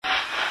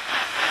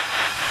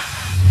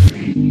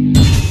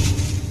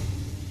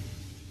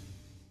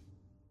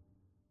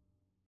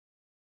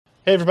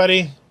Hey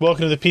everybody,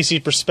 welcome to the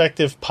PC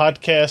Perspective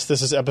Podcast.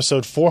 This is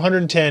episode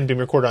 410, being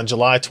recorded on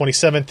July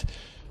 27th,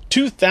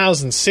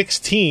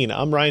 2016.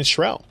 I'm Ryan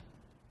Schrell.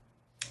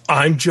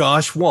 I'm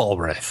Josh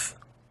Walrath.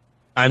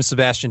 I'm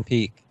Sebastian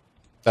Peak.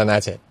 And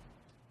that's it.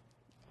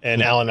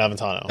 And Alan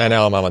Aventano. And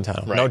Alan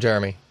Aventano. Right. No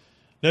Jeremy.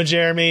 No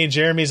Jeremy.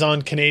 Jeremy's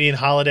on Canadian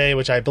holiday,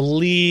 which I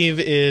believe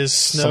is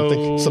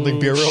Something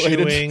beer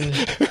related.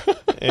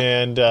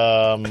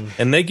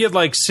 And they get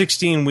like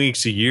 16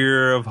 weeks a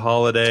year of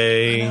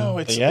holiday. no,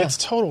 it's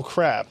total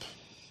crap.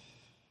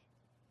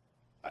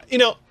 You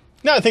know,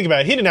 now that I think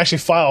about it, he didn't actually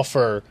file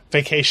for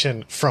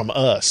vacation from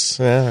us.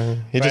 Yeah,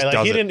 he just Right?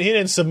 does He it.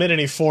 didn't submit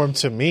any form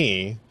to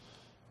me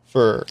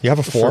for You have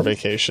a for form?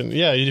 vacation.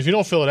 Yeah, if you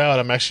don't fill it out,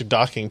 I'm actually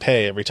docking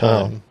pay every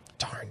time.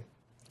 Darn.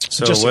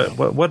 So Just-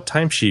 what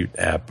timesheet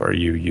app are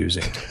you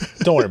using?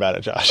 Don't worry about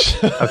it, Josh.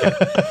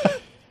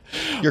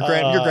 You're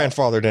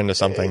grandfathered into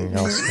something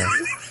else. Yeah.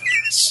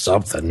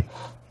 Something.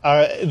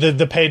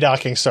 The pay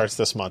docking starts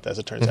this month, as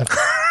it turns out.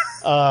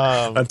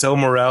 Until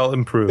morale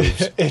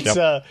improves.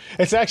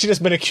 It's actually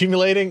just been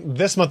accumulating.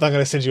 This month, I'm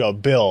going to send you a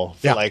bill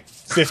for like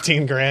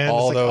 15 grand.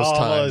 All It's like, those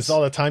times. It's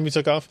all the time you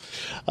took off.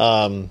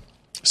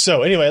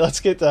 So anyway,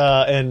 let's get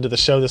into the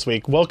show this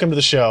week. Welcome to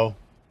the show.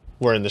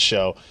 We're in the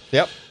show.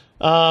 Yep.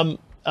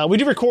 We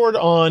do record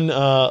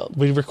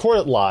we record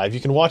it live.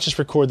 You can watch us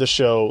record the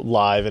show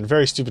live in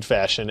very stupid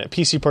fashion at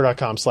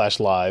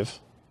pcper.com/live.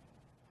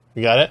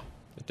 You got it?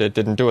 It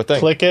didn't do a thing.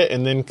 Click it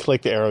and then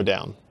click the arrow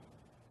down.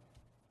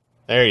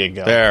 There you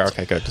go. There.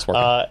 Okay, good. Just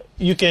working.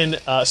 You can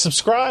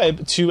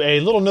subscribe to a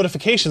little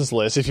notifications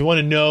list if you want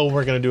to know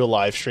we're going to do a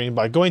live stream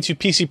by going to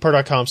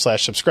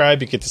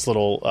pcper.com/subscribe. You get this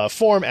little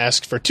form,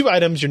 ask for 2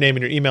 items, your name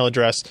and your email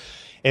address,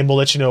 and we'll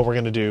let you know we're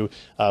going to do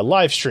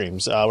live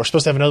streams. We're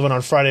supposed to have another one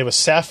on Friday with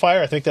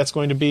Sapphire. I think that's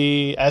going to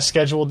be as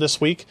scheduled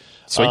this week.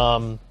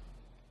 Sweet.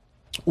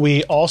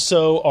 We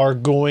also are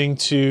going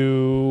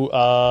to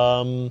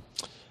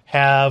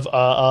have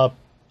a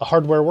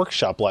hardware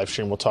workshop live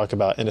stream we'll talk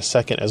about in a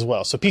second as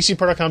well. So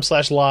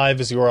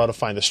pcper.com/live is the URL to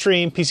find the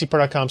stream.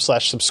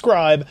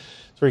 pcper.com/subscribe so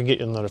we can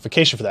get you a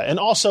notification for that. And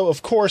also,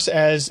 of course,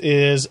 as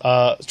is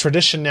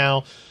tradition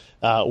now,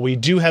 we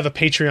do have a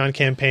Patreon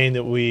campaign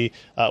that we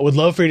would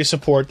love for you to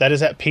support. That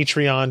is at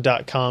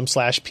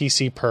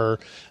patreon.com/pcper.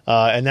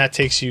 And that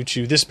takes you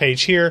to this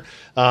page here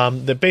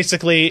that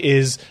basically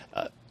is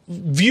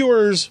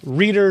viewers,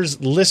 readers,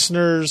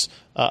 listeners,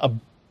 a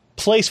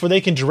place where they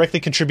can directly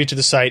contribute to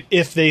the site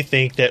if they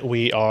think that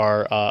we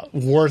are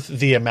worth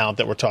the amount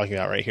that we're talking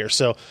about right here.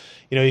 So,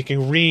 you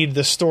can read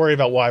the story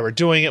about why we're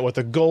doing it, what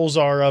the goals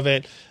are of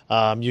it.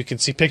 You can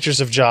see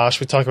pictures of Josh.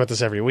 We talk about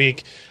this every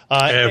week.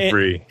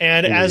 Every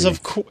and week.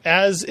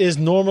 as is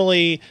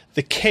normally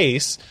the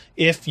case,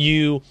 if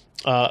you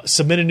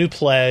submit a new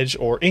pledge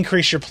or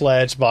increase your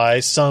pledge by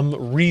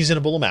some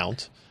reasonable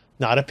amount,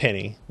 not a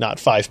penny, not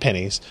 5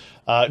 pennies,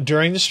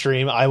 during the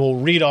stream, I will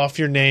read off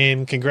your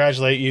name,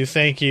 congratulate you,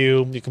 thank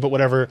you. You can put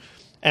whatever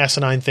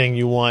asinine thing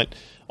you want,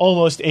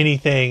 almost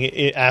anything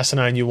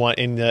asinine you want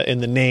in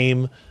the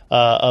name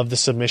of the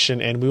submission,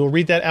 and we will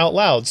read that out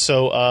loud.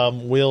 So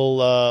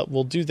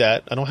we'll do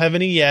that. I don't have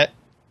any yet.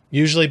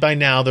 Usually by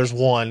now there's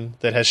one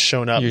that has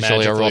shown up.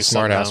 Usually a real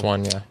smart somehow. ass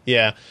one. Yeah.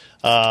 Yeah.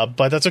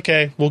 But that's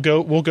okay. We'll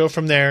go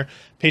from there.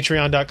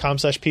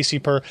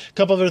 Patreon.com/pcper. A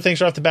couple of other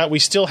things right off the bat. We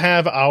still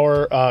have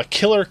our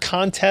killer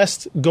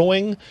contest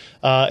going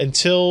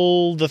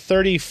until the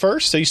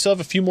 31st, so you still have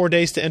a few more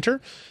days to enter.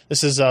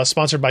 This is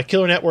sponsored by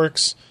Killer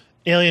Networks,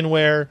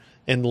 Alienware,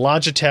 and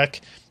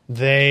Logitech.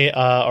 They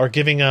are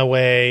giving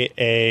away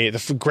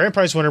the grand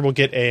prize winner will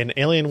get an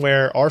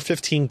Alienware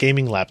R15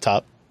 gaming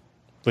laptop,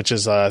 which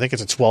is I think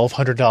it's a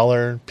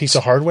 $1,200 piece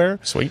of hardware.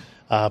 Sweet.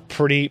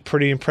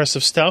 Pretty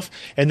impressive stuff.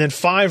 And then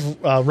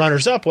 5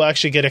 runners up will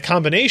actually get a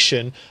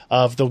combination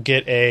of, they'll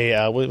get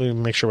a, let me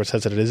make sure what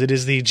headset it is. It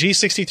is the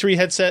G63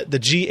 headset, the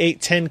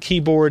G810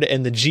 keyboard,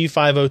 and the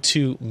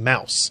G502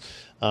 mouse.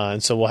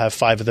 And so we'll have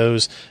 5 of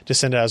those to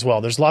send out as well.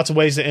 There's lots of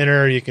ways to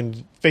enter. You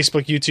can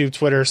Facebook, YouTube,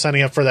 Twitter,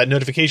 signing up for that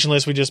notification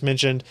list we just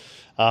mentioned.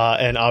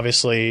 And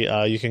obviously,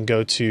 you can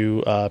go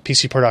to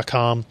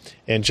pcper.com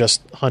and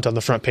just hunt on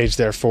the front page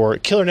there for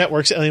Killer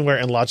Networks,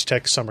 Alienware, and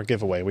Logitech Summer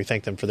Giveaway. We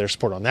thank them for their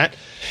support on that.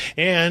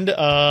 And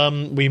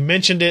we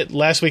mentioned it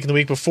last week and the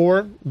week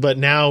before, but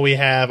now we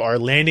have our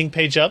landing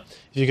page up.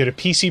 If you go to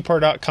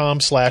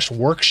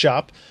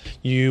pcper.com/workshop,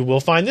 you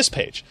will find this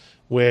page,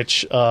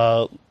 which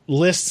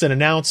lists and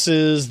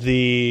announces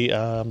the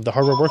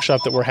hardware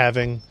workshop that we're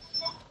having.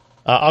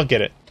 I'll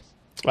get it.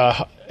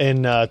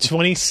 In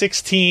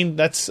 2016,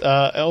 that's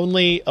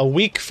only a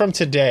week from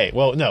today.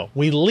 Well, no,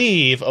 we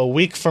leave a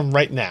week from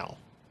right now.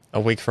 A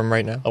week from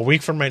right now? A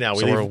week from right now.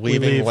 So we're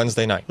leaving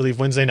Wednesday night. We leave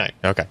Wednesday night.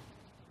 Okay.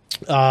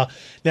 Now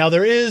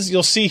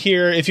you'll see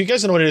here, if you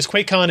guys don't know what it is,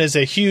 QuakeCon is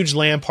a huge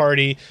LAN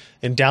party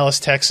in Dallas,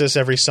 Texas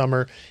every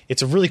summer.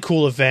 It's a really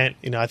cool event.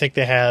 I think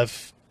they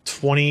have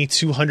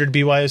 2,200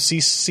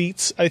 BYOC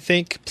seats, I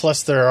think.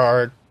 Plus there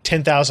are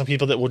 10,000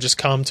 people that will just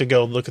come to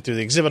go look through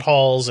the exhibit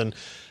halls and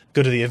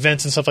go to the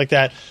events and stuff like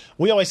that.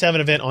 We always have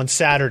an event on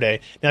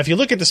Saturday. Now, if you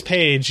look at this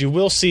page, you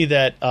will see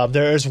that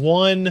there is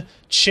one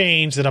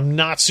change that I'm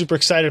not super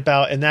excited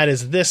about, and that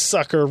is this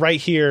sucker right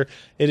here.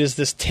 It is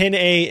this 10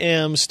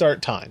 a.m.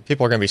 start time.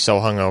 People are going to be so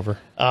hungover.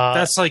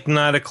 That's like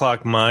 9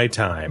 o'clock my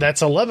time.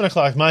 That's 11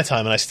 o'clock my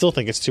time, and I still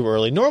think it's too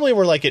early. Normally,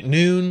 we're like at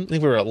noon. I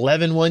think we were at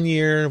 11 one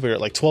year. We were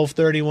at like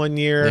 12:30 one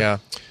year. Yeah.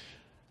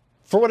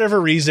 For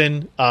whatever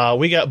reason,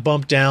 we got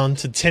bumped down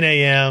to 10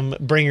 a.m.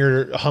 Bring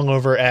your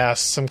hungover ass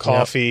some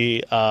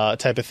coffee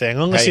type of thing.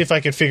 I'm going to see if I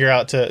can figure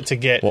out to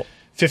get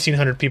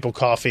 1,500 people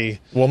coffee.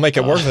 We'll make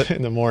it worth it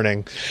in the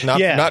morning.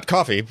 Not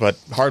coffee, but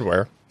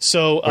hardware.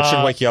 So which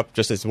should wake you up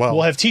just as well.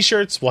 We'll have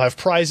T-shirts. We'll have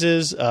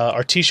prizes.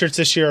 Our T-shirts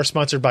this year are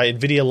sponsored by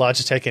NVIDIA,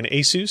 Logitech, and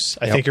Asus.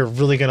 I think you're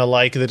really going to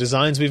like the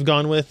designs we've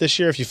gone with this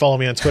year. If you follow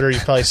me on Twitter,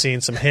 you've probably seen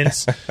some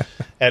hints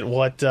at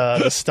what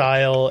the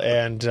style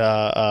and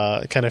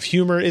kind of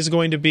humor is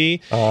going to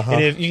be.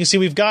 And if you can see,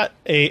 we've got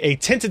a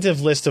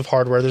tentative list of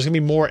hardware. There's going to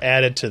be more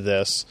added to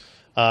this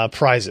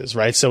prizes,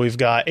 right? So we've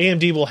got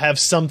AMD will have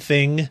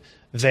something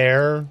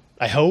there.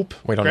 I hope.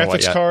 We don't know what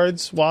graphics yet.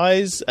 cards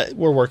wise,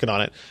 we're working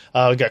on it.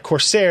 We got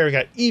Corsair, we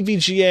got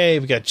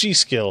EVGA, we got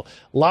G-Skill,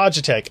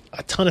 Logitech,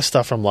 a ton of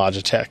stuff from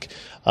Logitech.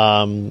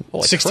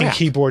 16 crap.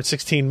 keyboards,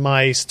 16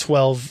 mice,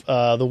 12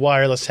 the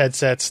wireless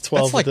headsets,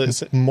 12 That's like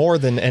of the, more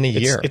than any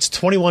year. it's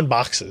 21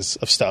 boxes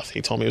of stuff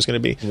he told me it was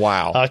going to be.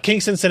 Wow.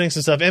 Kingston sending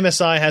some stuff.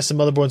 MSI has some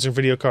motherboards and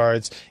video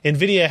cards.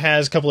 NVIDIA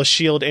has a couple of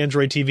Shield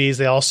Android TVs.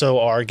 They also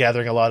are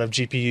gathering a lot of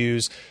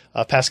GPUs,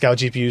 Pascal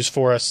GPUs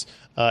for us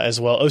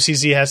as well.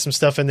 OCZ has some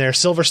stuff in there.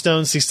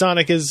 Silverstone,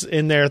 Seasonic is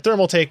in there.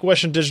 Thermaltake,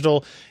 Western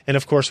Digital, and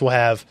of course we'll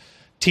have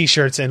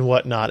T-shirts and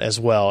whatnot as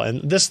well.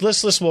 And this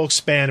list will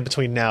expand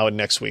between now and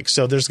next week.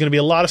 So there's going to be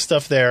a lot of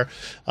stuff there.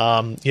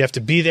 You have to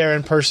be there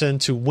in person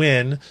to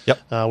win. Yep.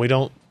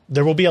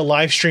 There will be a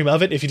live stream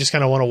of it if you just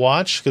kind of want to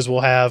watch, because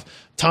we'll have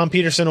Tom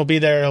Peterson will be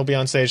there. He'll be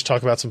on stage,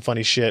 talk about some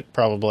funny shit,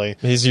 probably.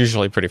 He's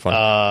usually pretty funny.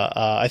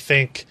 I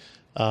think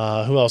who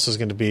else is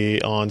going to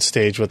be on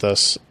stage with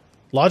us?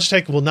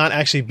 Logitech will not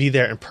actually be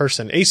there in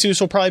person.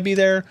 Asus will probably be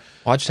there.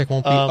 Logitech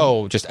won't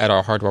be. Just at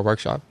our hardware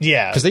workshop.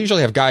 Yeah, because they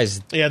usually have guys.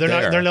 Yeah, they're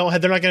there. not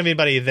going to be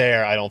anybody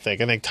there. I don't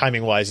think. I think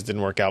timing wise, it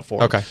didn't work out for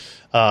them. Okay.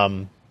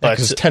 But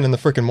Because it's 10 in the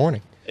freaking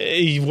morning.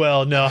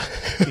 Well, no,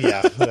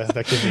 yeah,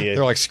 that could be it.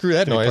 They're like, screw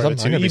that noise. I'm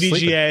going to be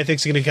sleeping. EVGA, I think,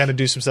 is going to kind of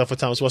do some stuff with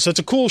Tom as well. So it's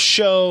a cool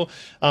show,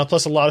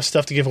 plus a lot of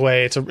stuff to give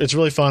away. It's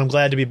really fun. I'm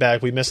glad to be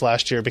back. We missed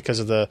last year because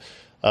of the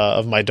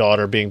of my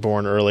daughter being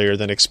born earlier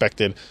than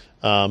expected.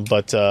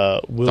 But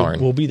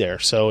we'll be there.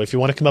 So if you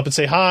want to come up and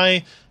say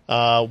hi,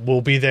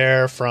 we'll be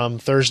there from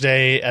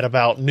Thursday at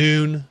about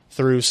noon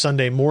through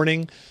Sunday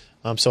morning.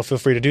 So feel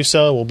free to do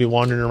so. We'll be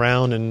wandering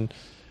around and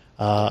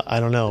I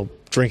don't know,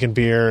 drinking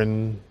beer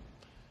and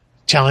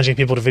challenging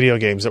people to video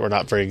games that we're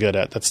not very good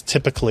at. That's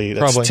typically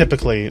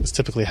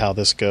how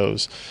this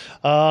goes.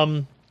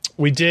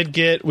 We did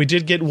get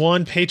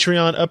one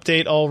Patreon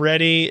update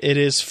already. It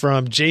is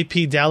from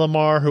JP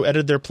Dalamar, who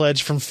edited their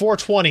pledge from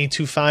 $4.20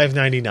 to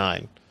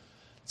 $5.99.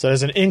 So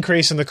there's an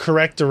increase in the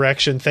correct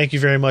direction. Thank you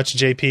very much,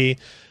 JP.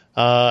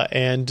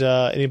 And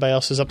anybody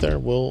else is up there,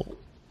 we'll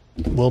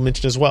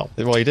mention as well.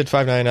 Well, you did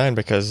 $5.99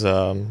 because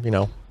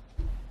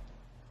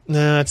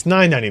Nah, it's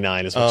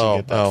 $9.99 is what you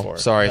get that for.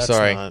 Sorry.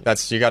 Not,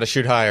 That's you got to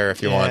shoot higher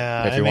if you want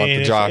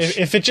the Josh.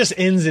 If it just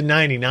ends in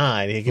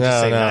 99, he can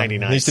just say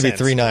 99. It needs to be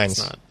 3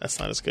 nines. That's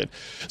not as good.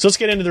 So let's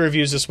get into the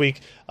reviews this week.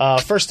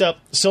 First up,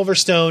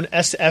 Silverstone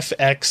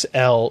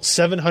SFXL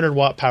 700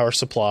 watt power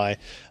supply.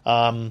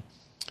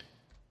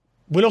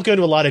 We don't go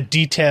into a lot of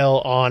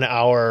detail on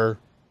our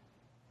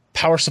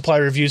power supply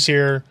reviews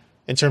here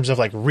in terms of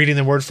like reading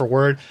them word for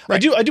word. Right.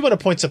 I do want to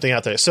point something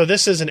out there. So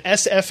this is an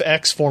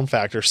SFX form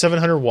factor,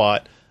 700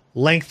 watt,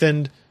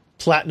 lengthened,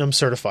 platinum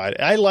certified.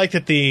 I like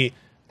that the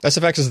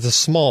SFX is the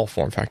small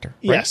form factor.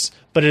 Right? Yes,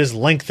 but it is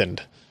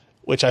lengthened,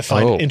 which I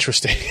find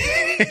interesting.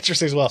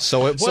 Interesting as well.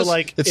 So it's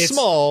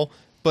small,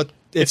 but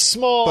it's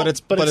small, but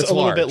it's a little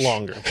large. bit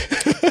longer.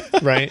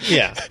 Right?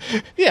 Yeah.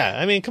 Yeah,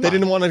 I mean, come on. They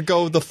didn't want to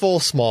go the full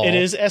small. It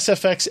is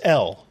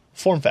SFXL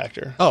form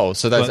factor. Oh,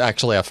 so that's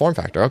actually a form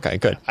factor. Okay,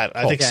 good.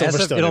 I think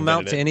Silverstone it'll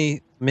mount to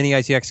any mini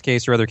ITX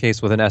case or other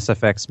case with an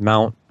SFX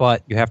mount,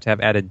 but you have to have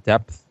added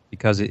depth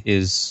because it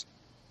is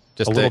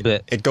just a little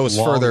bit. It goes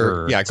longer,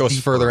 further. Yeah, it goes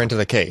deeper. further into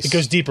the case. It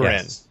goes deeper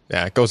in.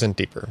 Yeah, it goes in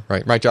deeper.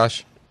 Right,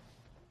 Josh.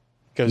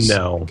 Goes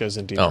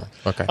in deeper.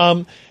 Oh,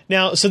 okay.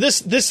 Now, so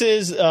this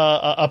is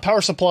a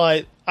power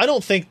supply. I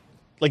don't think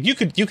like you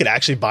could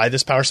actually buy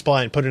this power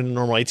supply and put it in a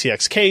normal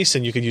ATX case,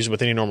 and you could use it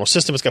with any normal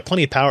system. It's got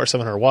plenty of power,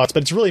 700 watts,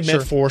 but it's really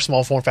meant for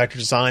small form factor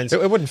designs.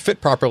 It wouldn't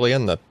fit properly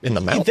in the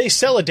mount. They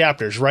sell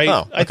adapters, right?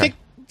 Oh, okay. I think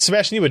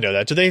Sebastian, you would know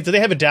that. Do they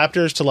have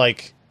adapters to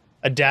like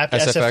adapt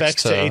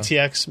SFX to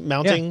ATX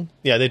mounting?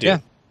 Yeah, they do. Yeah.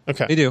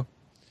 Okay, They do.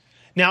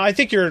 Now, I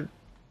think you're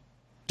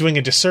doing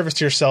a disservice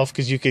to yourself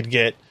because you could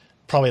get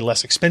probably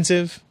less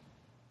expensive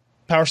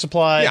power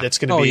supply that's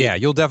going to be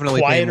you'll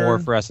definitely quieter. pay more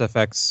for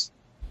SFX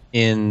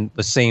in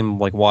the same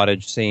like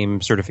wattage, same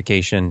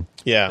certification.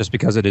 Yeah. Just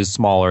because it is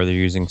smaller, they're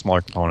using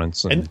smaller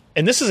components. And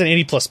this is an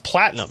 80 plus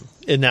platinum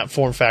in that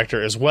form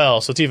factor as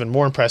well, so it's even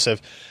more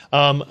impressive.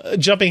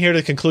 Jumping here to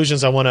the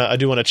conclusions, I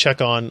do want to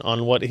check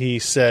on what he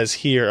says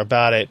here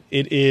about it.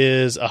 It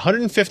is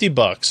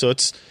 $150, so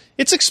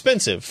it's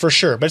expensive for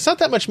sure, but it's not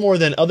that much more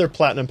than other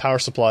platinum power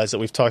supplies that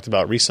we've talked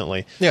about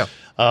recently. Yeah.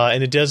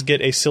 And it does get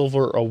a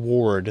silver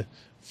award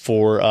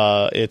for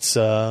its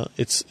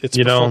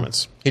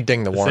performance. He'd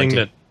ding the The warranty.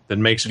 thing that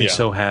makes me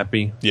so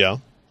happy. Yeah.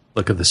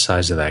 Look at the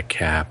size of that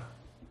cap.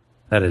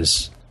 That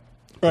is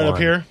Right up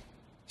one here.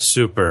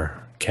 super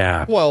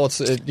cap. Well,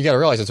 you got to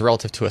realize it's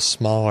relative to a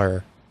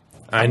smaller.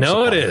 I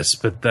know it is,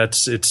 but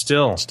it's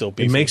still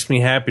beefy. it makes me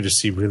happy to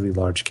see really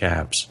large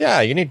caps.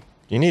 Yeah, you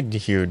need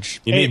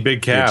huge. You need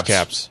big caps. Huge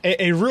caps.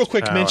 A real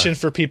quick Power. mention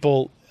for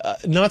people,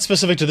 not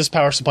specific to this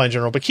power supply in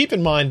general, but keep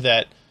in mind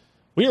that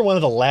we are one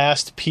of the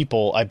last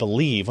people, I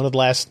believe, one of the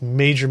last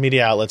major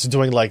media outlets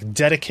doing like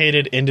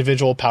dedicated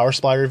individual power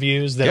supply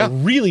reviews that are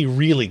really,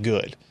 really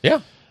good. Yeah.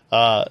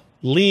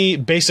 Lee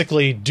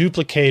basically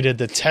duplicated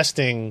the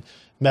testing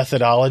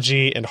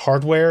methodology and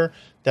hardware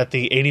that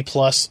the 80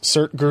 plus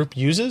cert group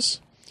uses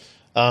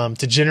to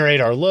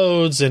generate our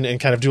loads and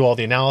kind of do all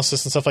the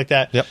analysis and stuff like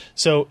that. Yep.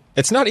 So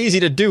It's not easy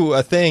to do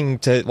a thing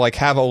to like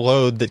have a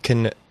load that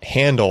can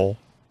handle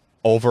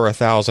over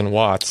 1,000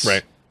 watts.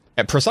 Right.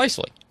 And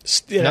precisely.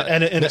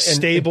 and a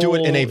stable, do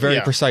it in a very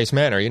yeah. precise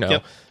manner, you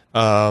know.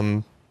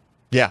 Yep.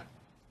 Yeah.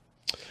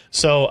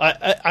 So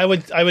I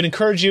would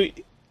encourage you.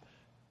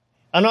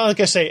 I'm not going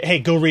to say, hey,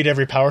 go read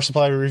every power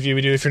supply review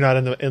we do if you're not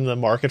in the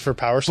market for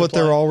power supply. But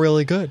they're all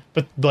really good.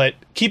 But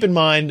keep in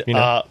mind, You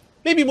know?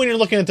 maybe when you're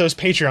looking at those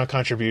Patreon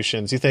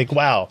contributions, you think,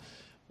 wow,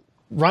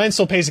 Ryan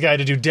still pays a guy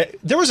to do.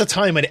 There was a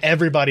time when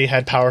everybody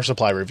had power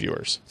supply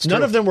reviewers.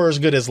 None of them were as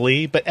good as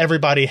Lee, but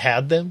everybody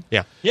had them.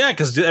 Yeah. Yeah,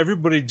 because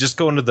everybody just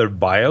go into their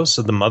BIOS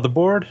of the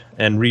motherboard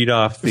and read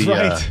off the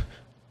Right.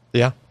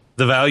 Yeah.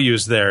 the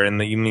values there in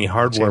the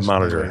hardware Change the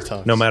monitor, way he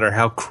talks. no matter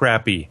how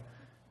crappy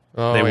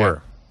Oh, they yeah.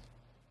 were.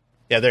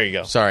 Yeah, there you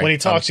go. Sorry. When he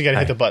talks, you got to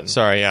hit the button.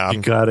 Sorry, yeah.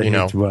 You gotta hit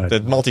the button. The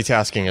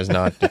multitasking is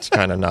not, it's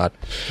kind of not,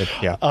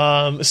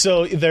 yeah.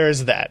 So there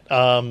is that.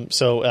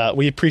 So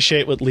we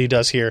appreciate what Lee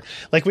does here.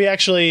 Like I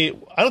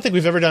don't think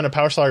we've ever done a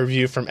power supply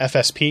review from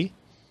FSP,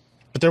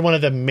 but they're one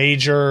of the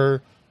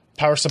major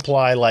power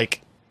supply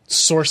like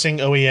sourcing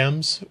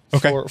OEMs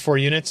for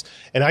units.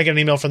 And I got an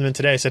email from them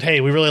today. Said,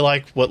 hey, we really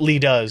like what Lee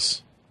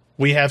does.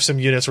 We have some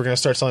units we're going to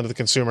start selling to the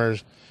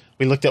consumers.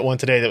 We looked at one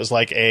today that was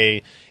like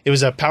it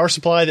was a power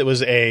supply that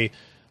was a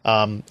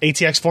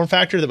ATX form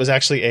factor that was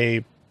actually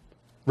a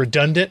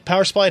redundant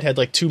power supply. It had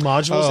like two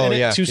modules in it,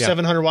 yeah, two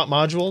 700-watt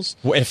modules.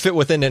 And fit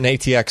within an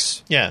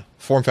ATX Yeah.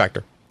 form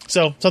factor.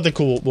 So something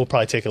cool we'll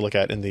probably take a look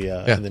at in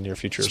the near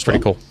future. It's pretty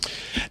cool.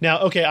 Now,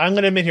 okay, I'm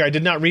going to admit here, I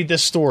did not read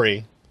this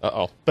story,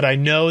 Uh-oh. but I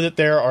know that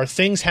there are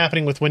things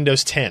happening with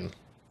Windows 10.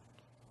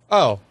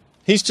 Oh,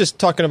 he's just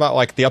talking about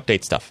like the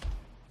update stuff.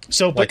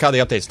 So, Like how the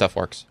update stuff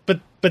works.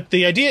 but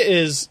the idea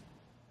is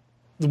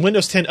the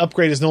Windows 10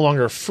 upgrade is no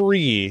longer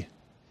free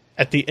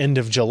at the end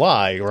of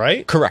July,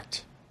 right?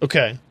 Correct.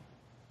 Okay.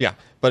 Yeah,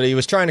 but he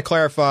was trying to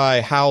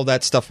clarify how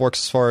that stuff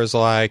works as far as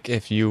like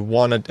if you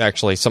want to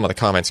actually some of the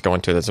comments go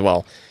into it as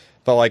well.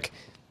 But like,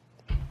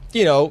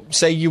 you know,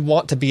 say you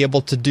want to be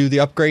able to do the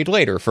upgrade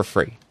later for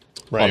free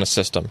Right. on the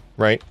system,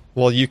 right?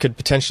 Well, you could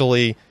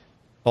potentially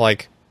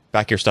like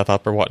back your stuff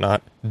up or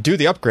whatnot, do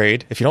the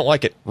upgrade. If you don't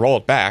like it, roll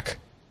it back.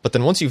 But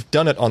then once you've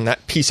done it on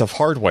that piece of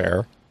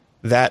hardware,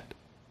 that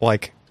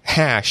like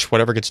hash,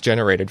 whatever gets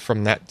generated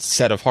from that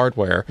set of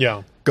hardware,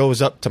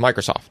 goes up to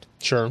Microsoft.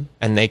 Sure.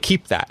 And they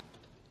keep that.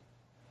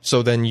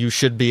 So then you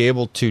should be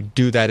able to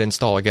do that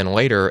install again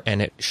later,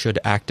 and it should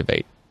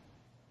activate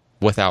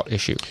without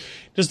issue.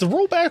 Does the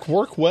rollback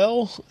work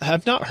well?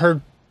 I've not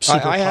heard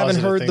super I haven't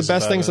positive heard the things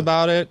best things it.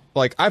 about it.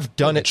 Like I've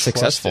done it trust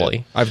successfully.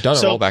 it. I've done a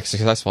So- rollback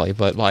successfully,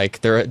 but like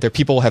there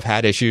people have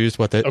had issues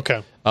with it.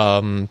 Okay.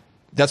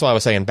 That's why I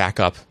was saying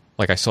backup.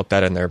 Like I slipped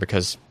that in there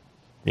because,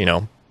 you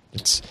know,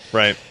 it's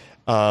Right.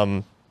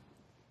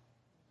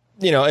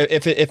 you know,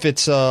 if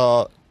it's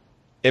a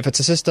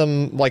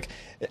system like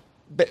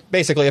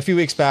basically a few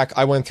weeks back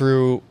I went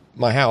through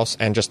my house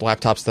and just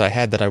laptops that I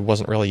had that I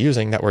wasn't really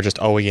using that were just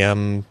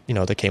OEM, you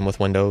know, that came with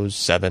Windows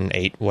 7,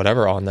 8,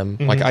 whatever on them.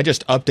 Like I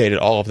just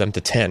updated all of them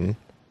to 10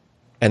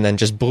 and then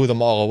just blew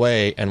them all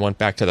away and went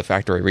back to the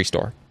factory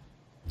restore.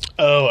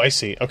 Oh, I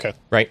see. Okay.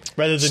 Right?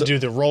 Rather than do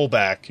the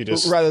rollback, you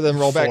just Rather than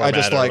roll back, I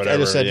just format or I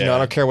just said, whatever, you know, I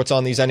don't care what's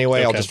on these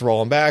anyway. I'll Okay. just roll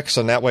them back.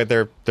 So that way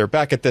they're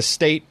back at this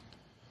state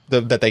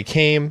that they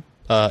came.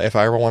 If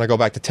I ever want to go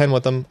back to 10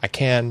 with them, I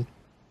can.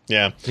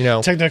 Yeah. You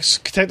know.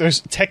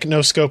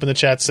 Technoscope in the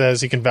chat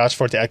says he can vouch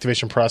for it. The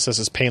activation process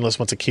is painless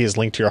once a key is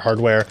linked to your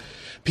hardware.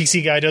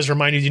 PC Guy does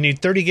remind you need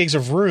 30 gigs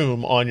of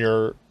room on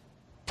your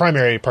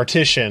primary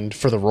partition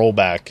for the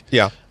rollback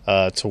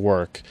to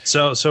work.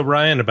 So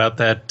Ryan, about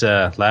that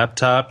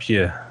laptop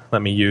you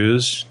let me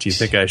use, do you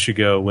think I should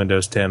go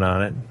Windows 10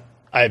 on it?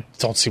 I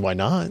don't see why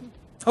not.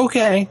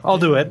 Okay, I'll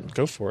do it.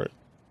 Go for it.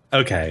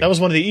 Okay. That was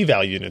one of the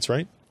eval units,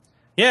 right?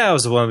 Yeah, it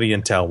was one of the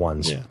Intel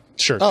ones. Yeah,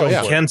 sure. Oh, go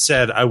yeah. for it. Ken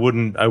said I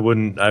wouldn't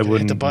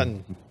Hit the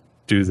button.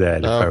 do that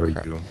if I were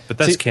crap. you. But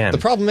that's See, Ken. the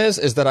problem is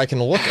that I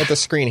can look at the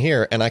screen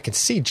here and I can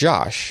see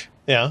Josh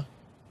Yeah,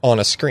 on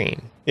a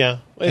screen. yeah.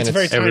 It's a And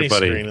very it's- tiny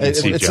Everybody- screen.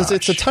 It's- see Josh.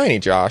 It's a tiny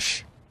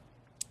Josh,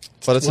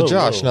 but it's Whoa, a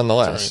Josh whoa.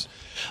 nonetheless.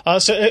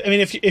 So, I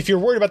mean, if you're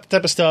worried about the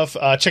type of stuff,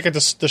 check out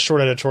the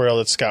short editorial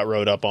that Scott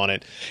wrote up on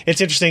it. It's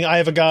interesting. I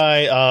have a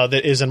guy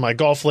that is in my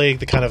golf league,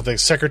 the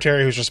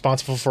secretary who's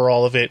responsible for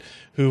all of it,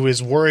 who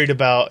is worried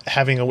about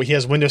he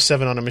has Windows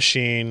 7 on a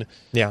machine,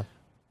 Yeah.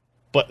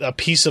 but a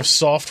piece of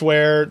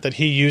software that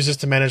he uses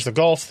to manage the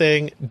golf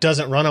thing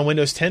doesn't run on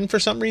Windows 10 for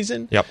some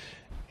reason. Yep.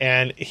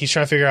 And he's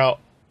trying to figure out.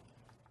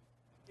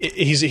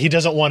 He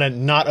doesn't want to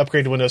not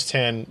upgrade to Windows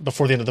 10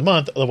 before the end of the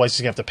month, otherwise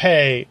he's going to have to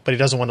pay, but he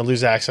doesn't want to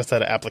lose access to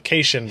that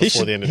application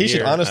before the end of the year. He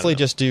should honestly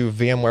just do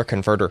VMware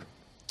Converter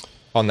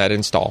on that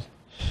install.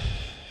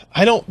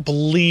 I don't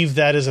believe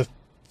that is a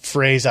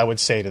phrase I would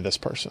say to this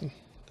person.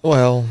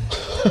 Well,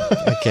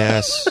 I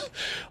guess.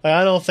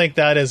 I don't think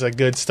that is a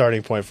good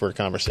starting point for a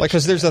conversation.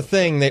 Because there's a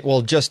thing that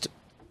will just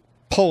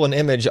pull an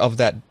image of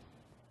that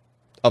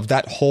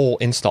whole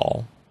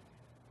install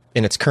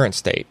in its current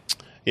state.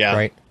 yeah.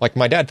 Right? Like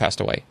my dad passed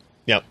away.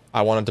 Yep.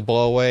 I wanted to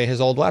blow away his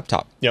old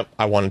laptop. Yep.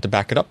 I wanted to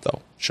back it up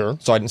though. Sure.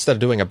 So instead of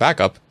doing a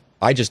backup,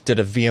 I just did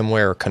a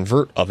VMware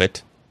convert of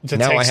it. That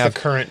now takes I have the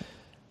current.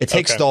 it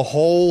takes okay. the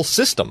whole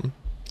system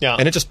Yeah.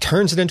 and it just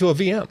turns it into a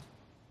VM.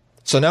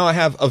 So now I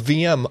have a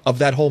VM of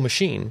that whole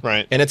machine.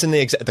 Right. And it's in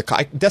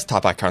the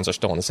desktop icons are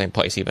still in the same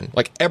place even.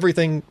 Like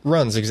everything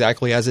runs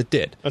exactly as it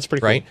did. That's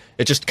pretty right? cool.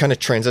 It just kind of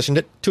transitioned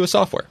it to a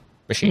software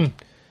machine.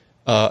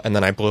 And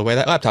then I blew away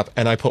that laptop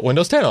and I put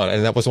Windows 10 on it,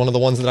 and that was one of the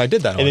ones that I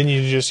did that on. And then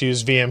you just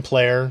use VM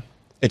Player.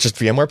 It's just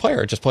VMware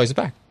Player. It just plays it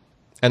back.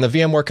 And the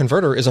VMware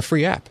Converter is a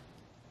free app.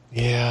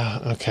 Yeah.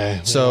 Okay.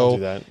 We'll So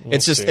do that. We'll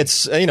it's just see.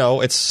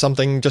 it's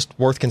something just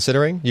worth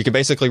considering. You can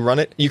basically run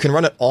it. You can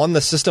run it on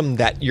the system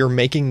that you're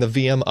making the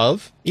VM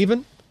of,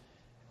 even,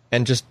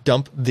 and just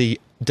dump the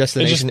It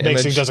destination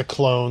just image. does a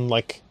clone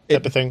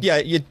type of thing. Yeah,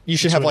 you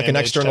should To have an like an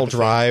image external type of thing.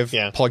 drive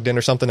Yeah. plugged in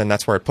or something, and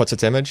that's where it puts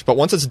its image. But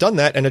once it's done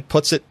that and it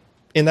puts it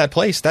in that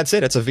place, that's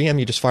it. It's a VM.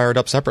 You just fire it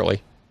up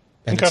separately,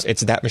 and Okay.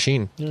 it's that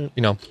machine. You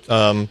know,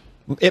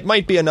 it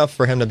might be enough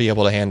for him to be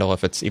able to handle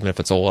if it's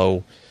a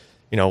low,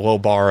 low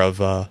bar of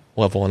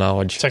level of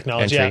knowledge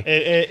Technology. entry.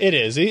 Yeah, it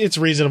is. It's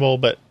reasonable,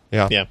 but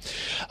Yeah.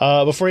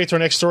 Before we get to our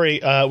next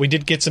story, we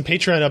did get some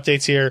Patreon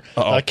updates here.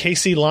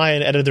 KC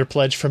Lion added their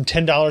pledge from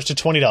 $10 to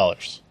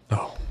 $20.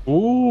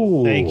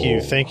 Ooh. Thank you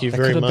That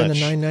very could have much.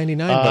 been a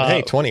 $9.99, but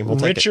hey, 20. We'll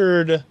take it.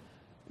 Richard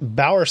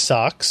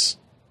Bowersocks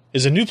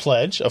is a new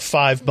pledge of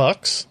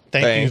 $5.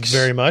 Thanks Thanks. you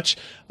very much.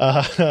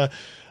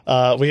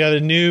 We got a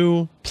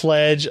new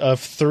pledge of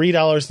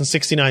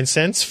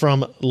 $3.69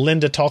 from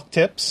Linda Talk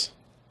Tips.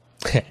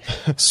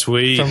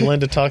 Sweet. From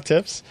Linda Talk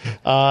Tips.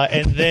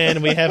 And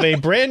then we have a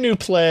brand new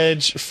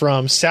pledge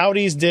from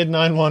Saudis Did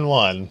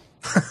 911.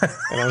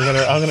 And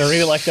I'm gonna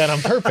read it like that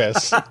on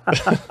purpose.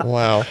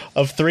 Wow.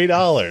 Of $3.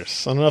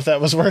 I don't know if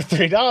that was worth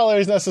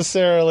 $3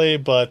 necessarily,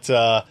 but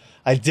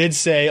I did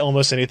say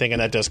almost anything,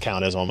 and that does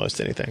count as almost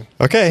anything.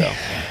 Okay.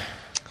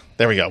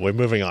 There we go. We're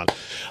moving on.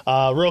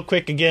 Real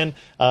quick again,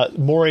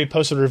 Maury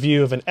posted a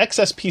review of an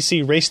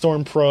XSPC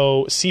Raystorm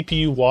Pro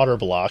CPU water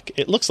block.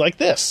 It looks like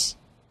this.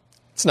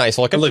 It's nice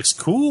it looking. looks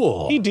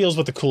cool. He deals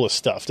with the coolest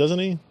stuff, doesn't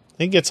he?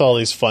 He gets all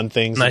these fun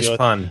things. to Nice deal with.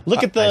 fun.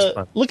 Look at Nice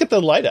fun.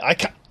 the light.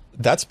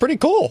 That's pretty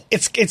cool.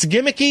 It's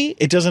gimmicky.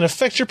 It doesn't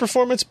affect your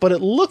performance, but it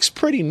looks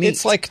pretty neat.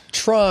 It's like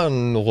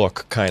Tron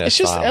look kind of It's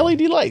just style.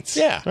 LED lights.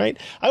 Yeah. Right?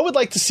 I would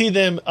like to see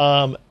them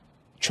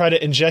try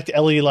to inject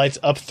LED lights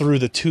up through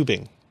the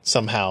tubing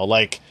somehow.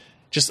 Like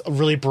just a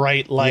really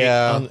bright light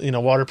Yeah.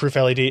 on, waterproof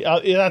LED.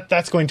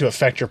 That's going to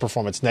affect your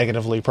performance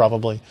negatively,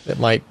 probably. It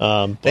might.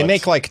 They but-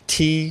 make like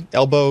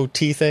elbow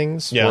T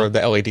things Yeah. where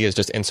the LED is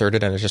just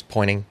inserted and it's just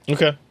pointing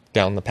Okay.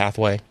 down the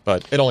pathway,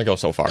 but it only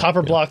goes so far. Copper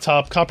you know. block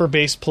top, copper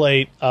base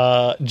plate,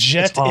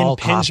 jet It's all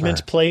impingement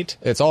copper. plate,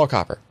 It's all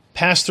copper.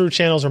 pass-through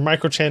channels or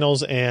micro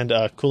channels, and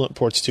coolant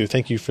ports too.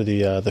 Thank you for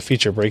the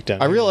feature breakdown.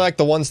 I really like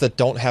the ones that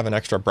don't have an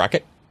extra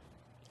bracket.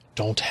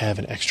 don't have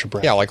an extra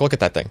bracket. Yeah, like look at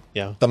that thing.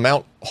 Yeah. The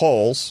mount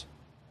holes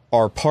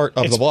are part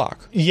of the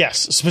block.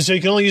 Yes, so you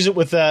can only use it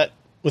with a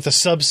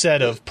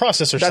subset of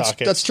processor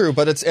sockets. That's true,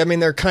 but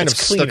they're kind It's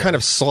of cleaner. they're kind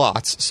of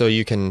slots, so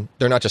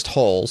they're not just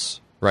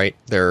holes, right?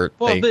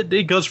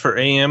 It goes for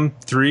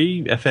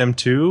AM3,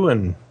 FM2,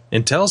 and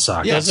Intel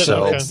sockets. Yeah, Does it?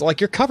 so Okay. it's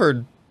like you're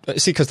covered.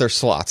 See, because they're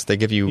slots, they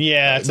give you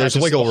Yeah, it's not there's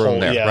just wiggle a room hole.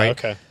 there, Yeah, right?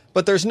 okay.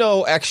 But there's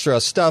no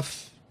extra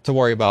stuff to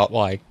worry about,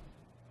 like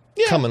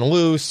coming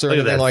loose or Look at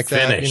anything that like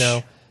that. finish. You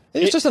know,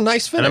 it's just a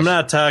nice finish. And I'm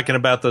not talking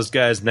about those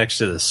guys next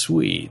to the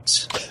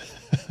Swedes.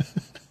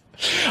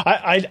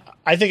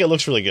 I think it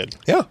looks really good.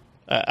 Yeah,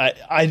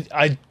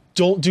 I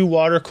don't do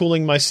water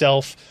cooling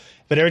myself,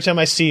 but every time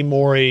I see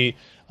Maury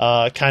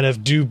kind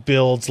of do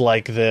builds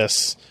like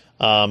this,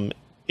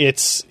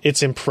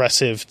 it's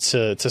impressive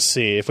to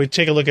see. If we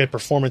take a look at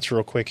performance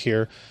real quick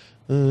here.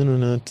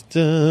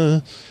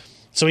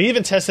 So he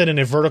even tested in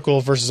a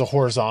vertical versus a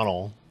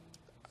horizontal.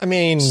 I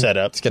mean,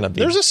 setup. It's gonna be.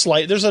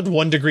 There's a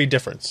 1 degree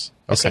difference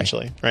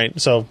essentially, right?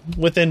 So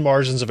within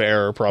margins of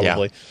error,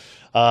 probably.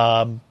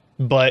 Yeah.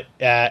 But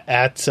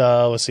at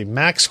let's see,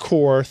 max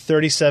core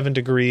 37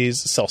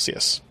 degrees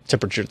Celsius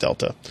temperature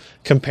delta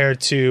compared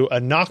to a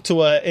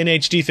Noctua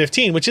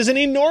NHD15, which is an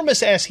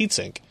enormous ass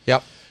heatsink.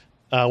 Yep.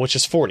 Which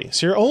is 40.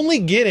 So you're only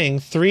getting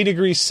 3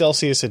 degrees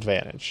Celsius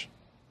advantage.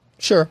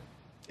 Sure.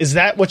 Is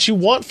that what you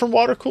want from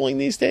water cooling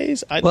these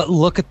days? But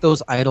look at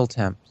those idle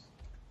temps.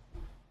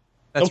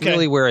 That's Okay.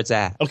 really where it's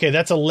at. Okay,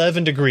 that's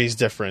 11 degrees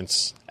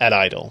difference at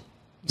idle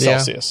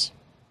Celsius.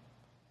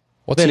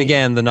 Then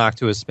again, the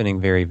Noctua is spinning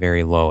very,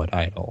 very low at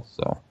idle.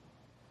 So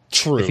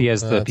True. if he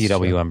has the That's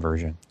PWM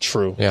version.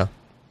 True. Yeah.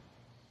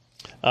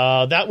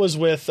 That was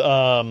with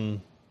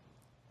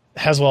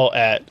Haswell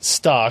at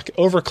stock.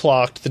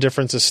 Overclocked, the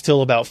difference is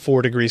still about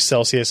 4 degrees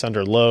Celsius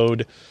under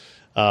load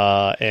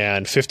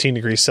and 15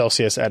 degrees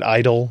Celsius at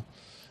idle.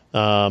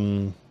 A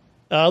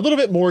little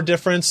bit more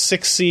difference,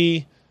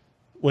 6C,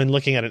 when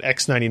looking at an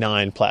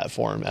X99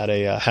 platform at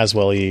a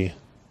Haswell E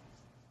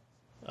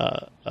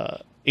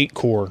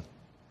 8-core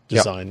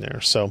design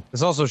there. So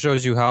This also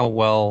shows you how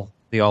well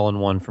the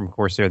all-in-one from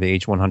Corsair, the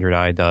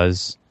H100i,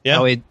 does. Yeah.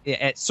 Now,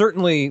 it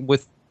certainly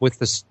with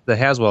the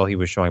Haswell he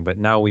was showing, but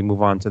now we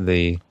move on to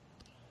the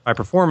high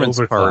performance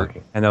part,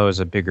 and that was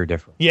a bigger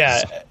difference.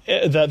 yeah,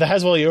 the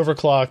Haswell E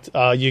overclocked.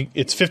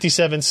 It's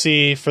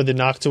 57C for the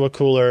Noctua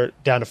cooler,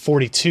 down to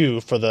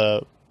 42 for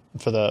the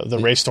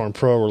Raystorm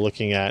Pro we're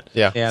looking at.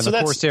 Yeah. Yeah, and So the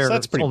that's- Corsair so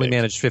that's pretty only big.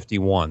 managed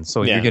 51,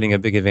 so Yeah. you're getting a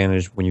big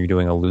advantage when you're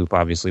doing a loop,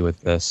 obviously,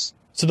 with this.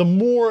 So the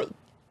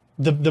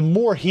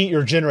more heat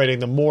you're generating,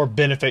 the more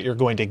benefit you're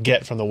going to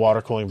get from the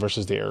water cooling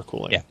versus the air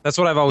cooling. Yeah, that's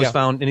what I've always Yeah.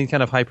 found. Any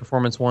kind of high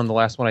performance one. The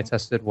last one I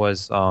tested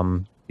was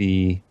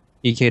the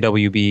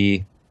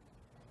EKWB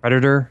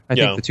Predator, I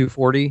think the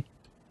 240,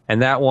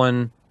 and that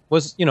one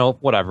was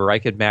whatever. I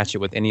could match it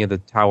with any of the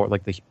tower,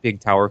 like the big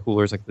tower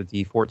coolers, like the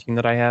D14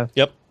 that I have.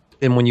 Yep.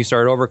 Then when you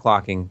start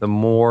overclocking, the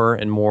more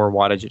and more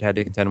wattage it had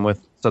to contend with,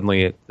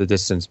 suddenly the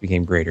distance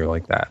became greater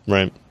like that.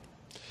 Right.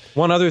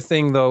 One other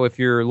thing, though, if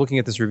you're looking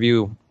at this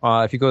review,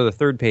 if you go to the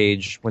third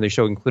page when they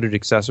show included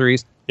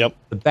accessories, Yep.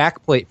 the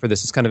back plate for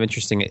this is kind of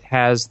interesting. It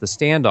has the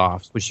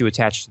standoffs, which you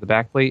attach to the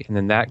back plate, and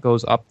then that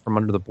goes up from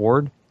under the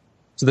board.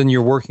 So then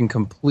you're working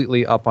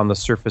completely up on the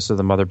surface of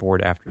the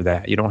motherboard after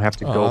that. You don't have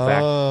to go back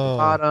to the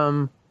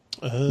bottom.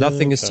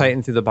 Nothing is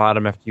tightened through the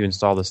bottom after you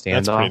install the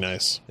standoff. That's pretty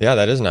nice. Yeah,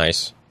 that is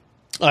nice.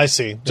 I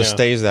see. Just Yeah.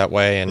 stays that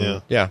way,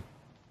 and Yeah.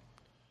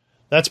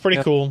 That's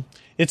pretty cool.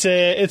 It's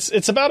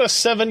about a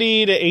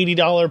 $70 to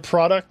 $80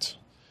 product.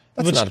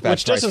 That's not a bad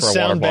which price doesn't for a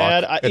sound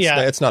water bad. block.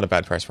 Yeah, It's not a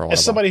bad price for a water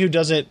as somebody who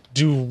doesn't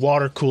do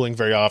water cooling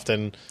very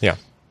often, block.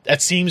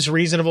 that seems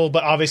reasonable.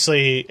 But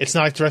obviously, it's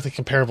not directly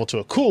comparable to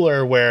a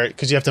cooler,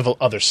 because you have to have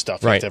other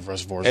stuff. You Right. have to have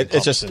reservoirs. Yeah. and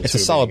It's just pumps and it's a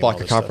tubing solid and block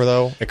all of this copper, stuff.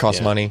 though. It costs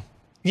Yeah. money.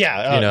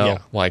 Yeah, yeah.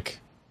 Like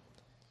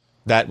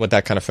that with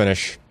that kind of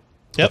finish.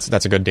 Yep.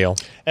 That's a good deal.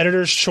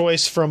 Editor's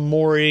choice from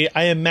Maury.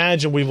 I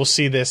imagine we will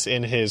see this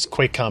in his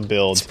QuakeCon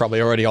build. It's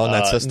probably already on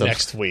that system.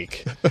 Next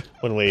week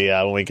when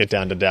we get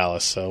down to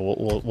Dallas. So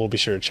we'll be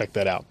sure to check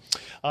that out.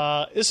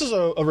 This is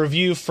a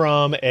review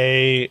from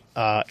a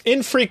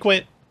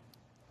infrequent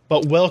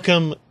but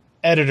welcome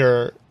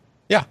editor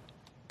Yeah.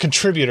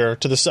 contributor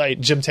to the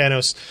site, Jim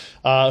Tanos,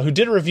 who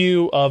did a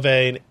review of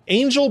an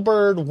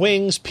Angelbird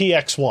Wings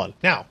PX1.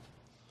 Now,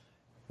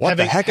 What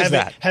the heck is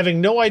that?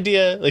 Having no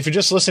idea, if you're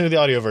just listening to the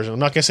audio version, I'm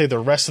not going to say the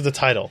rest of the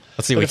title.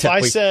 Let's see. But if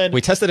I said we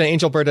tested an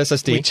Angelbird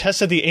SSD. we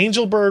tested the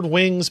Angelbird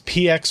Wings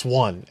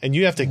PX1, and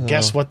you have to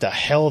guess what the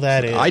hell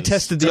that is. I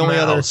tested the The only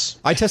mouse.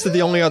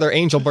 other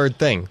Angelbird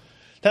thing.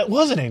 that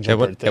was an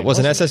Angelbird thing. It was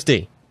an wasn't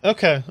SSD.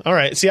 Okay, all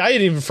right. See, I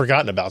had even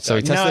forgotten about that. So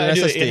we tested Now an I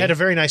do. SSD. It had a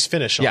very nice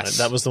finish on Yes. it.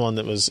 That was the one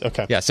that was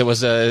okay. Yes, it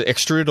was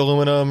extruded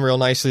aluminum, real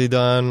nicely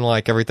done.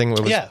 Like everything.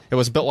 It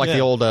was built like Yeah. the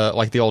old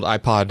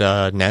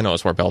iPod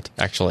Nanos were built.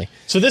 Actually,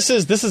 So this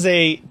is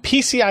a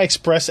PCI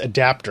Express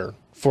adapter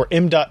for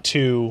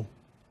M.2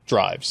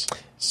 drives.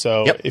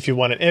 So Yep. if you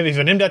want if you have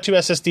an M.2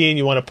 SSD and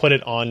you want to put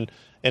it on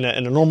in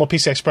a normal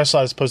PCI Express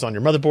slot as opposed to on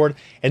your motherboard,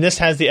 and this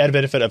has the added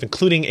benefit of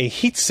including a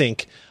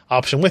heatsink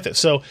option with it.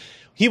 So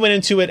he went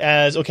into it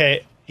as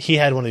okay. He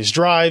had one of these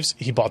drives.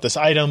 He bought this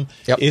item.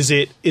 Yep. Is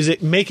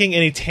it making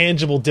any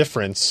tangible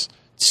difference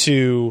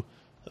to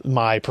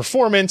my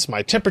performance,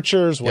 my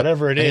temperatures,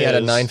 whatever it And is? he had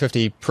a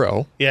 950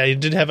 Pro. Yeah, he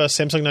did have a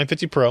Samsung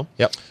 950 Pro.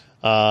 Yep,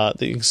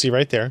 That you can see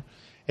right there,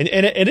 and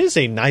it is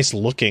a nice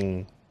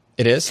looking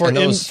it is. for And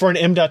an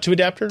M.2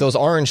 adapter. those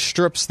orange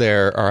strips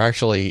there are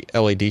actually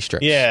LED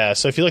strips. Yeah,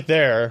 so if you look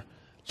there,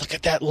 look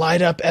at that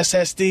light up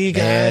SSD,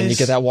 guys. And you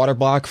get that water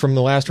block from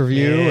the last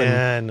review,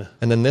 Man.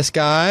 and then this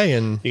guy,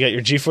 and You got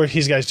your GeForce.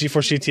 He's got his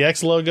GeForce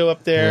GTX logo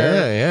up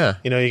there. yeah.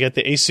 You know, you got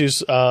the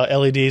Asus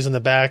LEDs in the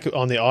back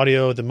on the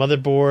audio, the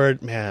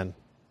motherboard. Man,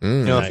 A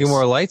few Nice.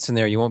 more lights in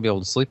there, you won't be able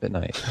to sleep at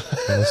night.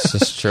 This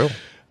is true.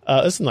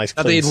 this is a nice.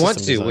 Now clean they'd want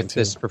system to design, with too.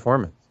 this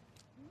performance.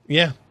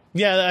 Yeah,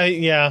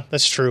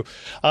 that's true.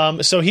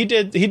 So he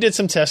did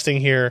some testing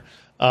here,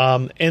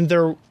 and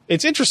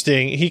it's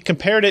interesting. He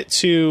compared it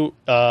to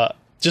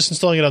just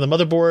installing it on the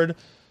motherboard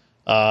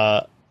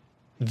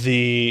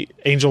the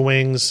Angel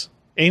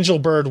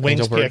Bird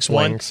Wings PX1,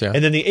 Wings, yeah.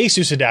 and then the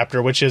Asus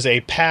adapter, which is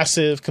a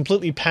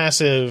completely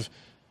passive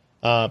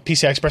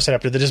PCI Express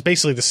adapter that is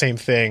basically the same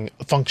thing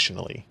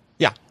functionally.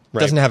 Yeah.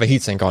 Right. Doesn't have a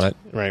heatsink on it,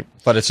 Right.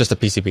 but it's just a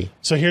PCB.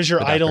 So here's your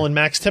adapter. idle and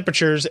max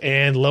temperatures,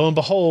 and lo and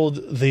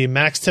behold, the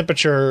max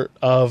temperature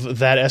of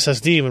that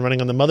SSD when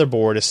running on the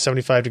motherboard is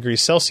 75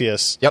 degrees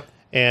Celsius. Yep.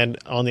 And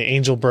on the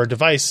Angel Bird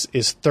device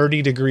is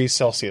 30 degrees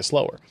Celsius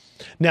lower.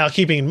 Now,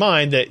 keeping in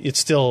mind that it's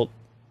still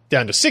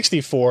down to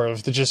 64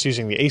 of just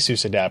using the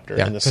Asus adapter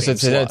Yeah, in the because same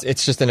slot.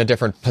 it's just in a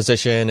different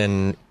position,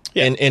 and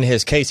Yeah. in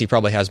his case, he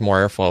probably has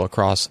more airflow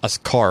across a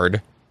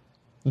card.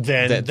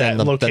 Than than that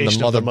the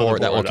location of the motherboard- motherboard.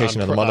 that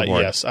location of the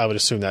motherboard. Yes, I would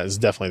assume that is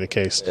definitely the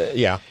case.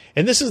 Yeah.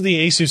 And this is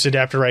the Asus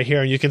adapter right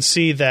here, and you can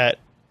see that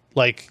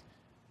like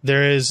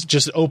there is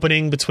just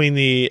opening between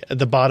the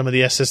bottom of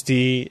the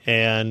SSD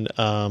and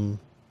And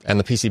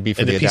the PCB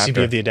for the the adapter.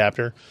 PCB of the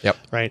adapter. Yep.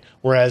 Right.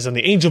 Whereas on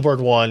the Angel Bird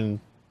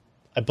one,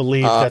 I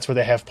believe that's where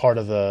they have part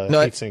of the no,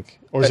 heatsink,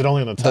 or is it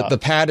only on the top? The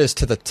pad is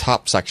to the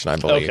top section, I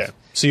believe. Okay,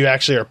 so you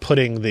actually are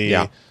putting the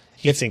Yeah.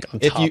 heatsink on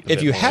If top. you of if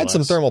it, you more or had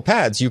some less. thermal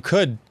pads,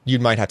 you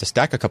might have to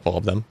stack a couple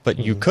of them, but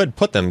you could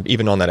put them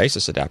even on that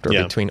Asus adapter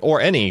Yeah. between,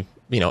 or any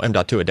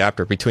M.2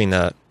 adapter between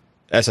the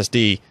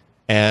SSD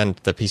and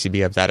the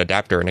PCB of that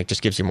adapter, and it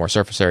just gives you more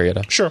surface area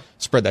to Sure.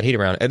 spread that heat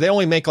around. And they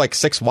only make like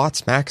 6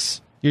 watts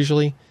max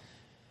usually,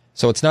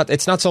 so it's not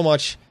so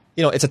much.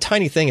 It's a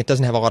tiny thing. It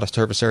doesn't have a lot of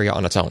surface area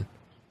on its own,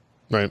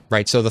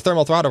 right? So the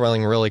thermal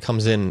throttling really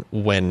comes in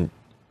when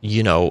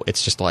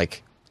it's just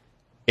like.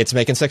 It's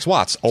making 6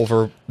 watts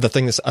over a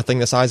thing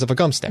the size of a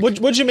gum stick.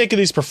 What'd you make of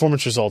these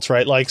performance results,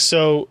 right? Like,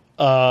 so,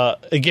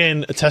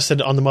 again,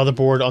 tested on the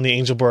motherboard, on the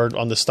Angel Bird,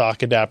 on the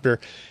stock adapter.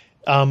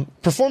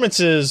 Performance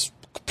is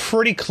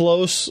pretty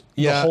close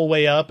the Yeah. whole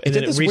way up, and It did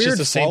then it this reaches weird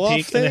the same fall-off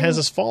peak, and it thing. has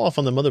this fall off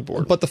on the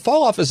motherboard. But the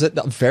fall off is at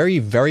very,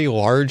 very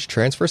large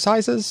transfer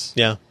sizes.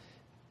 Yeah.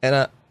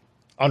 And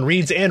On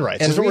reads and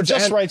writes. And If it were reads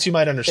just and- writes, you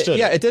might understood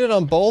yeah, it. it did it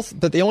on both.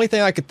 But the only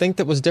thing I could think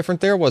that was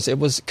different there was it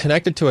was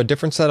connected to a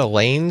different set of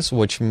lanes,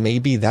 which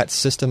maybe that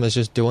system is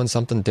just doing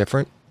something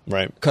different.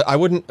 Right. 'Cause I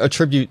wouldn't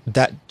attribute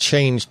that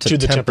change to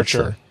the temperature.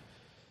 temperature.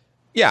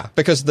 Yeah,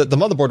 because the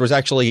motherboard was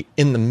actually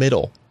in the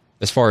middle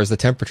as far as the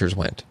temperatures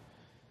went.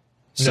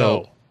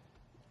 So,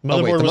 no.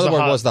 Oh, wait, the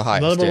motherboard was the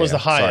highest. Motherboard Yeah, was the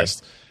yeah, sorry.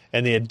 highest,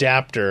 and the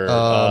adapter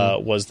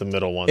was the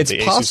middle one. It's the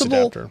Asus possible.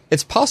 adapter.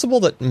 It's possible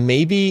that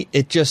maybe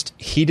it just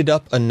heated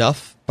up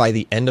enough by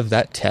the end of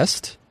that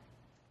test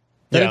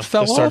that it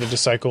fell started off. to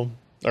cycle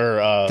or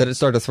That it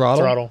started to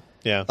throttle. throttle.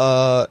 Yeah.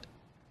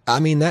 I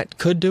mean, that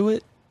could do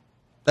it.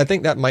 I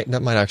think that might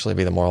actually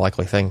be the more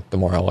likely thing. The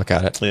more I look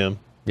at it, yeah.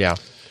 yeah.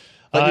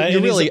 And You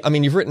he's really, I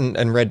mean, you've written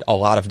and read a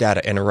lot of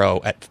data in a row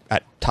at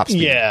top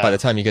speed. Yeah. By the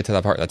time you get to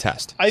that part of the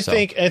test, I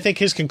think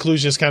his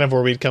conclusion is kind of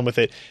where we'd come with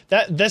it.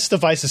 That this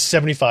device is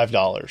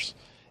 $75,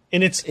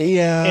 and it's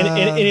Yeah.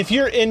 And if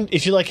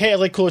you're like, hey, I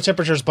like cooler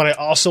temperatures, but I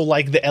also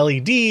like the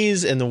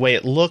LEDs and the way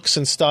it looks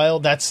and style.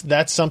 That's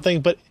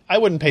something. But I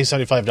wouldn't pay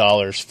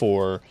 $75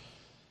 for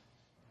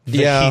the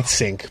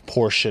heatsink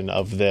portion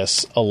of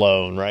this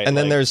alone, right? And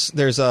then Like,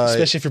 there's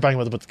especially if you're buying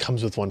one that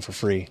comes with one for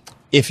free.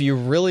 if you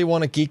really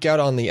want to geek out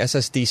on the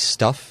SSD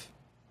stuff,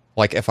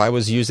 like if I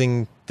was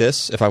using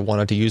this, if I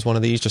wanted to use one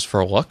of these just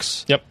for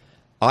looks, Yep.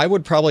 I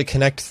would probably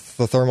connect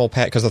the thermal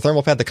pad, because the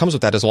thermal pad that comes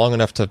with that is long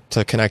enough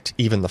to connect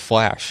even the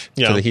flash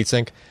Yeah. to the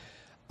heatsink.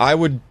 I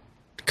would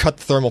cut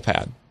the thermal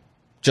pad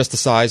just the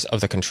size of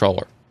the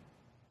controller,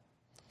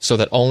 so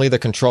that only the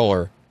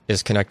controller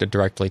is connected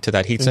directly to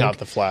that heatsink. Not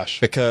the flash.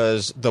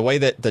 Because the way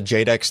that the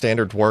JEDEC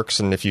standard works,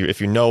 and if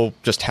you know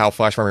just how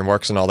flash memory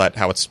works and all that,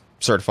 how it's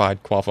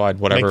certified, qualified,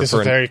 whatever, this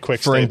a very quick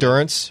for statement.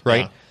 endurance,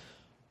 right? Yeah.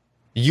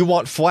 You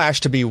want flash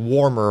to be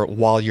warmer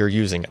while you're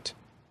using it.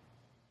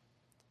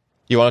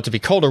 You want it to be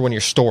colder when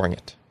you're storing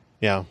it.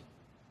 Yeah.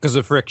 Because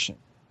of friction.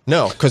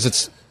 No, because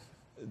it's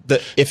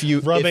if you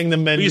Rubbing the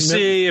menu. You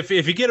see, if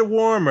you get it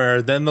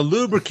warmer, then the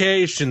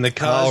lubrication that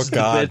causes Oh,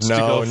 God, the bits to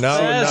no, go no,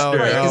 faster,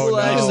 no, it no, will no.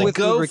 actually With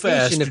go lubrication,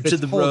 faster if it's to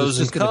the cold, it's rows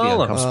and just gonna be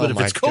columns. uncomfortable. But if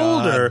Oh, it's my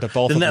God, colder, the both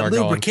then of them that are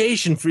going.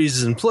 lubrication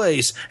freezes in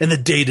place and the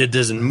data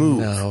doesn't move.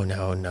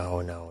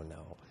 no.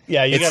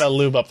 Yeah, you got to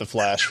lube up the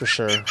flash for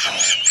sure.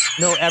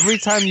 No, every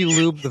time you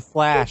lube the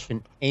flash,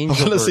 an angel.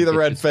 I want to see the bird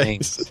red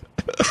gets its face.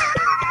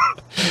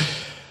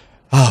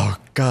 Oh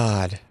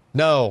God,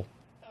 no!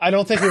 I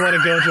don't think we want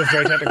to go into a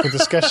very technical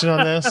discussion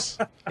on this.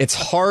 It's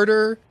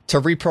harder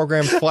to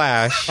reprogram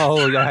flash name.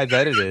 Oh, yeah, I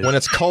bet it is. when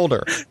it's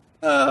colder.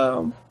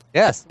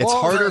 Yes, It's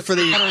harder for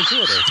the.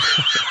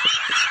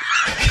 counterintuitive.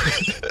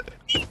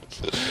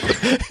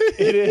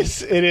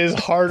 It is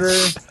harder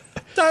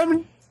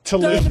to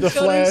lube the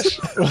flash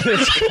when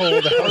it's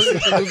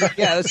cold.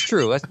 Yeah, that's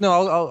true.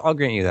 I'll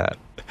grant you that.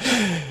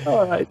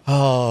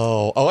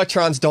 Oh,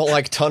 electrons don't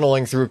like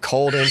tunneling through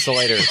cold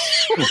insulators.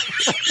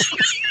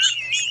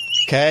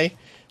 Okay,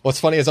 What's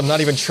funny is I'm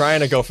not even trying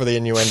to go for the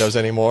innuendos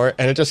anymore,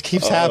 and it just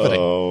keeps happening.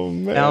 Oh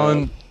man,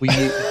 Alan,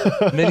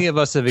 many of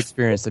us have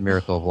experienced the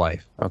miracle of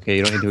life. Okay,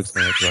 you don't need to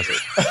explain it to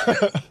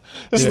us.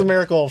 this is the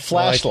miracle of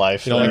flash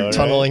life. You know, though, like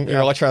tunneling. right?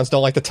 Your electrons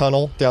don't like to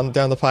tunnel down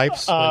the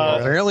pipes.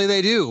 Apparently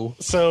they do.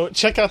 So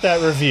check out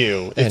that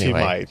review if you Anyway,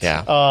 might.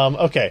 yeah.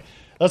 Okay.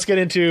 Let's get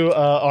into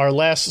our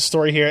last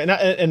story here,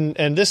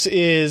 and this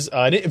is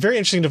a very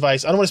interesting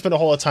device. I don't want to spend a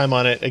whole lot of time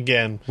on it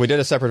again We did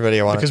a separate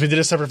video on because it. we did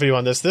a separate video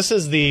on this. This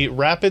is the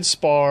Rapid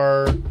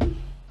Spar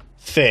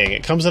thing.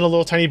 It comes in a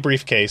little tiny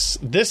briefcase.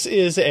 This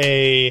is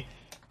a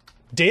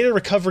data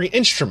recovery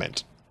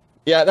instrument.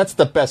 Yeah, that's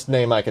the best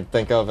name I could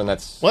think of, and Well,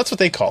 that's what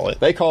they call it.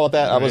 they call it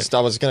that. Right. I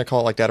was going to call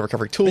it like data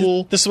recovery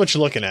tool. This is what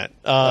you're looking at.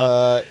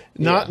 Yeah.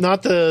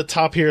 Not the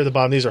top here or the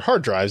bottom. These are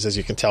hard drives, as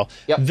you can tell.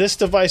 Yep. This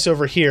device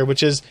over here,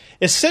 which is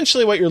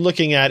essentially what you're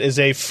looking at, is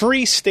a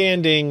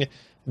freestanding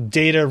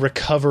data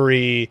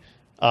recovery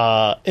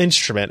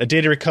instrument, a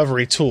data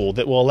recovery tool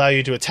that will allow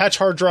you to attach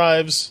hard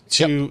drives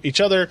to each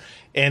other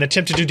and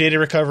attempt to do data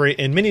recovery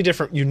in many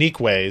different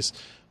unique ways.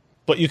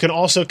 But you can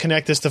also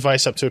connect this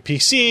device up to a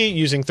PC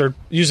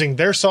using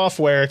their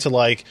software to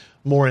like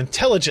more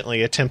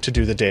intelligently attempt to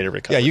do the data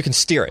recovery. Yeah, you can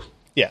steer it.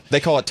 Yeah. They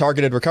call it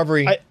targeted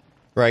recovery.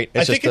 Right.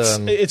 I think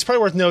it's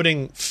probably worth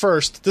noting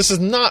first, this is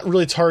not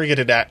really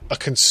targeted at a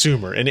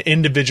consumer, an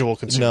individual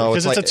consumer, No,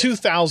 because it's it's a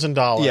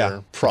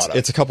 $2,000 product.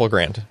 It's a couple of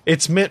grand.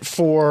 It's meant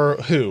for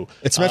who?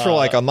 It's meant for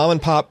like a mom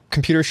and pop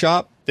computer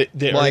shop.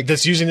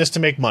 That's using this to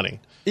make money.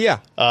 Yeah.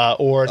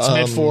 Or it's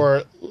meant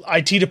for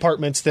IT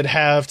departments that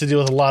have to deal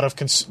with a lot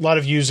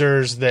of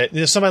users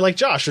that somebody like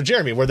Josh or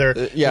Jeremy, where they're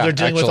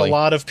dealing with a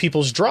lot of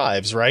people's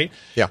drives, right?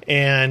 Yeah.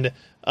 And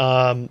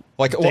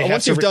like they have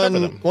once to you've recover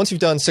them. once you've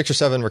done 6 or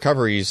 7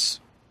 recoveries,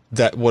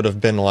 that would have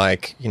been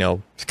like,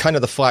 kind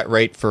of the flat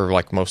rate for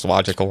like most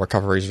logical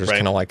recoveries. Just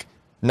kind of like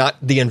not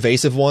the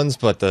invasive ones,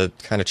 but the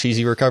kind of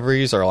cheesy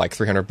recoveries are like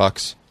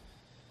 $300.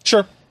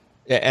 Sure.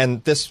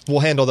 And this will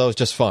handle those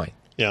just fine.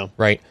 Yeah.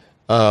 Right.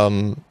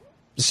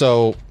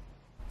 So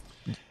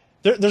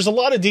there's a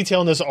lot of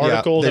detail in this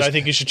article that I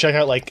think you should check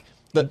out. Like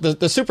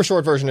the super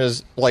short version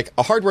is like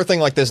a hardware thing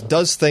like this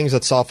does things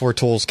that software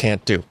tools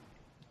can't do.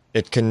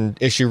 It can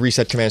issue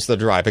reset commands to the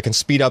drive. It can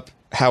speed up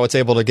how it's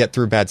able to get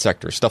through bad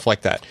sectors, stuff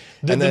like that.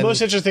 The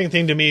most interesting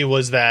thing to me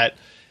was that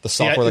the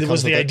software that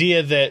comes with the it.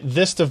 idea that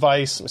this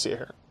device, let me see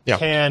here,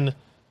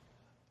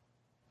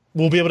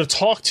 will be able to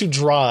talk to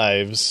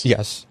drives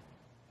Yes.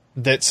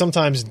 that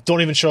sometimes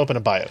don't even show up in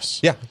a BIOS.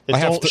 Yeah. That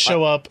don't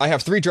show up. I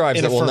have 3 drives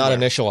in a that will not firmware.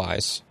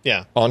 initialize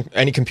Yeah. on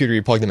any computer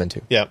you plug them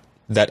into. Yeah.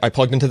 That I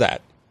plugged into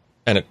that,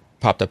 and it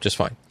popped up just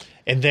fine.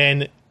 And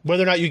then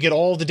whether or not you get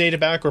all of the data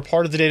back or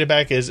part of the data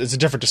back is a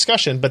different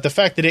discussion. But the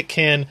fact that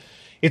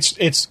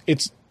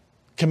it's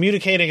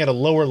communicating at a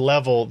lower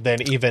level than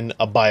even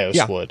a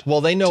BIOS would. Well,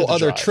 they know to the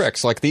other drive.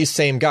 tricks. Like these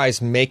same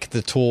guys make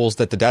the tools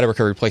that the data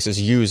recovery places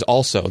use.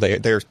 Also,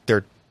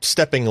 they're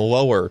stepping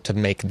lower to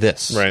make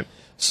this. Right.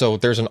 So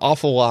there's an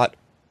awful lot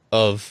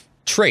of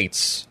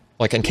traits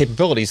and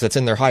capabilities that's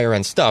in their higher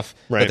end stuff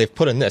Right. that they've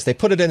put in this. They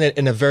put it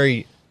in a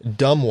very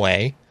dumb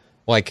way.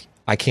 Like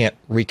I can't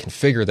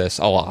reconfigure this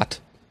a lot.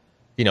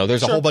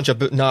 There's a whole bunch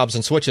of knobs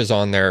and switches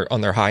on their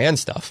high end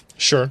stuff.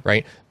 Sure.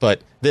 Right.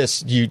 But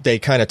they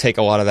kind of take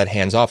a lot of that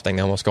hands off thing.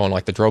 They almost go on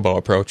like the Drobo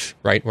approach,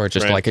 right? Where it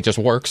just it just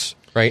works,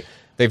 right?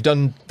 They've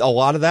done a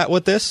lot of that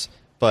with this,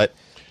 but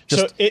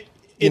just, so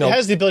it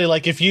has the ability,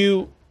 like if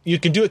you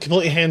can do it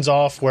completely hands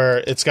off where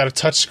it's got a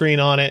touch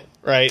screen on it,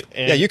 right?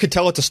 And you could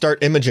tell it to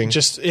start imaging.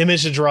 just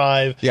image the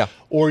drive. Yeah.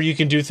 Or you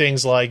can do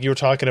things like you were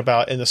talking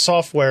about in the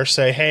software,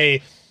 say,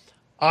 hey,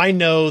 I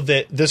know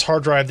that this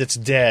hard drive that's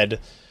dead,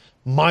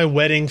 my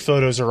wedding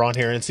photos are on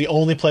here, and it's the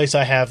only place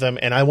I have them,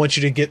 and I want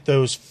you to get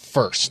those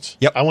first.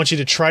 Yep. I want you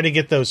to try to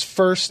get those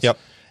first. Yep.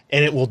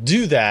 And it will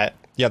do that.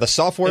 Yeah, the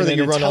software in that an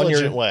you run on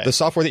intelligent way. the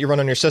software that you run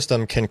on your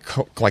system can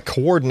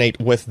coordinate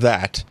with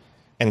that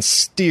and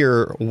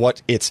steer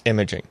what it's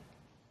imaging.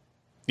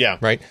 Yeah.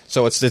 Right?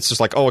 So it's just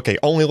like, oh, okay,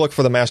 only look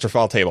for the master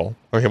file table.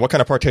 Okay, what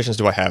kind of partitions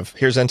do I have?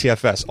 Here's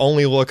NTFS.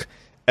 Only look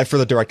for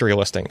the directory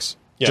listings.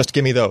 Yeah. Just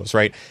give me those,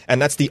 right?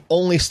 And that's the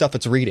only stuff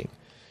it's reading.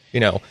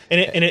 And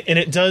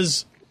it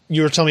does.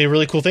 You were telling me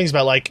really cool things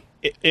about like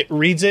it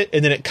reads it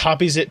and then it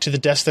copies it to the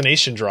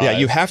destination drive. Yeah,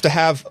 you have to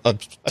have a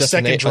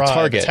second drive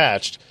target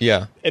attached.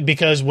 Yeah,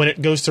 because when it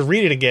goes to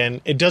read it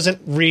again, it doesn't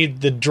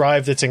read the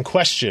drive that's in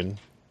question.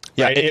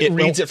 Yeah, right? It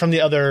reads it from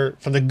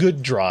the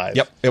good drive.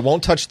 Yep, it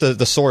won't touch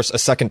the source a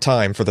second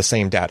time for the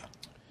same data.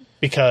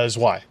 Because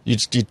why?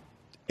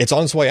 It's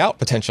on its way out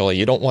potentially.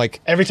 You don't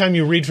every time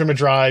you read from a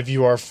drive,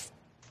 your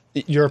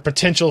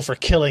potential for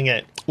killing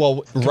it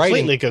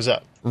completely goes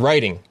up.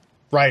 Writing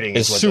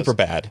is what super does.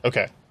 bad.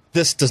 Okay.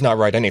 This does not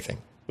write anything.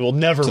 It will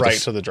never write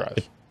to the drive.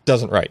 It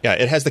doesn't write. Yeah,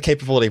 it has the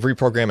capability of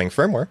reprogramming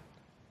firmware,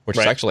 which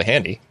is actually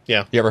handy.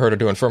 Yeah. You ever heard of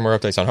doing firmware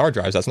updates on hard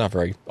drives? That's not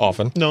very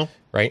often. No.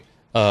 Right?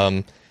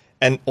 And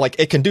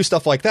it can do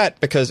stuff like that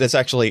because it's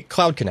actually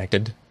cloud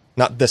connected,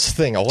 not this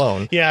thing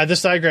alone. Yeah,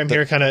 this diagram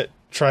here kind of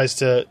tries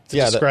to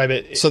describe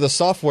it. So the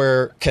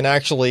software can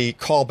actually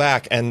call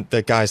back, and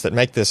the guys that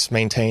make this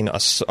maintain a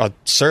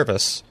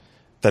service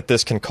that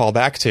this can call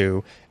back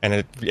to,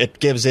 and it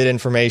gives it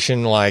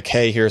information like,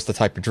 hey, here's the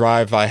type of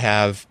drive I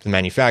have, the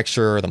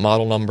manufacturer, the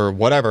model number,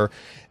 whatever,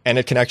 and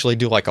it can actually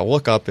do like a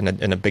lookup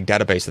in a big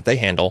database that they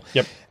handle.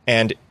 Yep.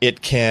 And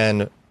it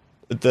can,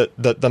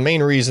 the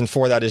main reason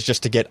for that is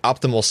just to get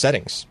optimal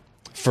settings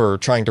for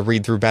trying to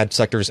read through bad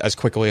sectors as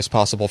quickly as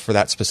possible for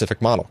that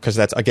specific model, because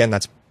that's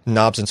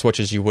knobs and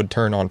switches you would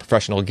turn on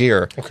professional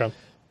gear. Okay.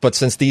 But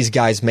since these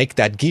guys make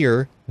that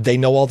gear, they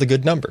know all the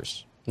good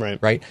numbers.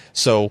 Right?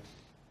 So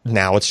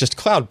now it's just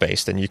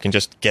cloud-based, and you can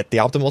just get the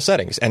optimal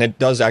settings. And it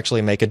does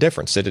actually make a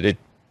difference. It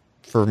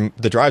for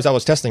the drives I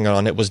was testing it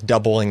on, it was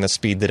doubling the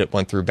speed that it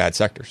went through bad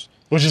sectors.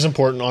 Which is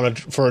important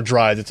for a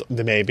drive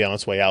that may be on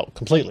its way out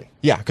completely.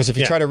 Yeah, because if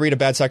you try to read a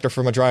bad sector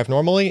from a drive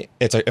normally,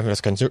 if it's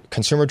a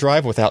consumer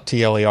drive without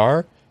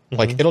TLER,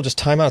 like it'll just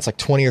time out. It's like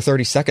 20 or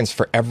 30 seconds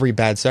for every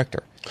bad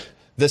sector.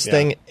 This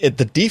thing,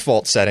 the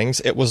default settings,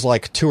 it was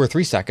like 2 or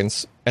 3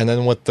 seconds. And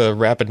then with the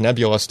Rapid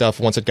Nebula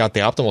stuff, once it got the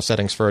optimal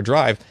settings for a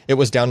drive, it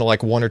was down to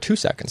like 1 or 2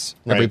 seconds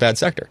every bad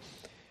sector.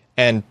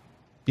 And,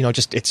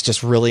 it's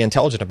just really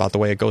intelligent about the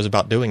way it goes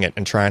about doing it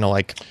and trying to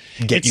like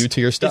get you to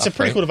your stuff. It's a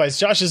pretty cool device.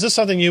 Josh, is this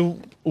something you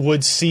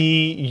would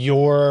see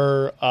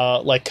your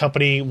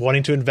company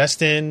wanting to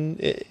invest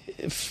in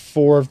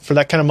for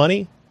that kind of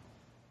money?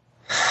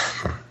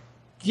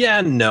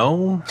 Yeah,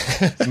 no.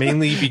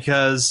 Mainly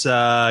because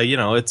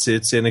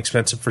it's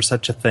inexpensive for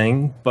such a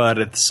thing, but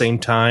at the same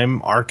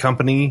time, our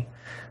company,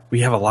 we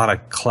have a lot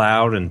of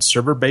cloud and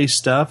server based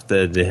stuff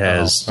that it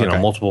has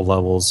multiple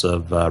levels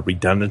of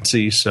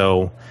redundancy.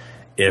 So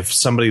if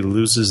somebody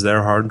loses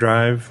their hard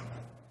drive,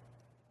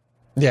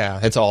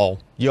 it's all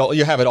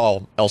you have it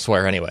all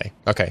elsewhere anyway.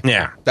 Okay,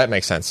 yeah, that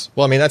makes sense.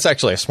 Well, I mean, that's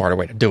actually a smarter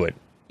way to do it.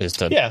 Is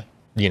to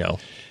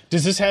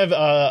Does this have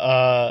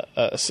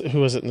who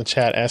was it in the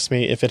chat asked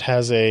me if it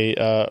has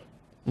a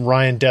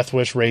Ryan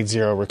Deathwish RAID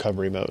 0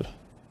 recovery mode?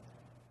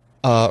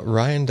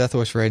 Ryan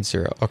Deathwish RAID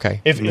 0.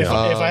 Okay. If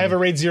I have a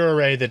RAID 0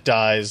 array that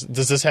dies,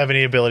 does this have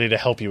any ability to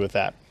help you with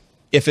that?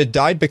 If it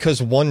died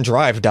because one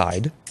drive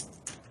died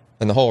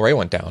and the whole array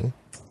went down,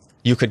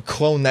 you could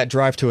clone that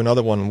drive to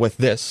another one with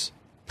this,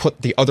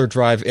 put the other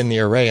drive in the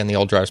array in the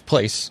old drive's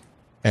place,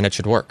 and it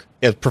should work,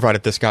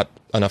 provided this got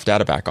enough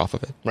data back off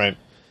of it. Right.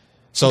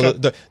 So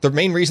the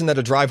main reason that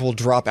a drive will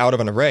drop out of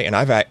an array, and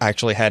I've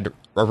actually had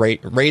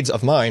raids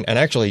of mine, and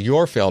actually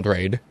your failed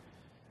raid,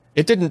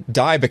 it didn't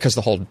die because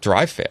the whole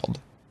drive failed.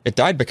 It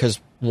died because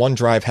one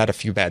drive had a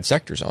few bad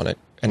sectors on it,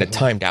 and it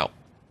timed out.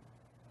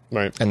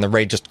 Right. And the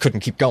raid just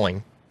couldn't keep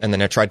going, and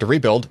then it tried to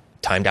rebuild,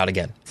 timed out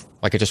again.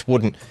 Like it just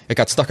wouldn't, it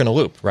got stuck in a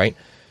loop, right?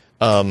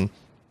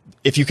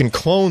 If you can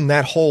clone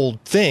that whole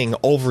thing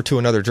over to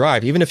another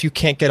drive, even if you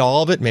can't get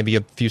all of it, maybe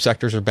a few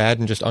sectors are bad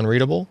and just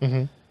unreadable,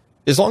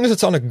 as long as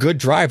it's on a good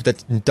drive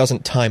that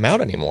doesn't time out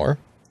anymore,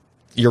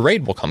 your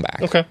RAID will come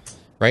back. Okay.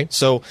 Right?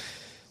 So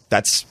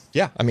that's,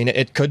 I mean,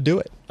 it could do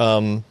it.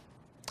 You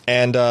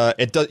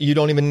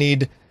don't even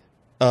need,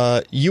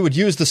 you would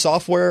use the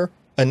software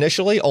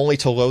initially only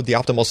to load the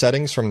optimal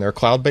settings from their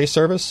cloud-based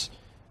service.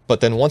 But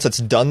then once it's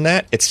done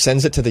that, it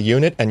sends it to the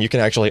unit, and you can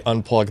actually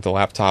unplug the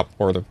laptop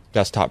or the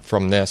desktop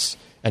from this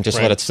and just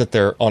let it sit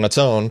there on its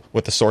own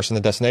with the source and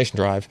the destination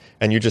drive,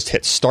 and you just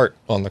hit start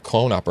on the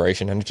clone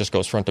operation, and it just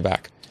goes front to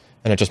back,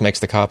 and it just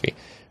makes the copy.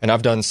 And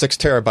I've done 6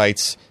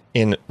 terabytes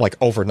in, like,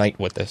 overnight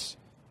with this.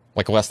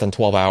 Like, less than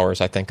 12 hours,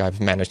 I think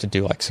I've managed to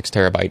do, like, 6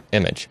 terabyte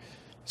image.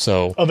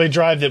 So of a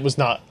drive that was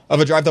not... Of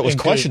a drive that was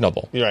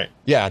questionable. You're right.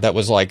 Yeah, that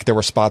was like, there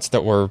were spots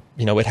that were,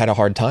 it had a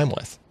hard time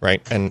with,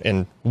 right?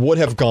 And would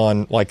have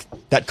gone, like,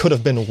 that could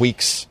have been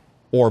weeks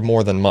or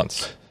more than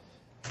months.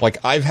 Like,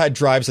 I've had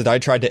drives that I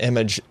tried to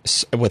image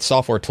with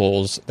software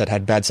tools that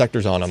had bad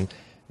sectors on them.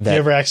 You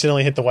ever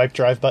accidentally hit the wipe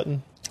drive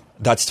button?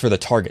 That's for the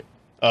target.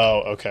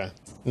 Oh, okay.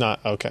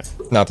 Not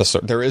the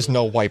there is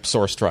no wipe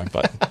source drive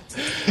button.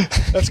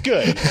 That's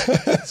good.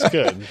 That's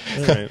good.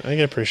 All right. I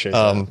can appreciate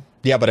that.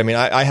 Yeah, but I mean,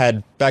 I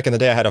had, back in the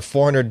day, I had a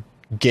 400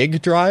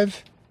 gig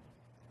drive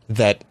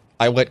that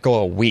I let go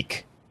a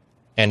week,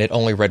 and it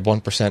only read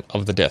 1%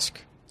 of the disk.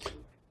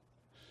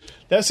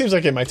 That seems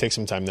like it might take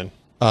some time then.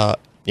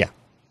 Yeah.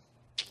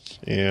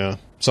 Yeah.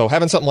 So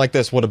having something like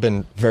this would have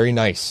been very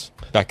nice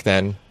back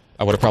then.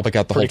 I would have probably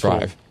got the whole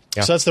drive.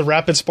 Yeah. So that's the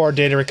Rapid SPAR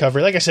data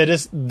recovery. Like I said,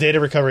 it's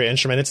data recovery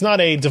instrument. It's not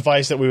a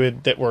device that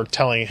we're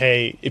telling,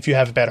 hey, if you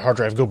have a bad hard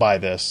drive, go buy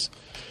this.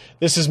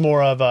 This is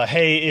more of a,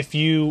 hey, if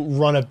you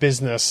run a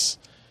business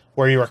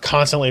where you are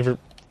constantly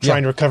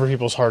trying to recover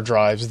people's hard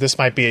drives, this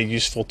might be a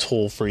useful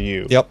tool for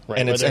you. Yep, right?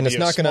 and it's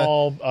not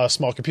going to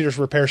small computers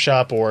repair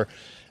shop or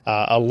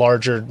a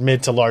larger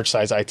mid to large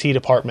size IT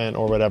department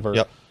or whatever.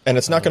 Yep, and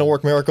it's not going to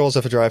work miracles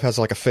if a drive has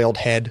like a failed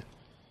head.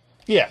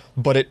 Yeah,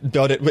 but it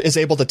is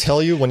able to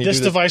tell you when you this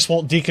device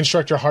won't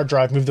deconstruct your hard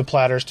drive, move the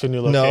platters to a new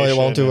location. No, it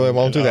won't do. It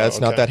won't do that. It's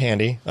not that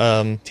handy.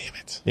 Damn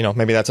it.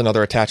 Maybe that's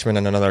another attachment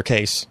in another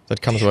case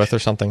that comes with or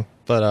something.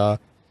 But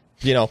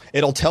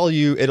it'll tell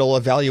you, it'll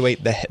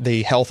evaluate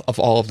the health of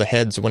all of the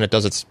heads when it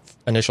does its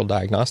initial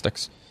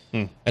diagnostics.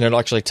 And it'll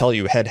actually tell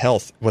you head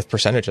health with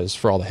percentages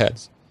for all the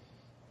heads.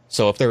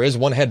 So if there is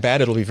one head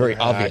bad, it'll be very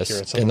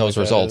obvious in those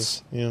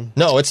results. Yeah.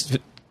 No, it's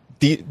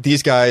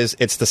these guys,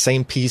 it's the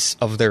same piece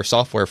of their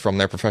software from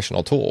their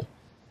professional tool.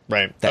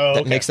 Right.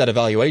 That makes that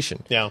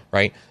evaluation. Yeah.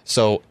 Right.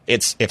 So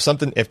if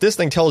this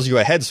thing tells you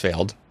a head's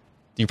failed,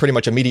 you pretty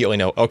much immediately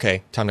know,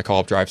 okay, time to call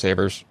up Drive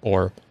Savers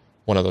or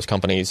one of those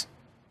companies.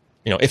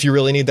 If you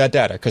really need that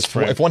data, because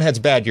if one head's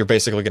bad, you're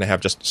basically going to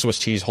have just Swiss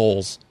cheese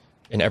holes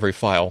in every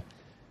file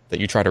that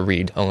you try to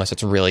read, unless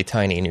it's really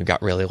tiny and you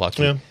got really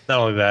lucky. Yeah. Not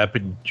only that,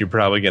 but you're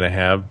probably going to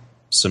have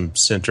some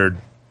sintered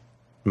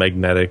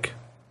magnetic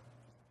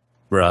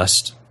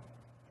rust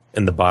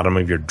in the bottom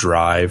of your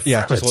drive.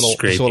 Yeah, just It's little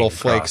scraping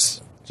flakes.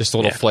 across. Just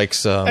little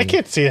flakes. I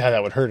can't see how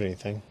that would hurt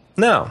anything.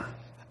 No.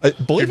 Your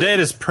Believe it,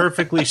 data is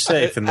perfectly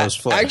safe in those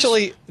flakes.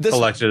 Actually,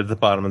 collected at the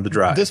bottom of the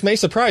drive. this may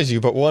surprise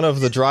you, but one of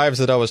the drives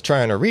that I was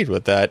trying to read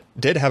with that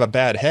did have a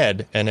bad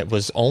head, and it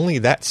was only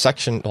that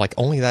section,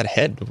 only that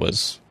head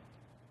was.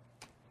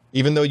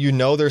 Even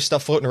though there's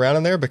stuff floating around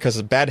in there, because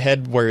a bad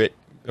head where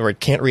it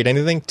can't read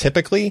anything,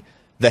 typically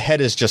the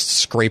head is just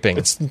scraping.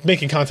 It's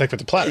making contact with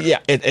the platter. Yeah,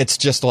 it's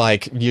just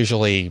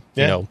usually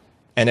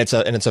and it's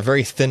a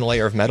very thin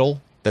layer of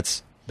metal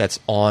that's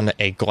on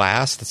a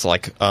glass that's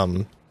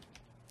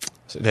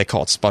they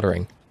call it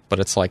sputtering, but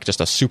it's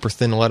just a super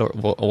thin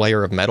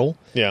layer of metal.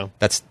 Yeah.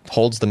 That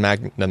holds the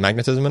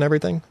magnetism and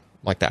everything,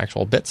 like the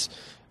actual bits.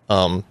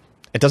 It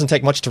doesn't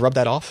take much to rub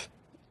that off,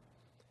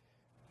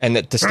 and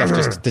the stuff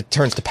it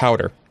turns to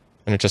powder,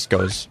 and it just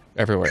goes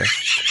everywhere.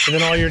 And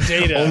then all your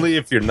data. Only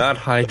if you're not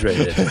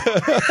hydrated.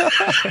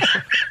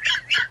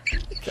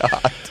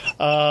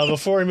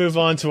 Before we move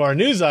on to our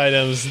news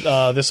items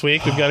this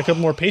week, we've got a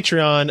couple more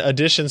Patreon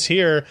additions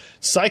here.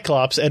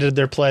 Cyclops edited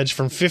their pledge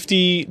from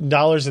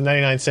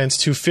 $50.99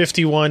 to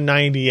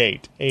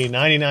 $51.98, a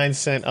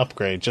 99-cent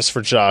upgrade just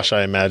for Josh,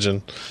 I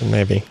imagine.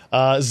 Maybe.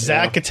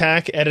 Zack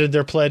Attack edited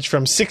their pledge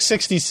from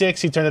 $6.66.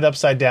 He turned it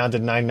upside down to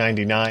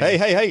 $9.99.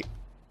 Hey.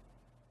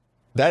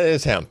 That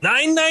is him.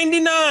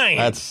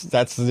 $9.99.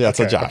 That's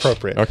a Josh.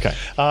 Appropriate. Okay.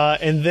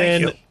 And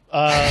then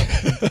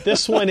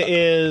this one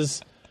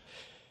is,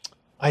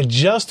 I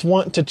just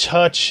want to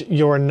touch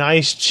your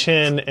nice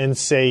chin and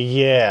say,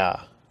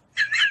 yeah.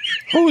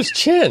 Whose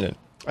chin?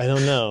 I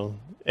don't know.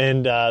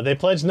 And they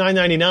pledged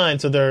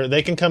 $9.99, so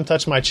they can come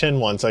touch my chin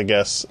once, I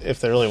guess, if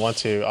they really want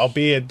to. I'll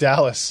be at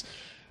Dallas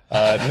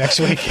next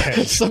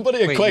weekend.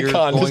 Somebody at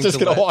QuakeCon is just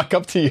going to walk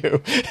up to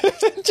you.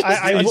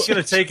 He's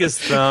going to take his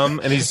thumb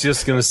and he's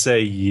just going to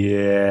say,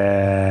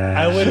 yeah.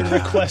 I would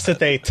request that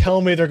they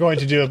tell me they're going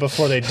to do it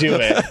before they do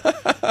it.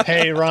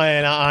 Hey,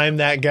 Ryan, I'm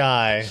that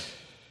guy.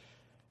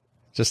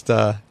 Just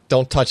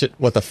don't touch it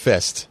with a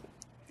fist.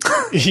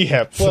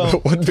 Yeah, well,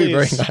 it would be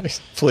very nice.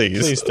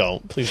 Please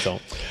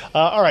don't.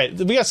 All right,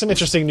 we got some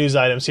interesting news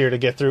items here to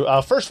get through.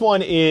 First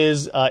one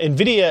is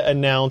NVIDIA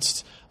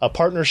announced a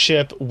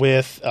partnership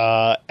with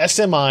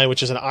SMI,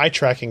 which is an eye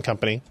tracking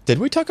company. Did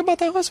we talk about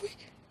that last week?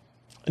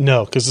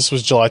 No, because this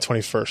was July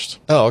 21st.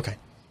 Oh, okay.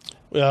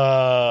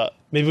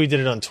 Maybe we did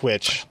it on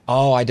Twitch.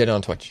 Oh, I did it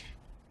on Twitch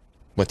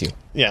with you.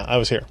 Yeah, I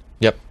was here.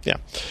 Yep. Yeah.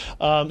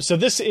 So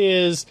this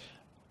is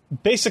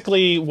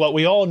basically what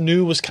we all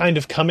knew was kind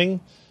of coming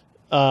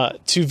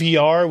to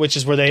VR, which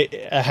is where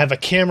they have a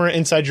camera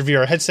inside your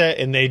VR headset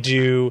and they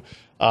do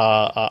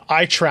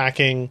eye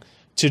tracking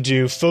to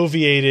do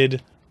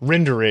foveated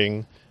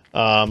rendering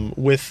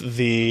with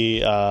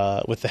the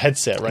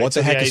headset. Right. What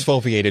the heck does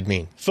foveated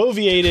mean?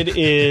 Foveated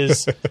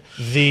is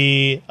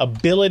the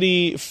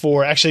ability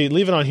for, actually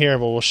leave it on here,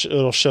 but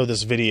it'll show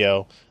this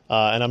video.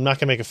 And I'm not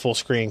going to make it full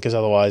screen because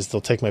otherwise they'll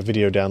take my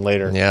video down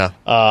later. Yeah.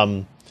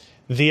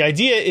 The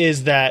idea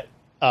is that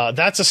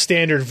that's a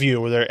standard view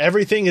where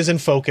everything is in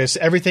focus.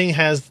 Every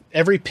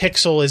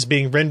pixel is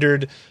being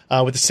rendered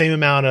with the same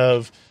amount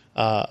of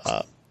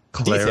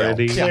clarity and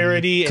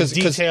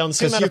detail, and the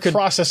same amount of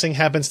processing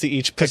happens to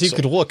each pixel. Because you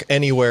could look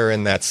anywhere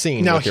in that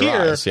scene now, with your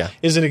eyes. Here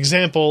is an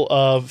example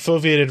of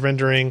foveated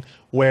rendering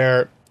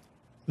where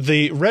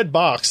the red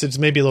box, it's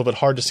maybe a little bit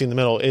hard to see in the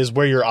middle, is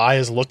where your eye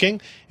is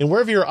looking. And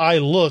wherever your eye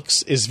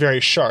looks is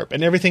very sharp.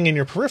 And everything in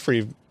your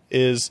periphery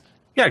is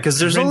because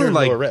there's only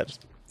lower red.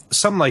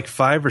 Some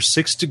 5 or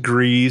 6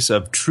 degrees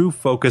of true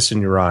focus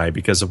in your eye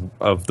because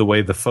of the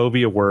way the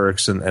fovea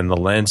works and the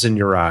lens in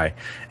your eye.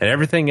 And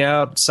everything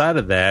outside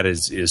of that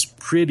is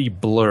pretty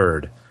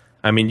blurred.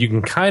 I mean, you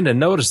can kind of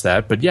notice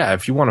that, but yeah,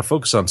 if you want to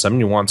focus on something,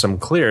 you want something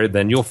clear,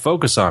 then you'll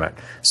focus on it.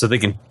 So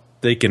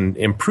they can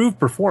improve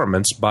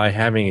performance by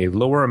having a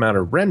lower amount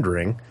of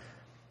rendering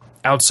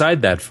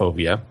outside that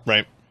fovea.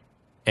 Right.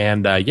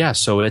 And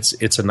so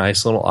it's a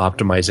nice little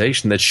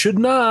optimization that should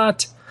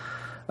not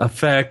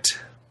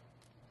affect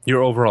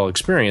your overall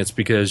experience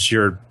because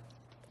your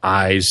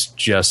eyes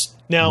just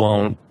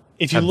won't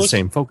have the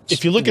same focus.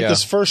 If you look at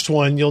this first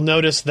one, you'll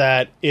notice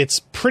that it's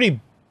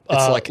pretty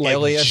like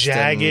aliased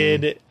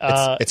jagged.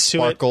 it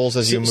sparkles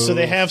as you move. So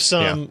they have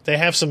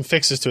some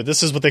fixes to it.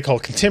 This is what they call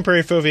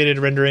contemporary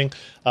foveated rendering.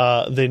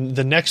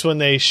 The next one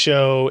they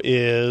show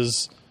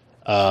is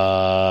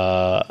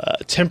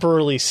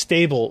temporarily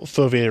stable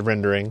foveated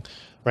rendering.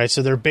 Right,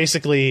 so they're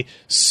basically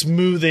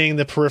smoothing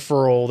the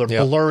peripheral.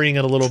 They're blurring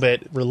it a little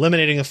bit,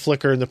 eliminating a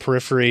flicker in the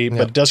periphery,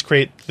 but it does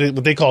create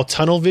what they call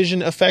tunnel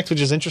vision effect,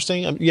 which is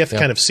interesting. You have to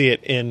kind of see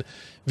it in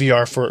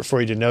VR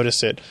for you to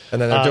notice it.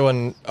 And then they're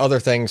doing other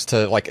things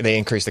to, like, they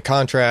increase the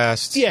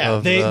contrast.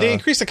 Yeah, they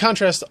increase the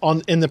contrast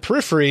in the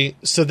periphery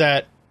so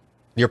that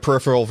your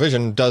peripheral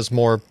vision does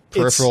more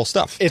peripheral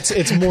stuff.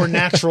 It's more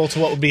natural to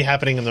what would be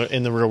happening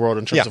in the real world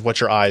in terms of what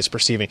your eye is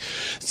perceiving.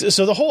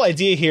 So the whole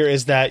idea here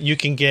is that you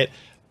can get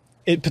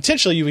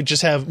potentially you would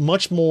just have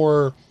much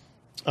more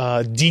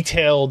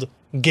detailed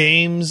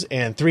games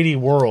and 3D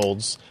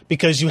worlds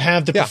because you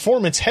have the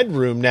performance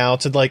headroom now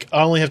to, like,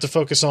 I only have to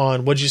focus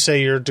on, what'd you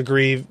say your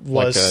degree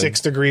was, like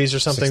 6 degrees or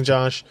something,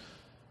 Josh?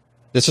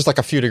 It's just like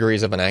a few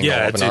degrees of an angle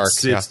of an arc.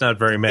 It's not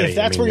very many. If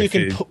that's where you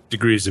can put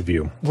degrees of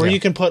view. Where you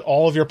can put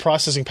all of your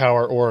processing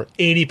power, or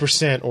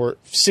 80% or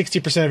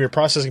 60% of your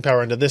processing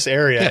power into this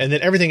area, and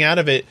then everything out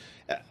of it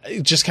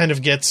just kind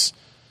of gets,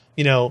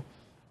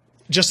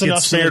 just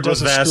enough so it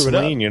doesn't screw it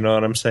up. You know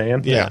what I'm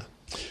saying? Yeah.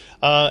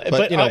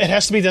 But it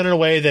has to be done in a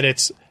way that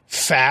it's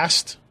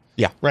fast.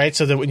 Yeah. Right.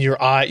 So that when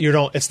your eye,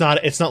 it's not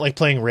like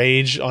playing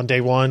Rage on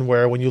day one,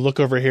 where when you look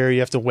over here,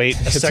 you have to wait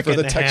a second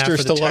and a half for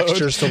the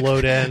textures to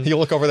load in. You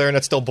look over there and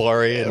it's still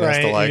blurry. And right.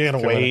 Still, like, you're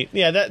gonna wait.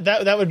 Yeah.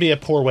 That would be a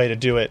poor way to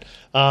do it.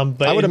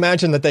 But I would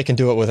imagine that they can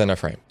do it within a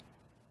frame.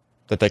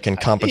 That they can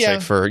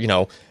compensate for,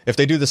 if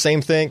they do the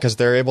same thing, because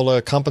they're able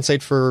to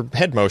compensate for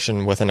head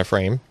motion within a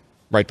frame.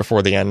 Right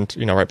before the end,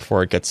 right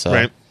before it gets...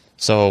 right.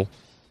 So,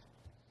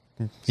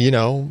 I don't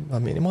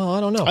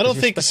know. I don't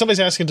think somebody's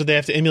asking, do they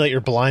have to emulate your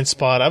blind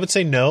spot? I would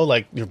say no,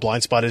 like, your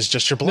blind spot is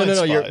just your blind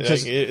spot.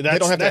 They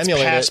don't have to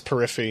emulate past it.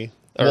 periphery.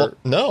 Well,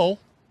 no.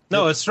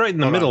 No, it's right in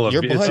the middle of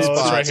your blind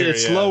spot. Right here,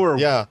 it's lower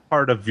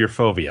part of your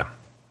fovea.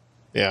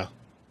 Yeah.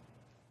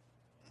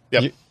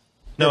 Yep.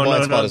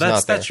 No,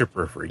 that's your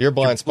periphery. Your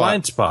blind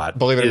spot,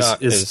 believe it or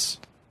not, is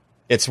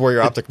it's where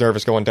your optic nerve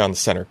is going down the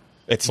center.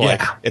 It's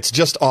like it's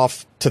just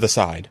off to the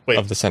side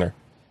of the center.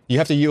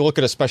 You look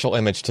at a special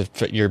image to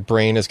fit. Your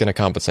brain is going to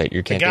compensate.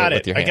 You can't do it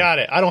with your hand. I got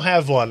it. I don't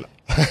have one.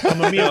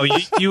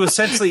 You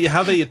essentially,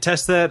 how they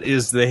test that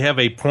is they have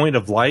a point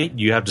of light.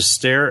 You have to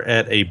stare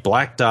at a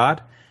black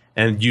dot,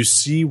 and you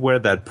see where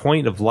that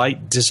point of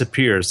light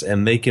disappears,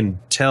 and they can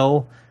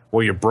tell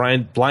where your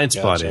blind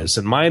spot is.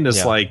 And mine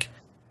is like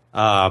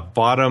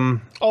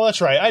bottom. Oh,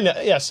 that's right. I know.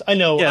 Yes, I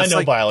know. I know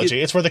like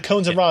biology. It's where the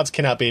cones and rods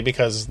cannot be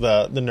because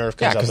the nerve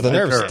comes out. Because the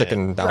nerve's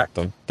sticking out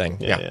the thing.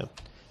 Yeah.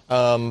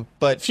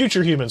 But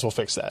future humans will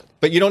fix that.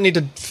 But you don't need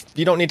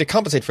to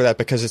compensate for that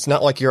because it's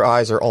not like your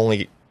eyes are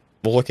only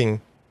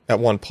looking at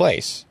one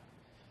place.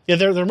 Yeah,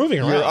 they're moving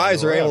around. Your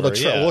eyes are able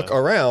to look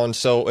around,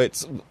 so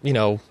it's you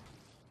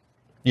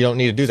don't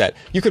need to do that.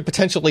 You could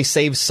potentially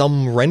save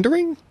some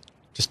rendering.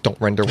 Just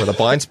don't render where the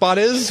blind spot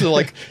is.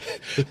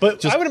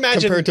 But I would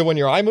imagine compared to when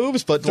your eye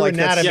moves, but for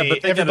anatomy,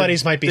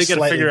 everybody's might be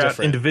slightly figure different.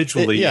 out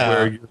individually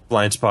where your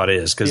blind spot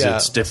is because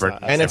it's different.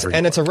 And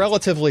it's a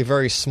relatively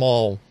very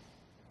small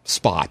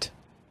spot.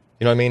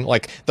 You know what I mean?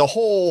 Like the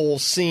whole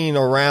scene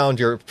around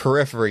your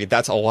periphery,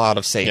 that's a lot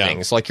of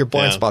savings. Like your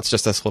blind spot's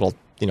just this little,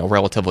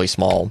 relatively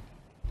small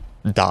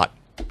dot.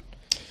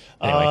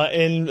 Anyway.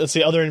 And let's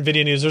see, other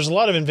NVIDIA news. There's a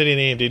lot of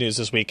NVIDIA and AMD news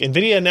this week.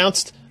 NVIDIA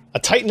announced a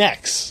Titan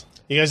X.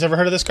 You guys ever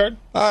heard of this card?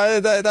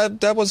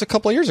 That was a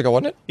couple of years ago,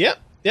 wasn't it?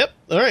 Yep.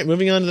 All right,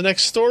 moving on to the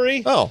next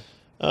story. Oh.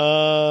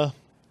 No,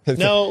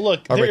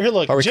 look.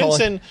 Look.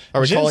 Jensen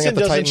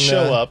doesn't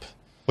show up.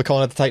 We're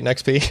calling it the Titan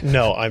XP?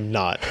 No, I'm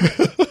not.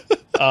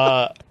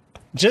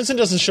 Jensen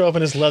doesn't show up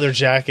in his leather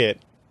jacket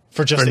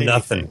for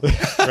nothing.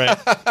 Right?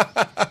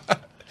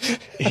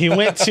 He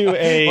went to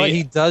a... But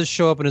he does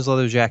show up in his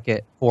leather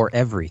jacket for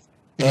everything.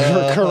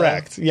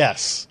 Correct.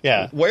 Yes.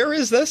 Yeah. Where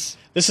is this?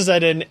 This is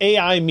at an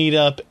AI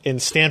meetup in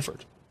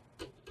Stanford.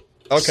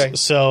 Okay.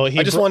 So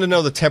I just want to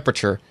know the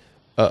temperature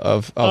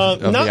of not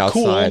the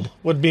outside. Cool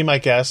would be my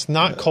guess.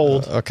 Not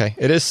cold. Okay.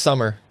 It is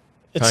summer.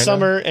 It's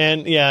summer,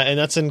 and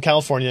that's in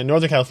California,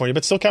 Northern California,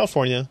 but still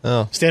California.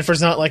 Oh.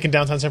 Stanford's not like in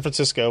downtown San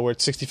Francisco where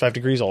it's 65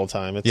 degrees all the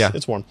time.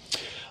 It's warm.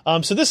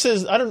 So this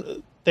is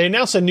they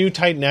announced a new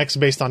Titan X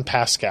based on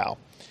Pascal.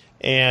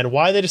 And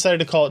why they decided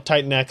to call it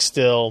Titan X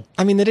still...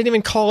 I mean, they didn't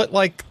even call it,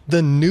 like,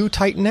 the new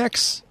Titan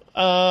X?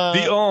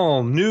 The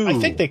all-new. I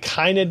think they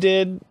kind of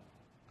did,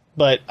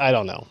 but I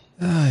don't know.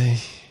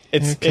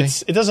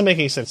 It doesn't make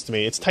any sense to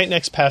me. It's Titan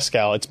X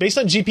Pascal. It's based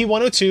on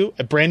GP102,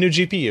 a brand new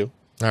GPU.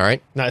 All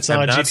right. No, it's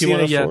not a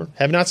GP104.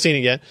 Have not seen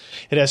it yet.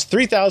 It has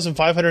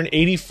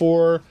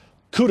 3,584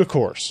 CUDA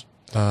cores.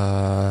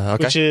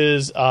 Okay. Which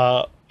is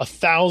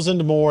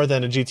 1,000 more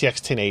than a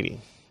GTX 1080.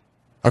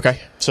 Okay.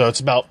 So it's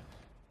about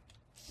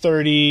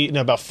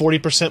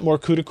 40% more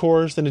CUDA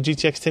cores than a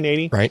GTX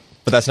 1080. Right,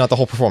 but that's not the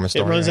whole performance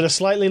story. It runs at a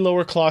slightly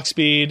lower clock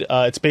speed.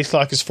 Its base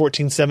clock is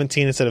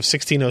 1417 instead of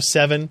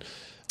 1607.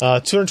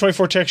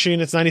 224 texture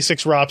units,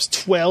 96 ROPS,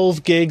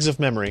 12 gigs of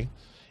memory.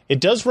 It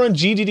does run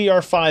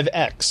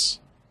GDDR5X,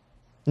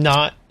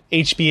 not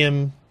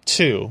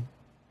HBM2,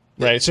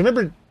 right? So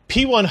remember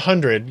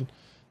P100,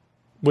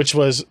 which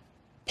was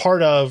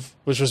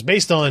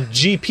based on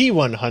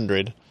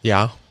GP100,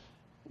 Yeah.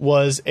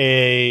 was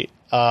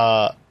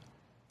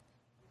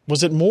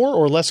was it more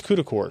or less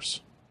CUDA cores?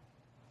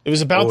 It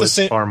was about the it's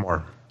same. far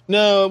more.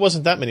 No, it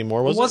wasn't that many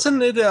more, was it?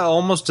 Wasn't it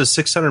almost a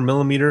 600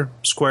 millimeter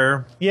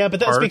square? Yeah, but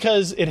that's part?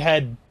 because it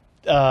had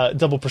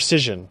double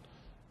precision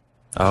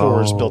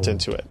cores built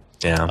into it.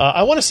 Yeah.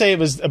 I want to say it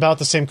was about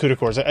the same CUDA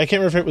cores. I can't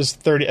remember if it was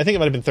 30. I think it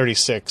might have been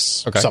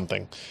 36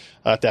 something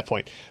at that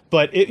point.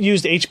 But it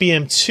used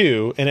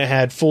HBM2, and it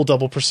had full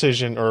double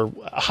precision or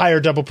higher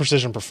double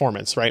precision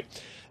performance, right?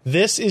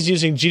 This is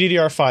using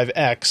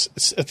GDDR5X.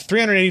 It's a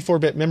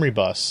 384-bit memory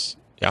bus,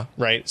 Yeah.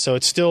 right? So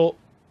it's still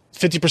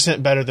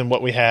 50% better than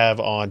what we have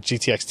on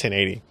GTX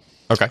 1080.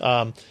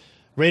 Okay.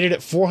 Rated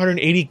at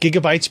 480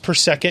 gigabytes per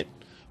second,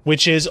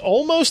 which is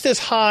almost as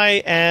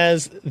high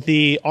as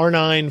the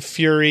R9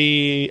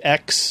 Fury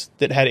X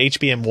that had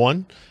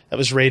HBM1. That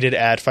was rated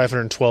at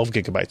 512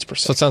 gigabytes per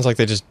So second. it sounds like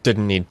they just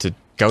didn't need to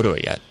go to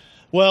it yet.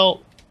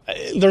 Well,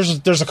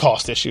 there's a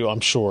cost issue, I'm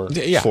sure,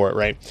 Yeah. for it,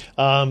 right?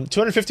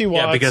 250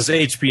 watts. Yeah, because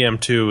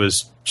HBM2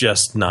 is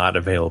just not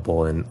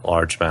available in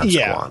large amounts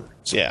of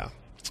quantities.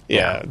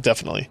 Yeah,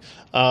 definitely.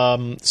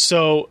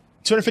 So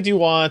 250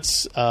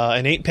 watts,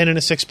 an 8-pin and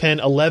a 6-pin,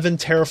 11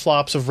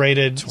 teraflops of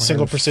rated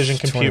single precision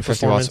compute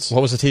 250 watts. performance.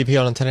 What was the TDP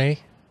on a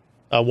 1080?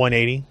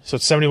 180, so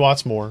it's 70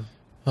 watts more.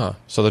 Huh.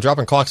 So the drop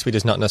in clock speed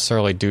is not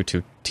necessarily due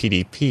to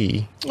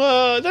TDP.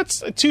 That's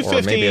 250.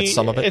 Or maybe it's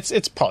some of it?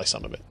 It's probably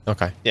some of it.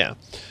 Okay. Yeah.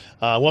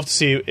 We'll have to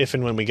see if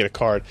and when we get a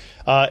card.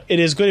 It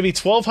is going to be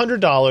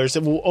 $1,200.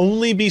 It will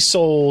only be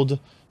sold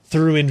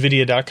through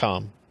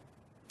NVIDIA.com.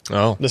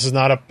 Oh. This is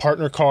not a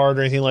partner card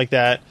or anything like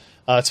that.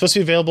 It's supposed to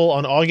be available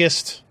on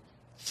August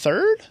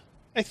 3rd,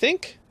 I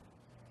think.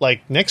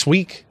 Like next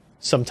week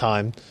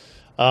sometime.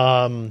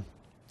 And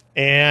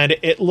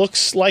it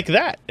looks like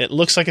that. It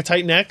looks like a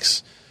Titan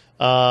X.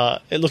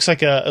 It looks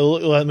like let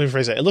me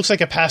rephrase that. It looks like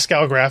a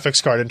Pascal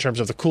graphics card in terms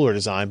of the cooler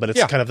design, but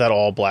it's kind of that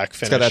all black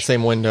finish. It's got that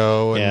same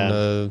window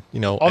and,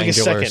 August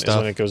angular 2nd stuff. is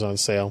when it goes on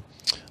sale.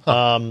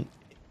 The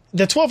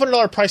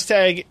 $1,200 price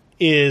tag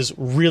is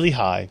really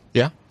high.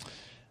 Yeah.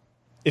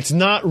 It's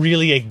not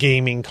really a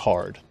gaming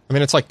card. I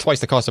mean, it's like twice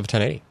the cost of a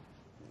 1080.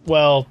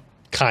 Well,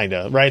 kind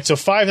of, right? So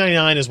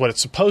 $599 is what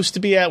it's supposed to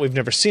be at. We've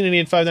never seen any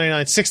at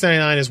 $599.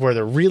 $699 is where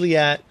they're really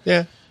at.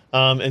 Yeah.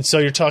 And so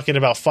you're talking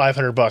about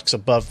 $500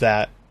 above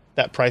that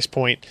price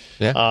point.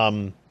 Yeah.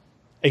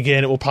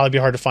 Again, it will probably be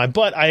hard to find,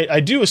 but I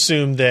do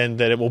assume then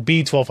that it will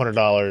be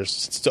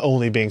 $1,200. It's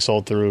only being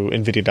sold through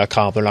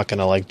NVIDIA.com. They're not going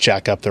to like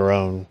jack up their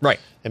own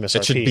MSRP.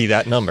 It should be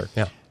that number.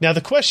 Yeah. Now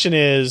the question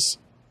is,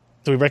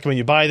 do we recommend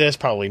you buy this?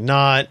 Probably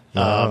not.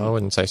 No, I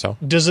wouldn't say so.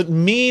 Does it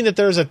mean that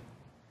there's a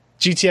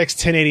GTX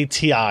 1080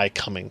 Ti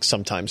coming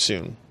sometime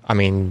soon? I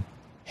mean,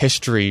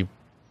 history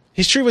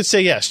would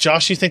say yes.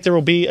 Josh, you think there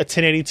will be a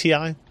 1080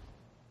 Ti?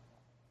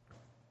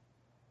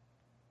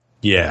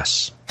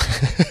 Yes.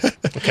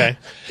 Okay.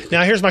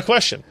 Now here's my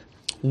question.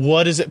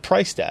 What is it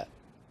priced at?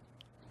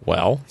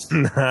 Well,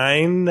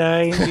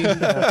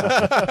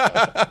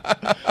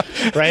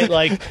 $999. Right?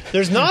 Like,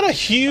 there's not a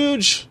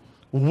huge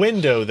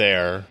window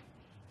there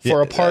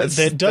for a part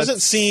that doesn't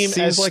seem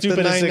as like the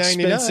stupid as $999.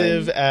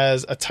 expensive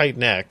as a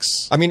Titan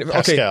X. I mean,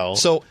 Pascal. okay.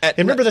 So And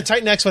remember the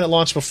Titan X when it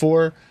launched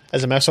before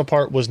as a Maxwell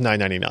part was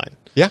 $999.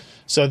 Yeah.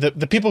 So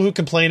the people who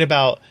complain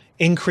about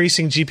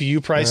increasing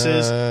GPU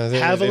prices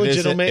have a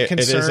legitimate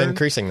concern. It is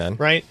increasing then,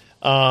 right?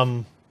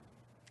 I'm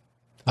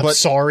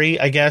sorry,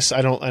 I guess.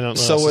 I don't know what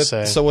else to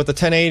say. So with the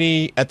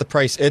 1080 at the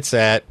price it's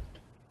at,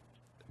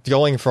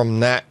 going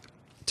from that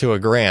to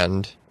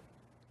 $1,000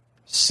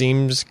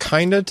 seems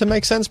kind of to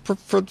make sense for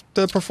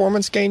the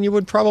performance gain you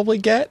would probably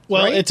get.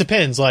 Well, right? it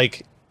depends.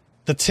 Like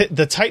the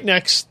Titan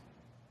X,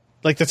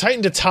 like the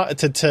Titan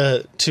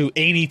to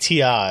 80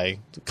 Ti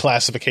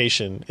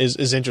classification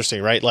is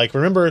interesting, right? Like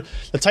remember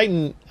the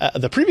Titan,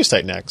 the previous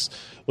Titan X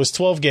was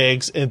 12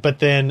 gigs, but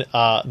then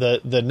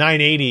the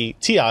 980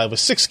 Ti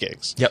was 6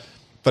 gigs. Yep.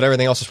 But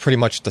everything else is pretty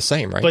much the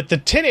same, right? But the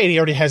 1080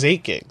 already has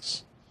 8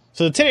 gigs.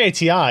 So the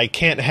 1080 Ti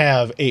can't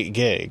have 8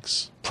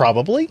 gigs,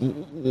 probably.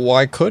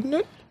 Why couldn't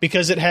it?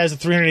 Because it has a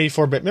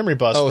 384-bit memory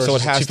bus versus so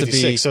it has to be.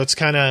 256. So it's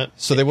kind of.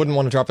 So they wouldn't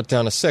want to drop it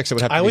down to 6. It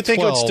would have to be 12. I would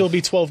think it would still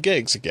be 12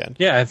 gigs again.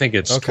 Yeah, I think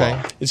it's okay.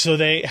 12. And so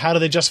how do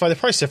they justify the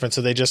price difference?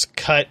 So they just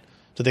cut.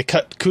 Do they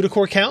cut CUDA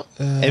core count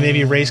and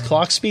maybe raise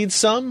clock speed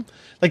some?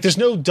 Like there's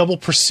no double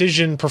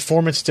precision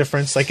performance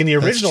difference like in the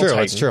original Titan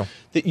That's true.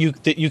 that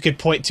you could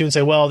point to and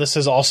say, well, this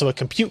is also a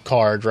compute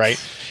card,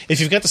 right? If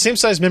you've got the same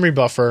size memory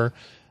buffer,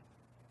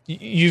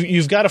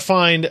 you've got to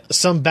find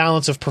some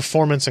balance of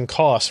performance and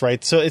cost,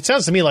 right? So it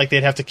sounds to me like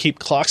they'd have to keep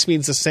clock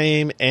speeds the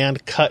same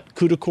and cut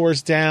CUDA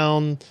cores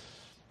down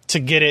to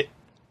get it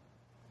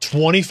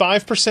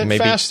 25%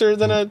 faster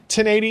than a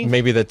 1080.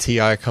 Maybe the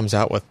Ti comes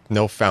out with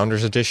no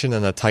Founders Edition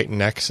and the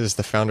Titan X is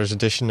the Founders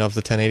Edition of the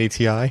 1080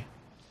 Ti.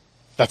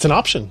 That's an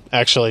option,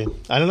 actually.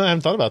 I don't know. I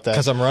haven't thought about that.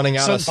 Because I'm running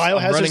out of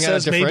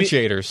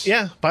differentiators.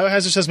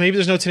 Biohazard says maybe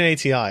there's no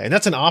 1080 Ti, and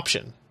that's an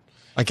option.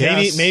 I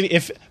guess. Maybe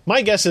if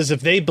my guess is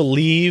if they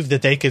believe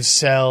that they could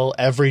sell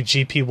every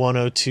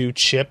GP102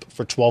 chip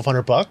for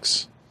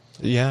 $1,200,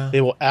 yeah,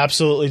 they will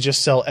absolutely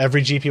just sell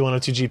every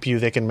GP102 GPU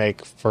they can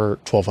make for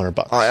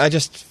 $1,200. I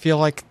just feel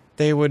like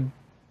they would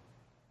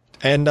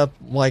end up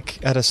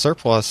like at a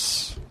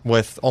surplus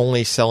with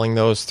only selling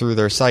those through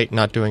their site,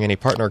 not doing any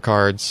partner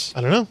cards.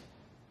 I don't know.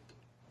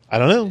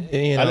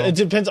 You know. It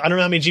depends. I don't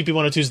know how many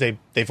GP102s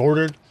they've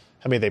ordered,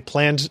 how many they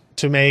planned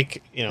to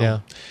make. Yeah.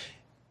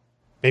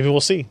 Maybe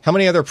we'll see. How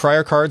many other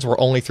prior cards were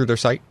only through their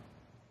site?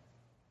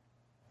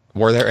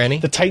 Were there any?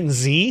 The Titan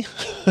Z.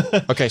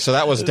 Okay, so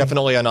that was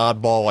definitely an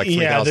oddball, like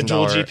 $3,000. Yeah, the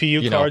dual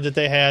GPU card that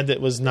they had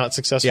that was not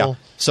successful. Yeah.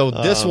 So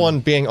this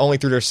one being only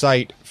through their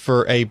site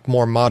for a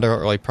more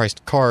moderately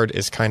priced card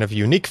is kind of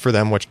unique for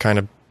them, which kind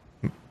of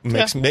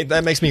makes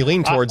me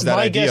lean towards that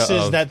idea. My guess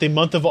is that the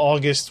month of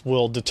August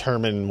will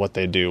determine what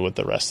they do with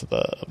the rest of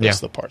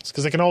the parts,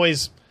 because they can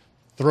always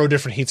throw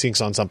different heat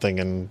sinks on something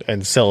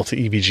and sell it to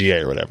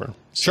EVGA or whatever.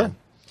 Sure.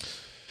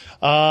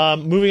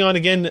 Moving on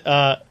again,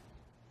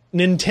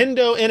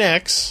 Nintendo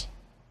NX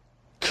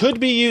could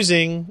be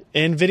using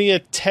NVIDIA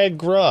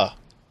Tegra.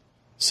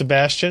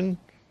 Sebastian,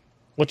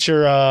 what's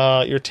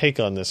your take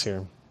on this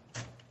here?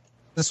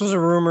 This was a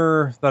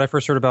rumor that I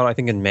first heard about, I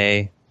think, in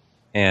May,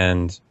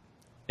 and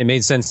it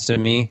made sense to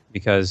me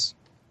because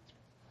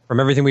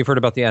from everything we've heard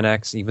about the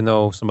NX, even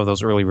though some of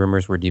those early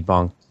rumors were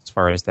debunked as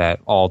far as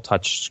that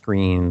all-touch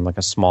screen, like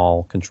a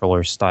small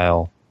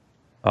controller-style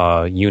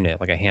unit,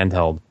 like a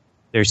handheld,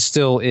 there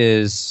still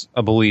is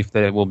a belief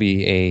that it will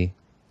be a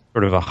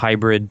sort of a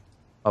hybrid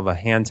of a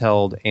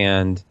handheld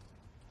and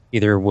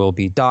either will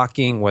be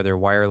docking, whether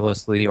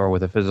wirelessly or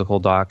with a physical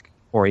dock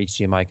or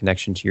HDMI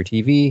connection to your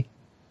TV,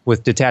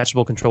 with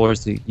detachable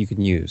controllers that you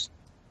can use.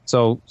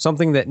 So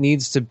something that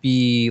needs to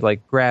be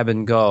like grab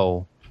and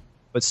go,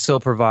 but still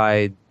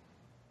provide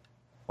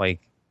like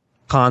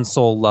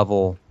console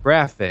level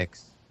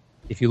graphics.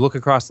 If you look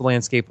across the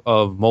landscape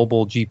of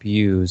mobile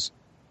GPUs,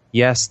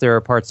 yes, there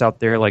are parts out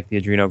there like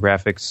the Adreno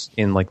graphics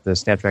in like the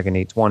Snapdragon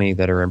 820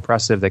 that are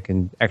impressive, that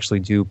can actually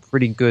do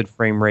pretty good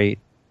frame rate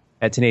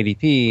at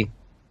 1080p,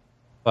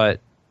 but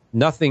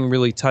nothing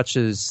really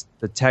touches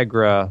the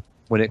Tegra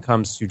when it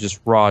comes to just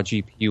raw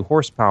GPU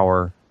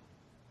horsepower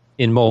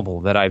in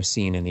mobile that I've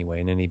seen anyway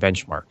in any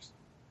benchmarks.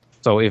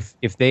 So if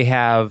they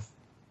have,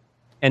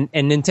 and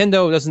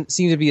Nintendo doesn't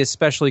seem to be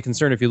especially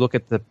concerned if you look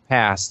at the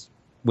past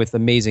with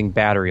amazing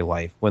battery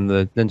life. When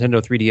the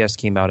Nintendo 3DS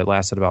came out, it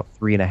lasted about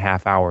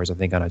 3.5 hours, I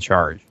think, on a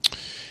charge.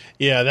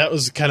 Yeah, that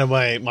was kind of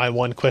my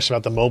one question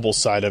about the mobile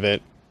side of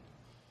it.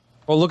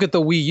 Well, look at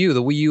the Wii U.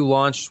 The Wii U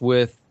launched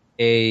with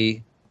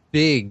a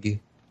big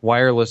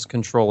wireless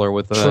controller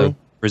with a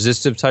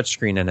resistive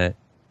touchscreen in it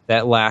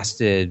that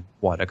lasted,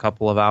 a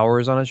couple of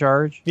hours on a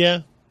charge? Yeah.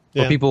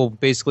 Where people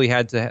basically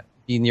had to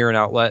be near an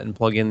outlet and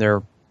plug in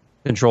their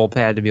control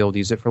pad to be able to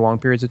use it for long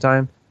periods of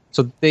time.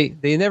 So they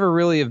never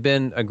really have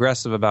been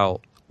aggressive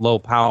about low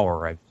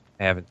power. I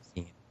haven't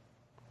seen,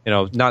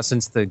 not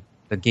since the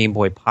Game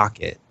Boy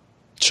Pocket.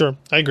 Sure,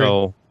 I agree.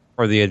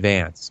 Or the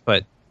Advance,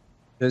 but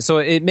so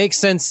it makes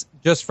sense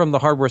just from the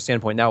hardware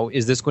standpoint. Now,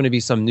 is this going to be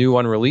some new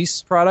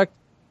unreleased product?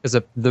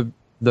 Because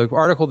the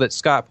article that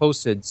Scott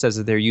posted says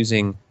that they're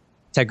using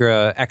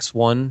Tegra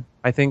X1,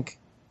 I think,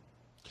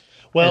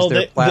 as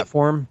their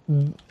platform.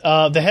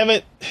 They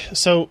haven't.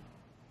 So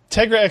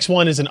Tegra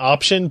X1 is an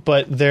option,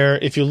 but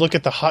if you look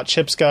at the hot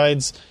chips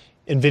guides,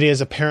 NVIDIA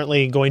is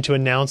apparently going to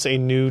announce a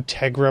new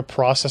Tegra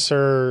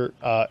processor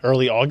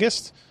early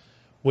August,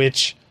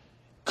 which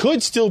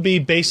could still be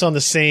based on the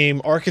same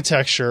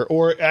architecture,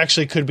 or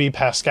actually could be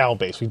Pascal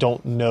based. We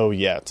don't know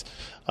yet.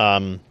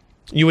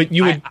 You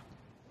would.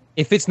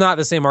 If it's not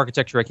the same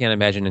architecture, I can't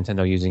imagine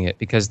Nintendo using it,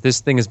 because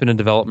this thing has been in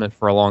development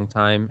for a long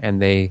time,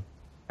 and they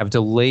have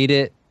delayed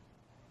it,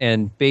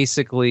 and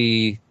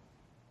basically,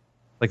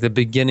 like the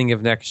beginning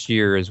of next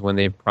year is when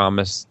they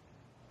promised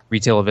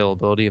retail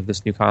availability of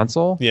this new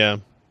console. Yeah.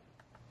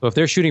 So if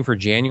they're shooting for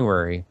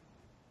January,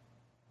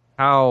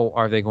 how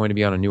are they going to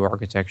be on a new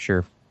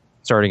architecture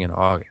starting in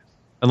August?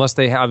 Unless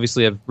they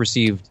obviously have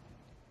received,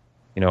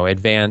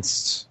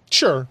 advanced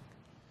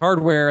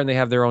hardware and they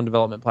have their own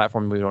development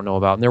platform we don't know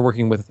about, and they're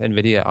working with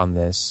NVIDIA on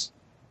this.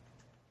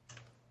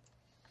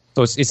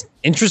 So it's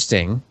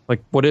interesting.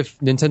 Like, what if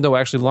Nintendo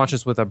actually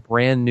launches with a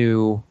brand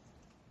new...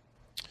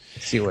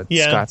 Let's see what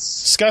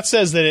Scott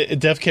says that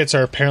dev kits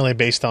are apparently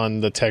based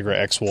on the Tegra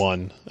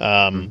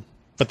X1,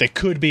 but they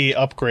could be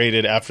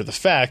upgraded after the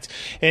fact,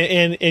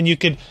 and you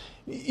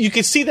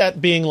could see that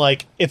being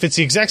like, if it's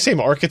the exact same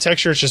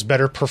architecture, it's just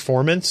better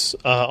performance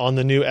on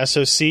the new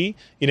SoC.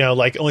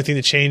 Like, only thing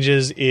that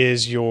changes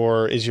is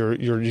your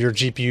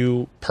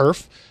GPU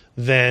perf.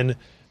 Then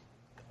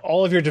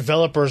all of your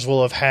developers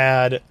will have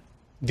had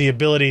the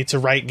ability to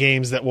write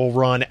games that will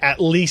run at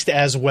least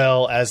as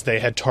well as they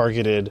had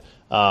targeted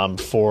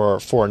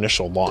for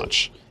initial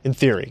launch, in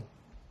theory.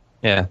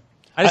 Yeah.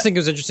 I just think it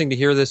was interesting to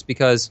hear this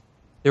because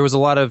there was a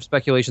lot of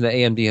speculation that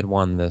AMD had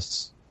won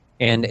this,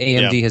 and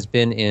AMD has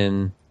been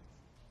in,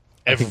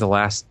 I think, the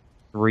last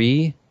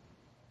 3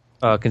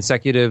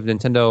 consecutive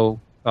Nintendo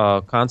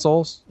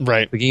consoles.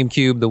 Right. The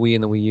GameCube, the Wii,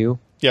 and the Wii U.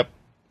 Yep.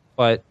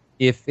 But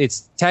if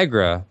it's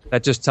Tegra,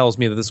 that just tells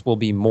me that this will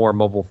be more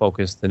mobile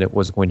focused than it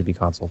was going to be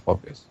console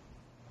focused.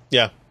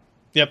 Yeah.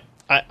 Yep.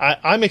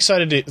 I'm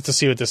excited to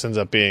see what this ends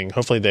up being.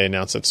 Hopefully they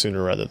announce it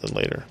sooner rather than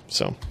later.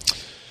 So,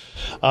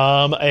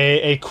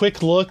 a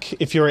quick look,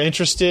 if you're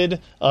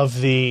interested, of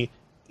the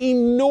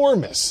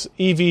enormous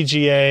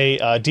EVGA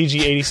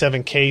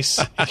DG87 case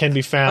can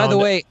be found. By the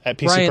way, at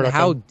PC Brian, Product.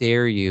 how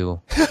dare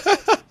you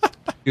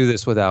do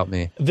this without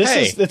me?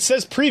 It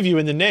says preview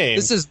in the name.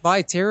 This is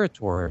my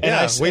territory.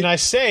 And I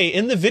say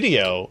in the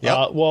video,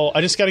 well,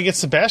 I just got to get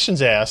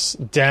Sebastian's ass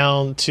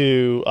down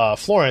to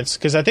Florence,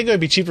 because I think it would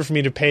be cheaper for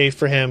me to pay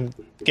for him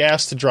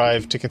gas to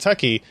drive to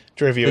Kentucky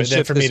to review it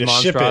than for me to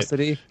ship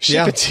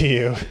it to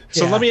you.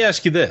 So let me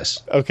ask you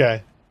this.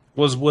 Okay.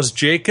 Was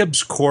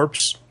Jacob's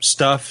corpse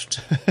stuffed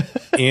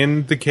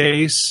in the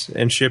case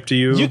and shipped to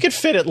you? You could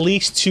fit at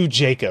least 2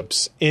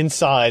 Jacobs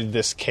inside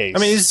this case. I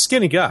mean, he's a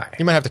skinny guy.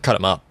 You might have to cut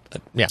him up.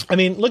 But yeah. I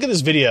mean, look at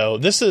this video.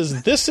 This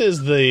is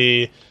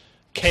the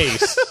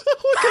case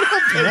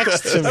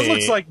next to me. That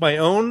looks like my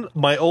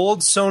old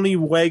Sony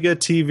Wega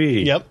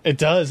TV. Yep, it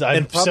does.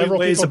 And probably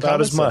weighs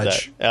about as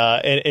much.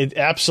 It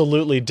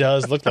absolutely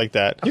does look like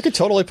that. You could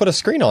totally put a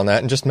screen on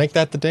that and just make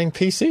that the dang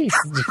PC.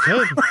 You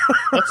could.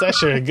 That's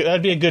actually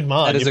that'd be a good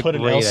mod. That is you put a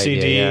an great LCD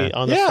idea,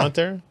 on the front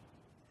there.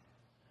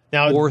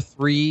 Now, or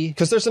 3.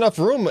 Because there's enough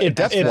room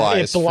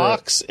depth-wise. It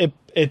blocks.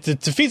 It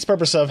defeats the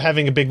purpose of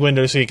having a big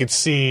window so you can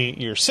see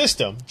your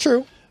system.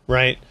 True.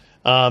 Right.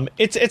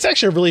 It's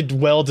actually a really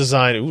well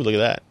designed. Ooh, look at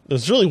that!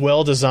 It's a really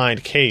well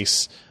designed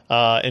case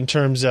in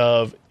terms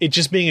of it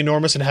just being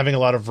enormous and having a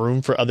lot of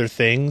room for other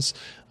things,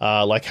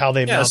 like how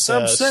they mount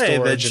some say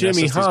that storage and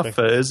Jimmy SSD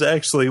Hoffa is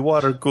actually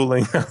water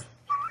cooling. Can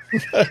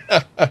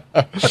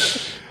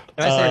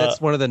I say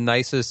that's one of the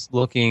nicest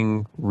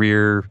looking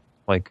rear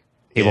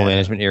cable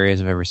management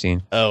areas I've ever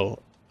seen. Oh,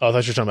 I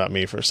thought you were talking about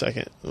me for a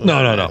second.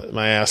 No.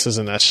 My ass is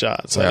in that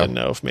shot, so I didn't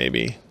know if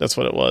maybe that's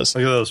what it was.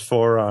 Look at those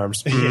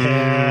forearms.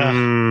 Yeah.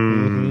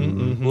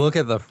 Look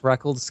at the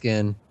freckled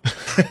skin.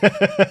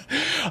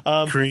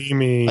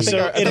 Creamy.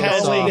 So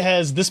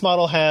this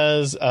model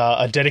has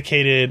a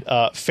dedicated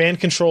fan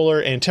controller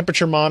and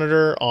temperature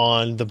monitor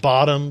on the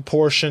bottom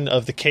portion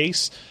of the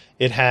case.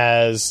 It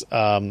has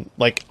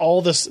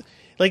all this.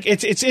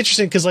 It's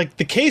interesting because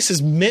the case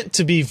is meant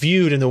to be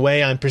viewed in the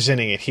way I'm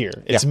presenting it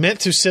here. It's meant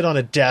to sit on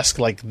a desk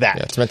like that.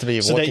 Yeah, it's meant to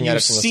be so looking that at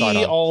it from the side. You On.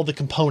 see all the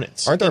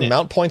components. Aren't there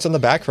mount points on the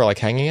back for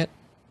hanging it?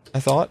 I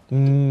thought.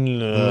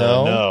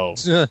 No.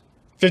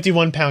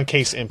 51-pound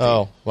case empty.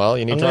 Oh well,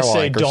 you need Unless drywall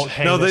they anchors. don't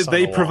hang. No, this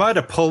they on the provide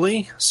wall. a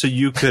pulley so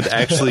you could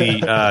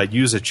actually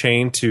use a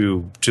chain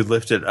to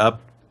lift it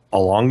up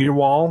along your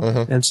wall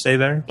and stay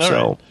there. All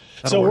right.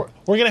 So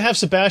we're going to have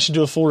Sebastian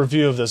do a full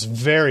review of this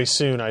very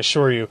soon, I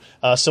assure you.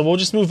 So we'll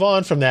just move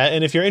on from that.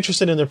 And if you're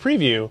interested in the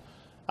preview,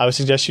 I would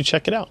suggest you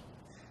check it out.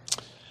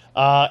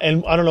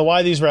 And I don't know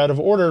why these were out of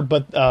order,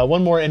 but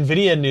one more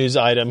NVIDIA news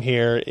item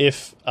here.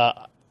 If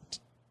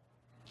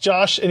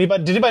Josh, did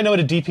anybody know what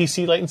a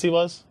DPC latency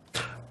was?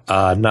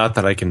 Not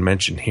that I can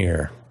mention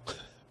here.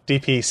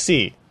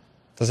 DPC.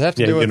 Does it have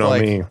to do with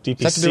DPC. Does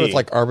it have to do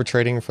with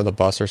arbitrating for the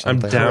bus or I'm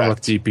something? down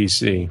with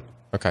DPC.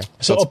 Okay.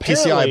 So it's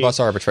apparently- PCI bus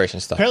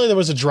arbitration stuff. Apparently there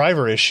was a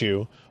driver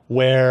issue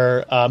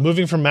where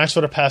moving from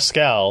Maxwell to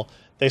Pascal,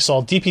 they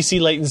saw DPC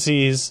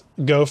latencies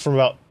go from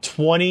about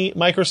 20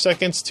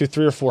 microseconds to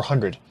 300 or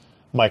 400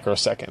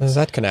 microseconds.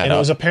 That can add and up. it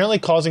was apparently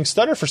causing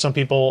stutter for some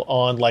people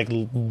on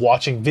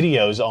watching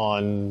videos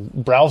on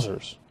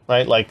browsers,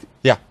 right?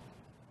 Yeah.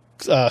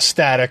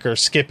 Static or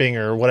skipping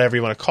or whatever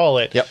you want to call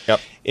it.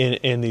 Yep.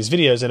 In these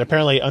videos, and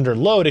apparently under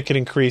load it could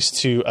increase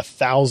to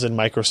 1,000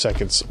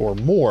 microseconds or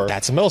more.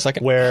 That's a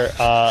millisecond. Where,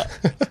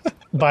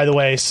 by the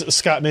way,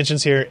 Scott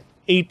mentions here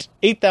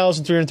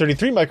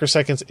 8,333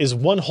 microseconds is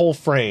one whole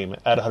frame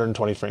at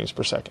 120 frames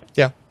per second.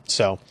 Yeah.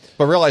 So,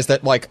 but realize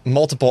that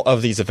multiple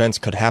of these events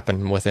could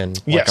happen within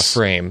a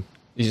frame,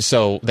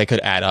 so they could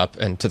add up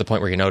and to the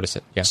point where you notice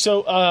it. Yeah.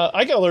 So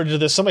I got alerted to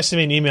this. Somebody sent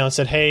me an email and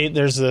said, "Hey,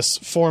 there's this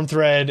forum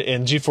thread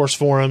in GeForce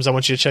forums. I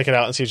want you to check it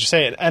out and see what you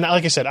say." And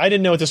like I said, I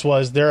didn't know what this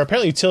was. There are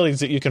apparently utilities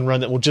that you can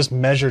run that will just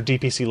measure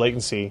DPC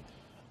latency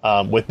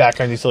with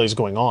background utilities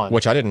going on,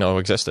 which I didn't know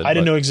existed. I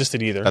didn't know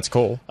existed either. That's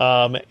cool.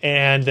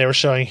 And they were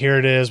showing here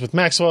it is with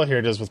Maxwell, here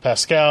it is with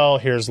Pascal.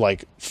 Here's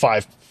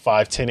five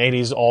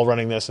 1080s all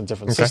running this in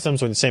different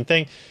systems doing the same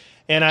thing.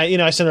 And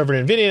I sent over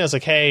to NVIDIA and I was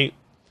like, "Hey,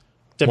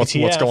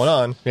 WTF, what's going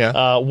on?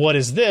 Yeah. What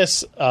is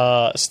this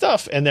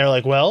stuff?" And they're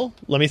like, "Well,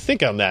 let me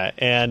think on that."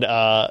 And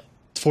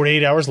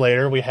 48 hours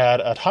later, we had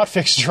a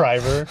hotfix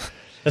driver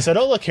that said,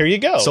 "Oh, look, here you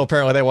go." So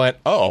apparently they went,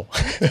 "Oh."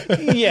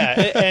 Yeah,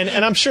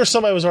 and I'm sure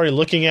somebody was already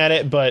looking at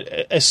it, but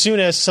as soon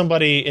as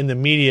somebody in the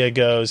media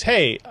goes,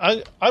 "Hey,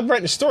 I'm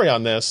writing a story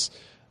on this,"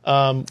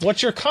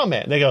 What's your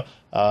comment? They go,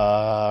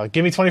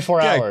 give me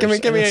 24 Yeah, hours. give me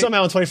And then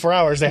somehow in 24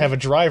 hours they have a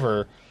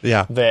driver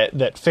Yeah.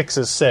 that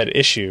fixes said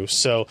issue.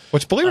 So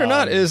Which, believe it or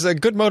not, is a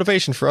good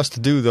motivation for us to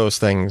do those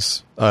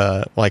things.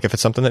 Like, if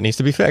it's something that needs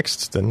to be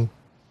fixed, then,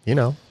 you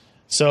know.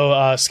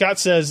 So Scott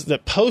says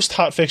that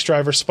post-hotfix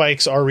driver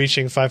spikes are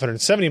reaching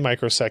 570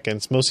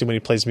 microseconds, mostly when he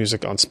plays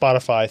music on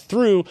Spotify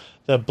through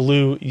the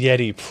Blue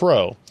Yeti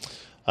Pro.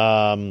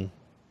 So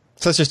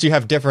it's just you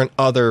have different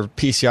other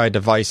PCI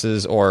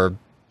devices, or,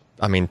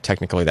 I mean,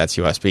 technically that's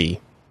USB,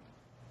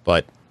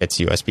 but it's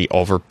USB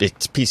over,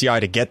 it's PCI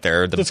to get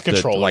there. It's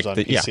controllers on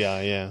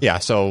PCI, yeah. Yeah,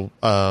 so,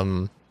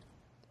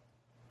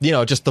 you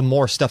know, just the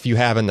more stuff you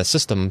have in the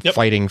system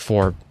fighting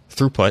for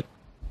throughput,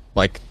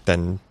 like,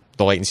 then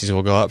the latencies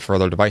will go up for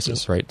other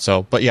devices, right?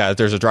 So, but yeah, if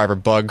there's a driver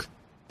bug,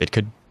 it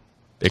could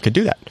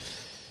do that.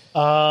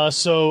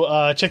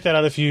 So check that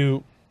out if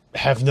you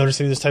have noticed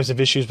any of these types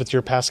of issues with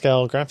your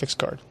Pascal graphics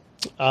card.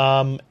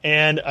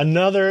 And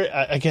another,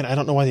 again, I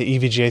don't know why the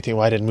EVGA thing,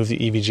 why I didn't move the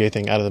EVGA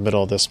thing out of the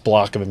middle of this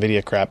block of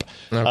NVIDIA crap.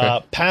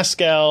 Okay.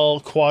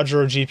 Pascal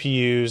Quadro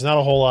GPUs, not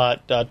a whole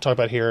lot to talk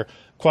about here.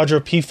 Quadro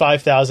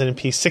P5000 and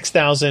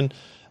P6000.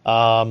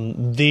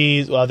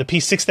 The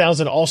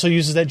P6000 also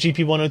uses that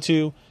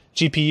GP102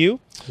 GPU.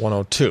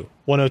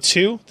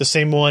 102, the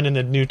same one in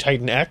the new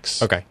Titan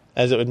X. Okay.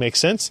 As it would make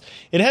sense.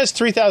 It has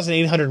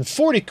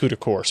 3,840 CUDA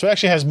cores, so it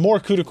actually has more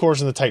CUDA cores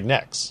than the Titan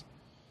X.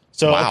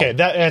 So, Wow. okay,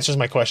 that answers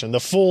my question. The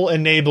full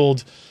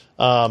enabled...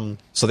 So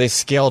they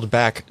scaled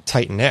back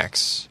Titan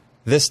X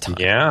this time.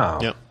 Yeah.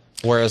 Yep.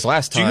 Whereas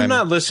last Do time... you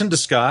not listen to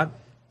Scott?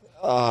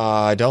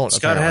 I don't.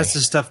 Scott apparently. has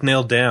this stuff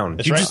nailed down.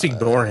 You right. just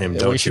ignore him,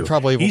 don't we should you?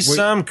 probably- He's we-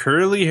 some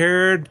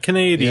curly-haired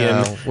Canadian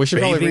Yeah, we should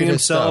probably bathing read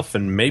his himself stuff.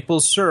 in maple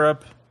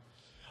syrup,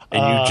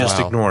 and you just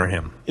Wow. ignore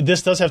him.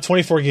 This does have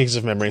 24 gigs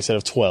of memory instead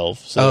of 12,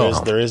 so Oh.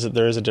 there is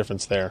a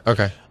difference there.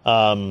 Okay.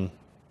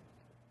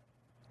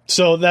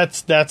 So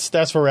that's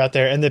where we're at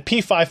there. And the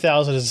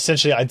P5000 is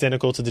essentially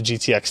identical to the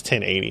GTX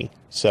 1080.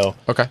 So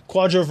Okay.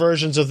 Quadro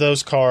versions of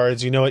those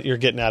cards, you know what you're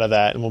getting out of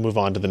that, and we'll move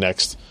on to the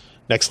next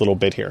little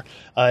bit here.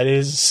 It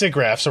is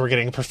SIGGRAPH, so we're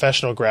getting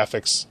professional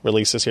graphics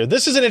releases here.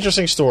 This is an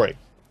interesting story,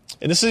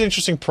 and this is an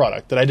interesting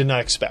product that I did not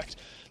expect.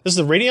 This is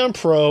the Radeon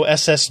Pro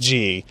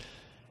SSG,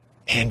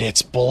 and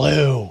it's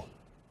blue.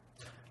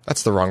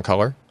 That's the wrong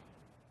color.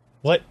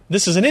 What?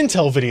 This is an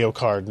Intel video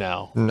card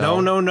now.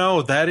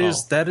 No. That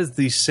is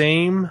the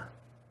same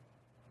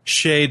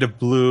shade of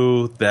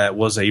blue that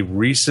was a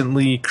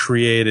recently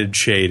created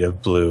shade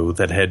of blue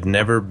that had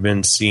never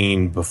been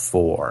seen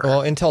before.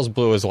 Well, Intel's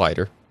blue is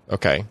lighter.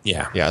 Okay.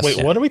 Yeah. Yes.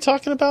 Wait, what are we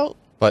talking about?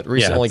 But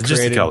recently it's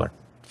just the created color.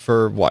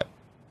 for what?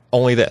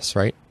 Only this,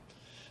 right?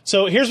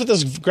 So here's what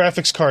this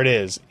graphics card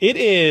is. It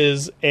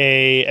is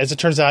as it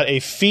turns out, a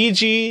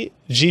Fiji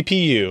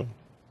GPU.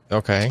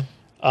 Okay.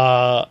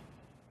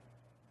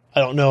 I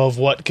don't know of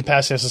what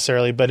capacity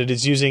necessarily, but it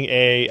is using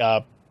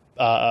a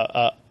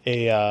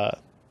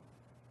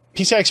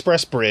PCI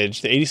Express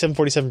bridge, the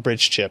 8747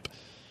 bridge chip,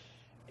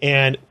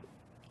 and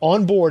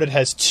on board it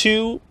has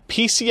two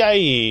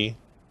PCIe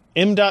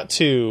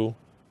M.2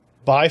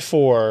 by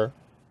 4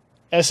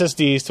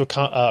 SSDs to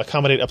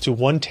accommodate up to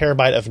 1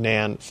 terabyte of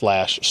NAND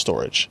flash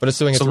storage. But it's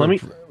doing it So through let me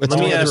doing it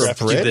through a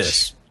ask you bridge?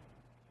 this.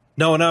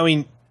 No, I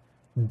mean,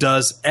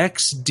 does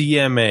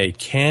XDMA,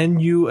 can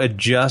you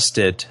adjust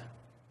it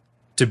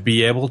to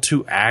be able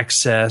to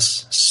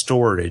access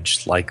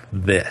storage like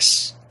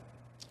this?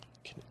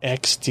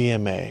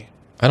 XDMA.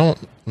 I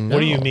don't know. What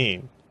do you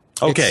mean?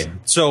 Okay,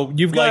 so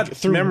you've got Like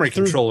through- memory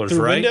through- controllers,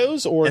 through right?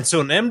 Windows, or- and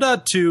so an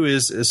M.2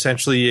 is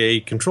essentially a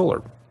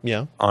controller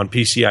Yeah. on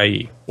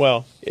PCIe.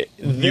 Well,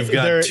 You've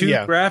got two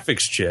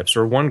graphics chips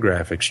or one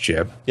graphics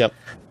chip. Yep.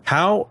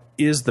 How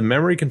is the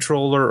memory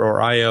controller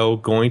or I/O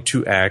going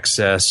to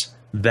access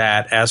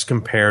that as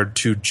compared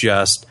to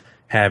just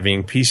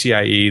having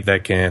PCIe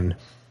that can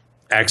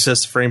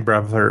access the frame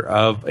buffer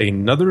of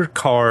another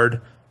card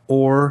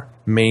or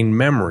main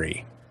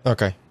memory?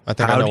 Okay. I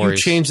think I How know do where you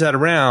he's... change that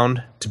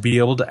around to be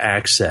able to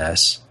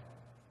access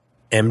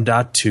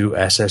M.2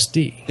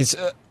 SSD? It's,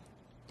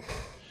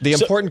 the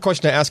important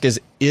question to ask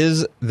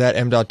is that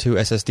M.2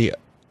 SSD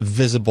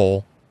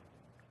visible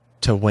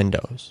to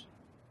Windows?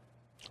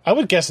 I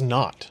would guess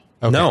not.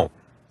 Okay. No.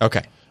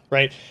 Okay.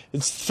 Right?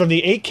 It's from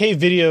the 8K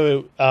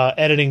video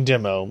editing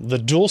demo, the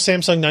dual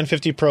Samsung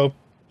 950 Pro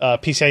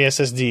PCIe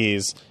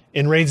SSDs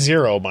in RAID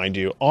 0, mind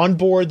you, on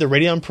board the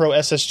Radeon Pro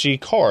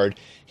SSG card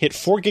hit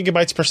 4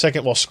 gigabytes per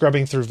second while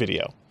scrubbing through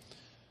video.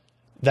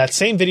 That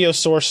same video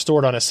source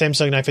stored on a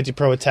Samsung 950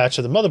 Pro attached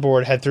to the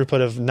motherboard had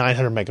throughput of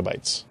 900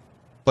 megabytes.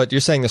 But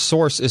you're saying the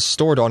source is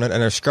stored on it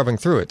and they're scrubbing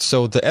through it.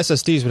 So the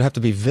SSDs would have to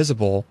be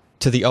visible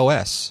to the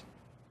OS.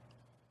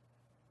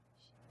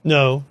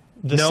 No,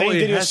 the No, same it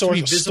video has to be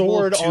source visible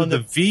stored to on the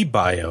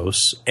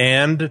VBIOS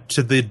and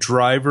to the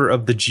driver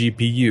of the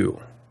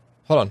GPU.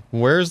 Hold on.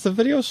 Where's the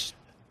videos?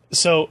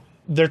 So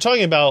they're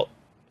talking about,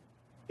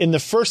 in the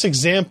first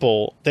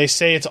example, they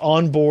say it's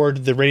on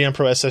board the Radeon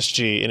Pro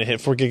SSG and it hit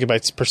 4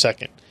 gigabytes per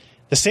second.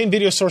 The same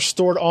video source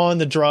stored on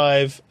the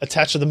drive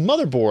attached to the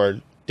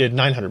motherboard did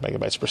 900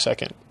 megabytes per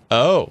second.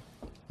 Oh.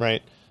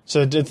 right?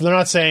 So they're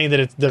not saying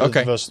that they're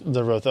Okay. both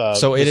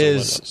So it visual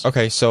is windows.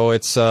 okay. So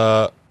it's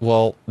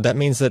well, that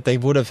means that they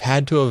would have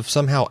had to have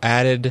somehow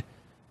added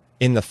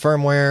in the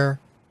firmware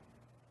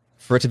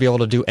for it to be able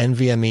to do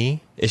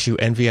issue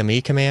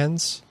NVMe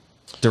commands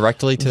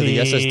directly to the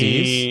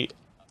SSDs.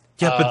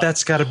 Yeah, but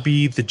that's got to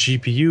be the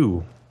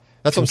GPU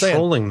That's what I'm saying.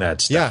 controlling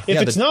that stuff. Yeah,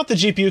 If it's not the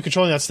GPU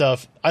controlling that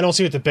stuff, I don't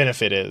see what the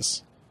benefit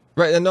is.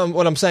 right. And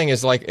what I'm saying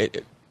is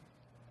like,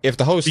 if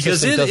the host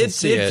Because system doesn't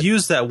see it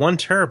used that 1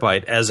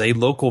 terabyte as a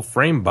local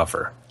frame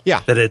buffer.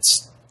 Yeah. That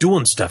it's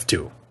doing stuff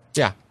to.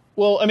 yeah,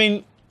 Well, I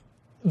mean,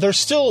 there's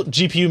still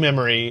GPU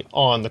memory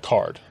on the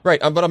card. right.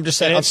 But I'm just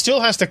saying, And it still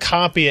has to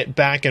copy it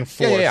back and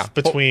forth yeah.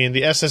 between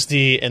the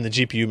SSD and the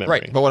GPU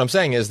memory. right. But what I'm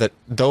saying is that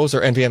those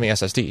are NVMe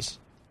SSDs.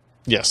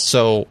 Yes.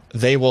 So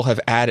they will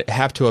have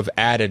to have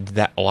added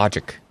that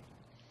logic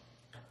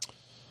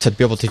to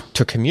be able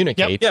to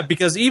communicate. Yeah,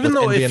 because even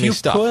with though if NVMe you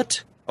stuff.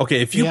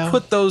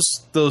 put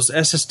those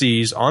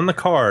SSDs on the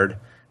card,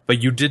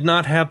 but you did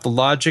not have the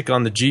logic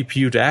on the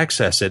GPU to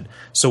access it,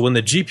 so when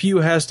the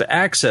GPU has to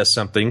access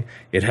something,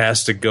 it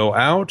has to go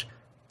out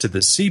to the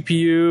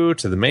CPU,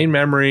 to the main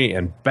memory,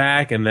 and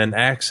back, and then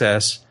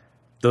access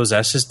those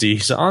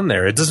SSDs on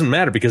there. It doesn't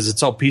matter because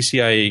it's all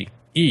PCIe.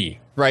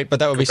 Right, but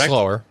that would be Correct.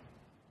 slower.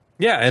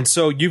 Yeah, and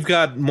so you've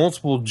got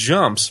multiple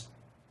jumps,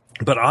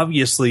 but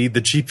obviously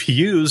the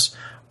GPUs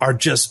are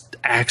just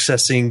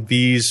accessing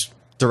these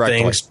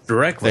things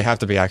directly. They have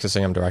to be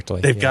accessing them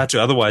directly. They've got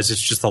to, otherwise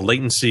it's just the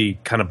latency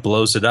kind of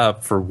blows it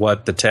up for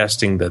what the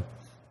testing that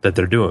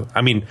they're doing.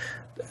 I mean,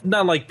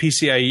 not like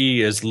PCIe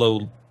is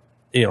low,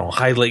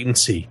 high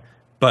latency,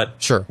 but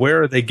Sure.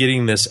 where are they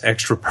getting this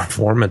extra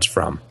performance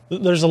from?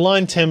 There's a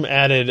line Tim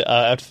added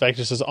after the fact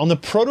that says, on the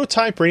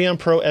prototype Radeon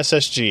Pro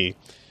SSG,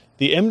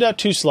 the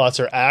M.2 slots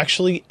are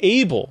actually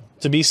able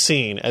to be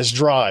seen as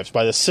drives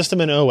by the system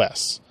and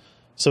OS.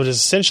 So it is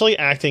essentially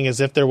acting as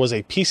if there was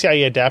a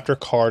PCIe adapter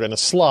card and a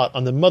slot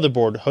on the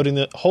motherboard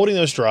holding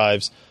those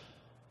drives,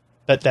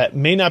 but that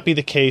may not be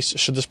the case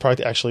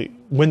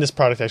when this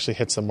product actually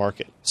hits the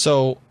market.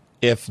 So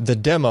if the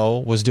demo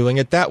was doing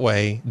it that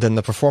way, then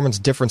the performance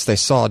difference they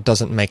saw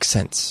doesn't make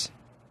sense.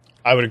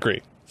 I would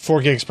agree.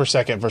 4 gigs per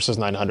second versus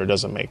 900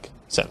 doesn't make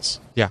sense.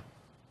 Yeah.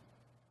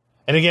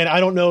 And again, I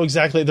don't know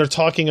exactly. They're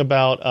talking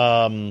about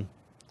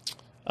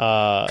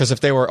Because if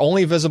they were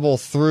only visible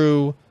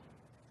through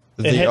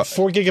it hit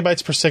 4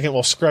 gigabytes per second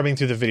while scrubbing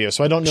through the video.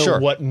 So I don't know Sure.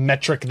 what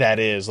metric that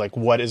is. Like,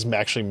 what is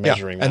actually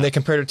measuring that and they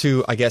compared it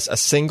to, I guess, a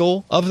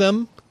single of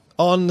them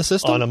on the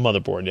system. on a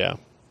motherboard? Yeah.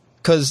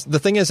 Because the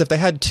thing is, if they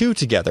had two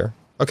together,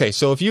 okay,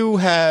 so if you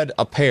had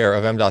a pair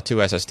of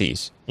M.2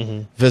 SSDs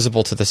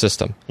visible to the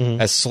system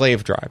as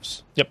slave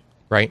drives, Yep.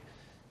 right?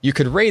 You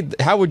could RAID.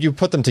 How would you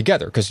put them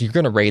together? Because you're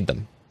going to RAID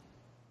them.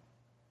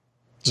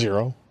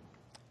 0.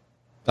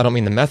 I don't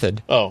mean the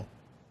method. Oh.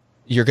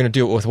 You're going to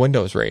do it with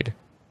Windows RAID.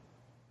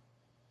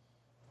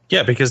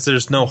 Yeah, because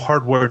there's no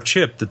hardware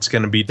chip that's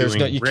going to be There's doing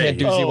no, you RAID. can't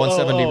do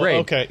Z170 RAID.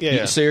 Okay.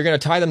 Yeah. So you're going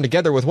to tie them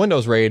together with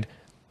Windows RAID.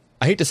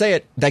 I hate to say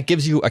it, that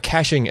gives you a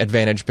caching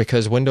advantage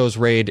because Windows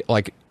RAID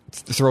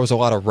throws a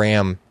lot of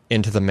RAM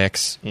into the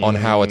mix on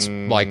how it's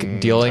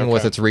dealing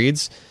with its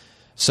reads.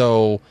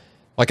 So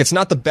it's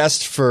not the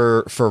best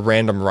for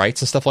random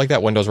writes and stuff like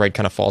that. Windows RAID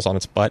kind of falls on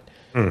its butt.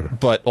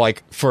 But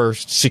for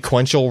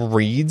sequential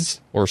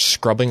reads or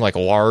scrubbing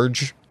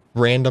large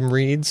random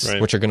reads,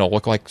 Right. which are going to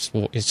look like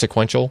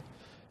sequential,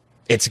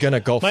 it's going to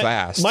go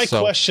fast. My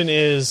So- question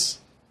is,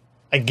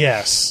 I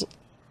guess,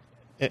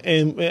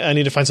 and I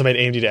need to find somebody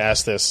at AMD to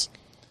ask this.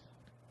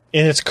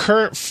 In its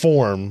current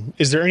form,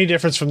 is there any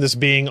difference from this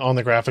being on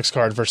the graphics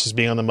card versus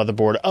being on the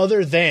motherboard,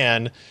 other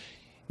than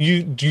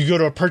you go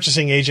to a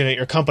purchasing agent at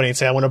your company and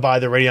say, I want to buy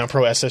the Radeon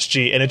Pro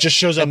SSG, and it just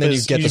shows up And then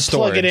as you get the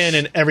plug it storage. in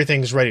and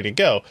everything's ready to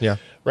go. Yeah.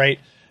 Right?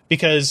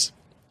 Because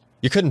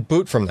You couldn't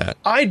boot from that.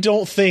 I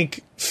don't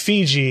think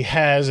Fiji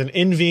has an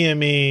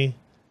NVMe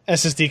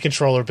SSD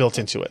controller built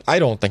into it. I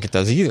don't think it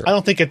does either. I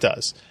don't think it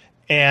does.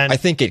 And I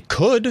think it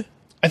could.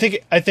 I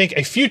think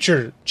a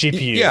future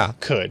GPU Yeah.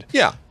 could.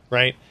 Yeah.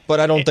 Right? But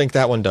I don't think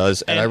that one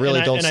does. And I really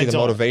and I- don't and see I the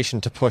don't. motivation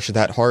to push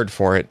that hard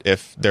for it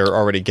if they're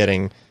already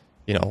getting,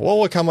 well,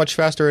 look how much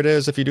faster it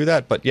is if you do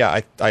that. But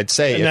yeah, I'd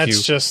say And if that's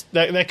you. just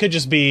that could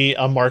just be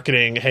a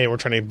marketing, hey, we're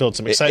trying to build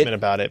some excitement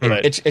about it.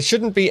 But It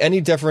shouldn't be any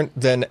different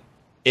than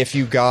if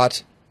you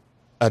got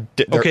a.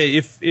 Okay,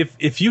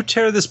 if you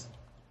tear this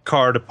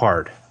card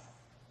apart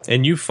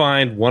and you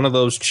find one of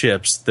those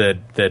chips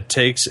that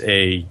takes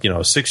a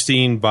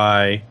 16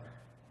 by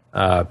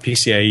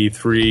PCIe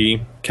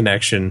 3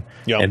 connection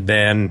Yep. and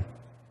then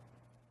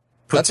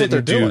puts That's what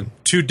it they're into doing.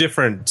 two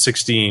different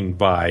 16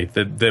 by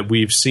that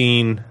we've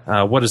seen.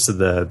 What is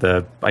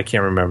the I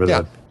can't remember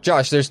Yeah, the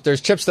Josh,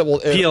 there's chips that will.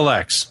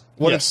 PLX.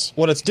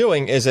 What it's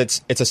doing is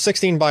it's a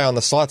 16 by on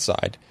the slot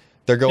side.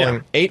 They're going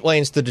Yeah. 8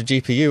 lanes to the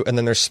GPU, and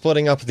then they're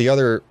splitting up the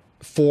other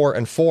 4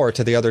 and 4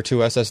 to the other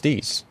 2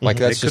 SSDs.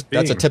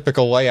 That's a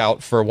typical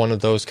layout for one of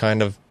those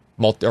kind of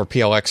or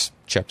PLX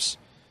chips,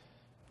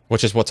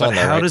 which is what's But on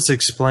there. how right? does it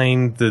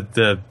explain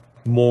the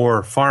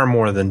far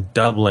more than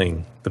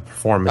doubling the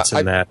performance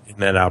in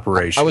that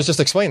operation. I was just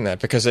explaining that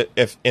because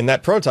if in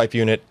that prototype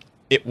unit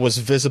it was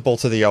visible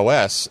to the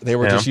OS, they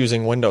were just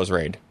using Windows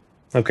RAID.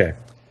 Okay.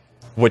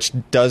 Which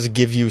does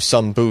give you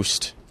some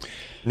boost.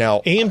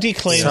 Now, AMD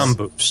claims some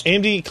boost.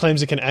 AMD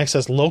claims it can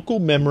access local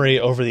memory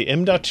over the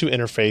M.2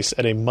 interface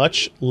at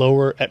much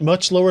lower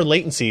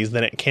latencies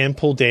than it can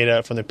pull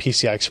data from the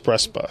PCI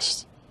Express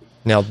bus.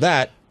 Now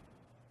that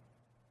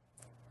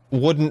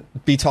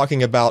wouldn't be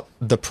talking about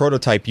the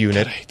prototype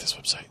unit. God, I hate this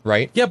website.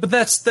 Right? Yeah, but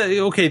that's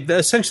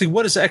essentially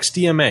what is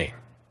XDMA?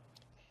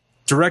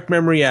 Direct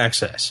memory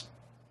access.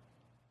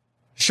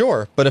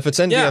 Sure, but if it's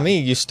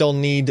NVMe, you still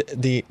need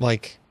the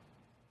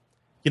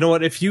You know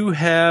what? If you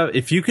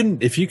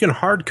can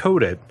hard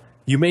code it,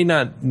 you may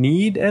not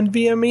need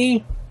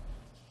NVMe.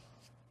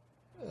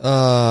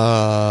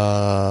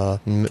 I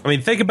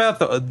mean, think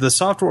about the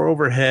software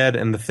overhead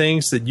and the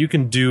things that you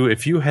can do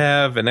if you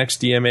have an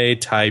XDMA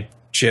type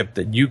chip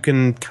that you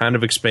can kind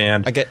of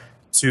expand. I get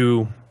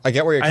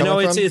where you're coming from.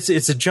 I know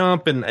it's a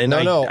jump, and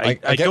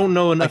I don't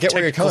know enough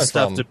technical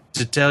stuff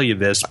to tell you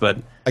this, but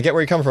I get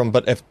where you're coming from.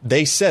 But if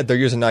they said they're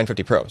using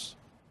 950 Pros,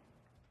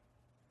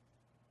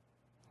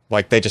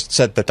 like they just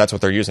said that's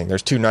what they're using.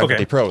 There's two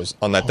 950 Pros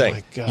on that thing.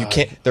 My God. You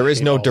can't. There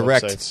is no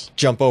direct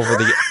jump over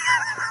the.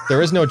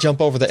 There is no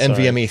jump over the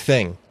NVMe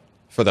thing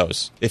for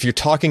those. If you're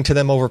talking to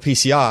them over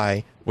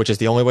PCI, which is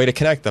the only way to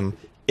connect them,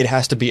 it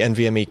has to be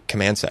NVMe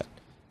command set.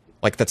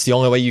 Like that's the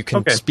only way you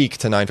can speak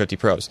to 950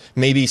 Pros.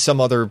 Maybe some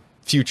other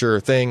future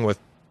thing with,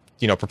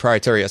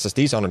 proprietary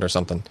SSDs on it or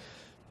something.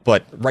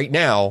 But right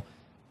now,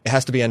 it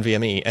has to be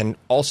NVMe. And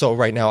also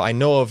right now, I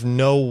know of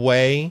no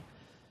way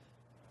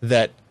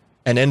that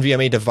an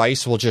NVMe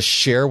device will just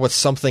share with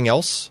something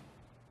else.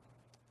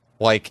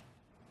 Like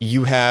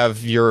you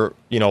have your,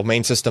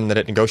 main system that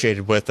it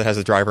negotiated with that has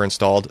a driver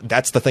installed.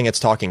 That's the thing it's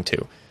talking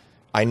to.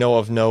 I know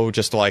of no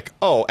just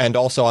and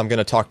also I'm going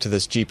to talk to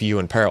this GPU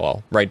in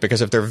parallel, right?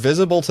 Because if they're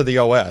visible to the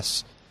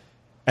OS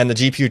and the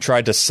GPU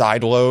tried to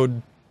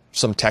sideload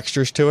some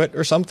textures to it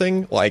or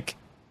something,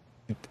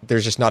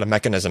 there's just not a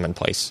mechanism in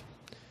place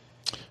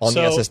on the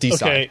SSD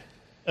side.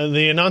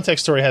 The AnandTech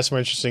story has some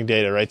interesting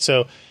data, right?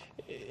 So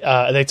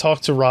they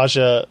talked to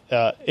Raja.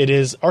 It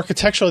is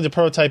architecturally, the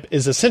prototype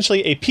is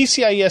essentially a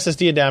PCIe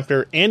SSD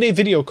adapter and a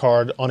video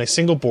card on a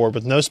single board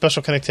with no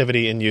special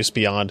connectivity in use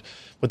beyond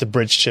what the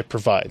bridge chip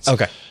provides.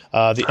 Okay.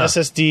 The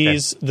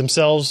SSDs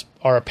themselves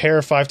are a pair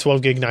of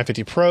 512 gig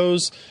 950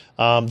 Pros.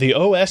 The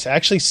OS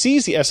actually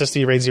sees the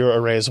SSD RAID 0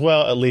 array as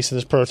well, at least in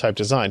this prototype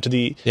design. To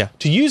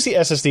use the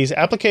SSDs,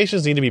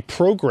 applications need to be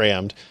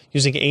programmed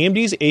using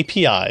AMD's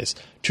APIs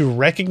to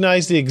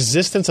recognize the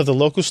existence of the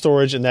local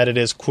storage and that it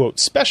is, quote,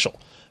 special,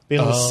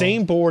 being on the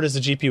same board as the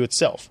GPU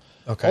itself.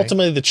 Okay.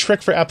 Ultimately, the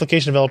trick for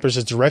application developers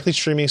is directly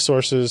streaming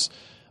resources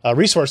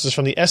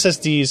from the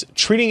SSDs,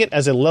 treating it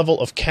as a level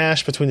of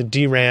cache between the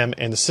DRAM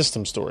and the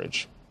system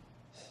storage.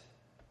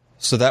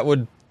 So that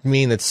would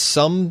mean that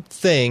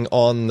something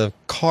on the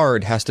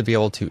card has to be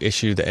able to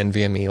issue the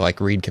NVMe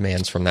read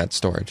commands from that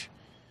storage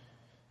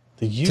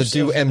to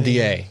do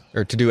MDA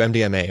or to do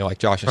MDMA, like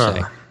Josh is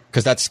saying,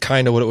 because that's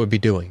kind of what it would be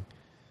doing.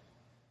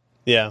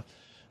 Yeah.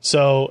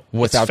 So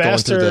without it's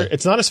faster. going through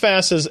it's not as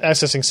fast as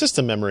accessing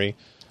system memory,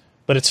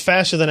 but it's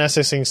faster than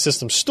accessing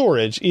system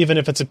storage, even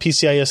if it's a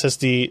PCI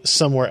SSD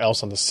somewhere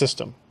else on the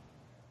system.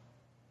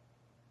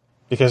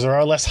 Because there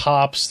are less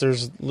hops.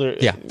 There's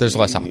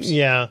less hops.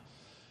 Yeah.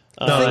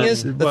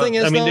 The thing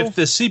is, if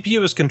the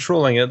CPU is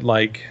controlling it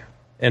like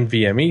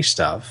NVMe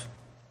stuff,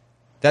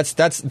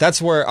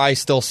 that's where I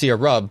still see a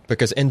rub,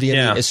 because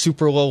NVMe is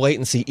super low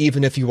latency,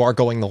 even if you are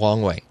going the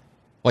long way.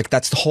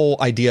 That's the whole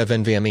idea of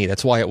NVMe.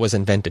 That's why it was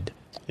invented.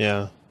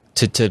 Yeah.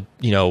 To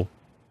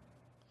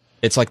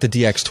it's like the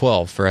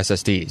DX12 for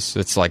SSDs.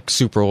 It's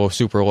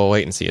super low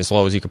latency, as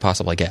low as you could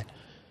possibly get.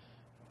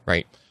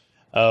 Right.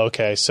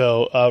 Okay.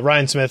 So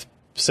Ryan Smith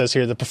says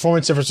here the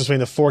performance difference between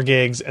the 4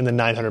 gigs and the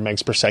 900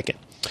 megs per second.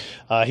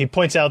 He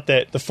points out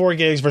that the 4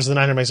 gigs versus the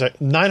 900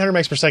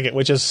 megs per second,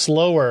 which is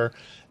slower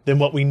than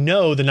what we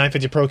know the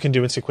 950 Pro can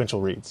do in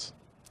sequential reads.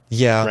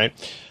 Yeah.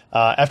 Right.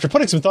 After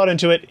putting some thought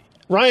into it,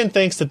 Ryan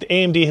thinks that the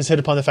AMD has hit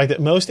upon the fact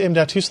that most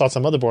M.2 slots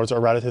on motherboards are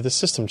routed through the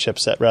system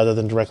chipset rather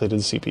than directly to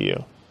the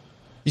CPU.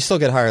 You still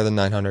get higher than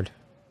 900.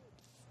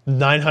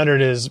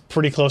 900 is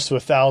pretty close to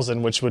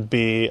 1,000, which would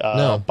be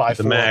by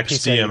the far max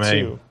PCIe DMA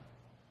 2.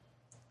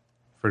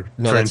 for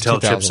Intel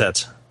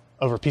chipsets.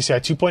 Over PCI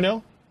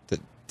 2.0?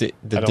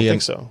 I don't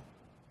think so.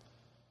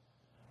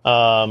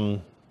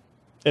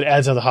 It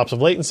adds another hops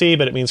of latency,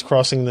 but it means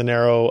crossing the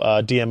narrow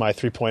DMI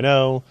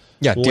 3.0.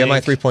 Yeah, link.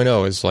 DMI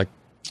 3.0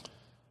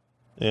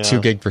 is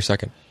 2 gig per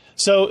second.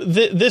 So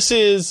this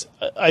is,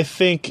 I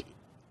think...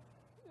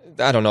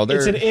 I don't know.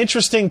 It's an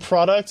interesting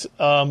product,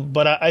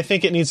 but I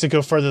think it needs to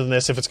go further than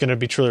this if it's going to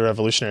be truly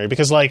revolutionary.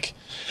 Because, I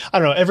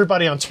don't know,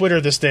 everybody on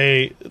Twitter this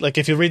day,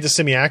 if you read the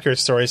semi-accurate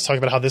stories, talking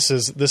about how this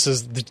is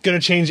going to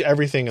change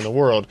everything in the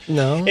world.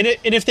 No. And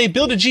if they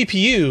build a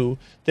GPU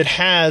that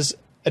has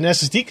an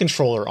SSD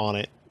controller on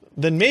it,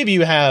 then maybe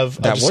you have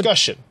a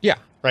discussion. Yeah.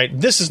 Right?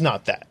 This is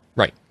not that.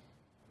 Right.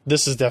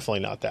 This is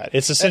definitely not that.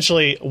 It's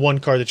essentially one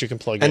card that you can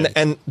plug in.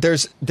 And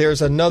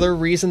there's another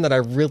reason that I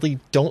really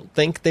don't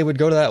think they would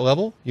go to that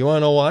level. You want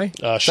to know why?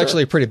 It's Sure.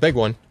 actually a pretty big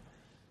one.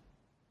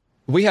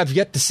 We have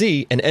yet to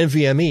see an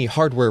NVMe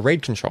hardware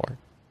RAID controller.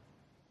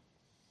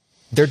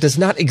 There does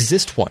not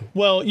exist one.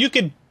 Well, you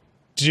could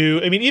do.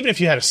 I mean, even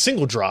if you had a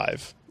single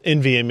drive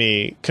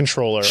NVMe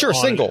controller, Sure,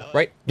 on single, it,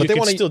 right? But they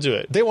wanna still do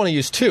it. They want to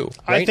use two.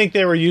 Right? I think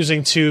they were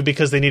using 2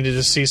 because they needed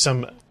to see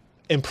some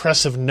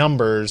impressive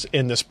numbers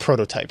in this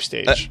prototype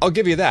stage. I'll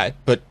give you that,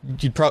 but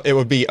it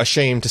would be a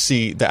shame to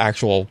see the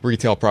actual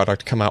retail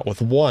product come out with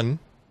 1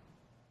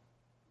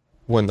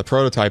 when the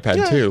prototype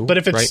had 2. but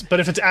if it's right? but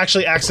if it's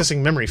actually accessing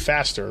memory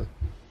faster,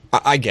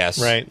 I guess,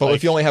 Right, But like-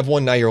 if you only have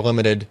 1 now, you're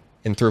limited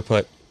in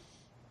throughput.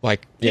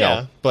 Like you Yeah.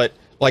 know, but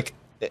like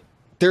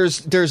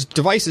there's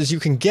devices you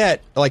can get,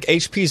 like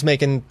HP's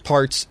making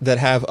parts that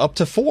have up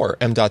to 4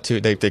 M.2.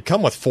 They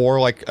come with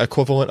 4 like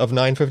equivalent of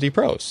 950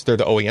 Pros. They're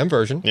the OEM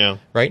version, Yeah.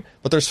 right?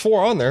 But there's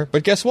 4 on there.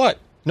 But guess what?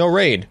 No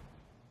RAID.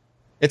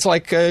 It's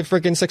like a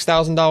freaking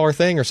 $6,000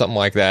 thing or something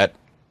like that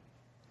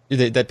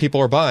that people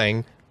are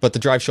buying. But the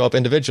drives show up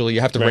individually. You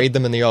have to Right. RAID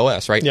them in the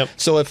OS, right? Yep.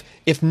 So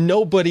if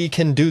nobody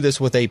can do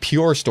this with a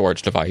pure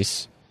storage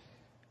device,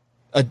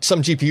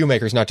 some GPU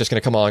maker is not just going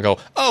to come on and go,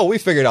 "Oh, we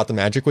figured out the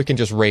magic. We can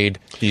just RAID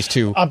these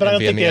 2 but I don't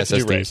think NVMe they have to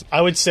do SSDs." RAID.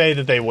 I would say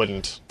that they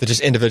wouldn't. To just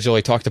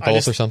individually talk to both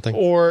Just- or something,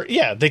 Or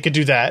yeah, they could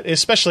do that.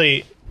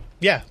 Especially,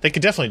 yeah, they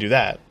could definitely do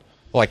that.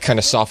 like kind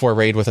of software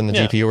RAID within the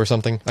Yeah. GPU or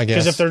something. I guess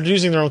Because if they're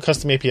using their own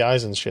custom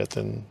APIs and shit,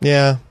 then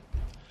yeah.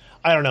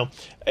 I don't know.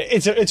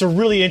 It's a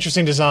really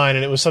interesting design,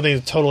 and it was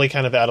something totally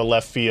kind of out of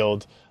left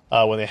field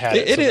when they had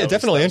it. It So is that was-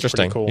 definitely that was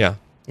pretty interesting. Cool. Yeah.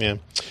 Yeah.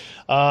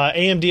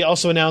 AMD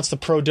also announced the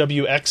Pro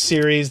WX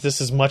series. This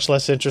is much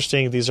less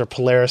interesting. These are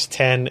Polaris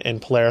 10 and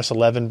Polaris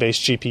 11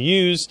 based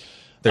GPUs.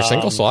 They're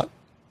single slot,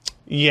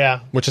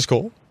 Yeah. which is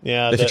cool.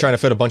 Yeah. If you're trying to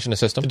fit a bunch in a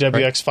system, the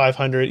right? WX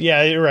 500.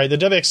 Yeah, you're right. The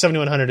WX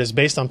 7100 is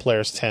based on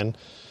Polaris 10.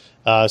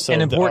 So And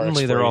the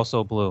importantly, they're RX 40.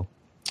 also blue.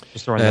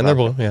 Just throwing and that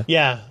they're out blue.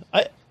 Yeah.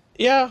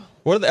 Yeah.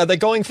 What are they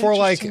going for?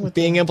 Interesting Like with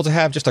being able to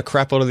have just a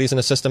crap load of these in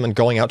a system and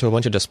going out to a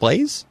bunch of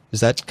displays?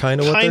 Is that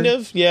kind of what Kind they're...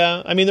 of,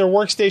 yeah. I mean, they're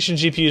workstation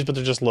GPUs, but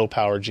they're just low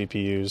power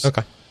GPUs.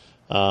 Okay.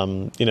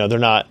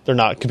 They're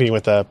not competing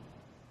with the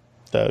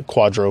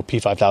Quadro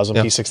P5000,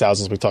 Yeah.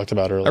 P6000s we talked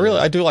about earlier.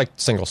 I do like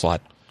single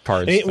slot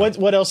cards. I mean,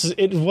 what else is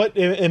it? What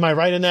am I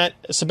right in that,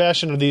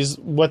 Sebastian? Are these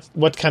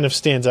what kind of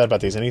stands out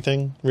about these?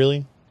 Anything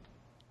really?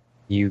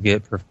 You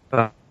get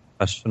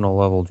professional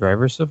level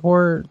driver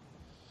support,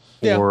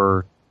 Yeah.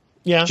 or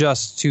Yeah,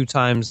 just 2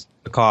 times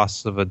the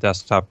cost of a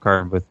desktop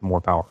card with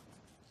more power,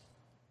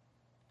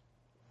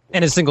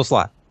 and a single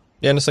slot.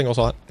 Yeah, in a single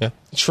slot. Yeah.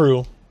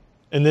 true.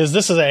 And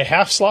this is a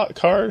half slot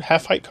card,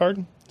 half height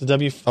card. The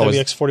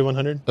WX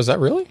 4100. Is that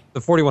really?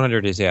 The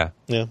 4100 is, yeah.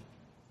 Yeah.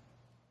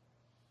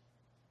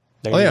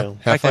 There Oh you yeah, go.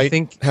 half fact, I height,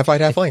 think- half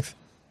height, half length.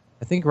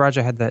 I think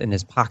Raja had that in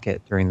his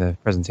pocket during the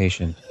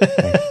presentation.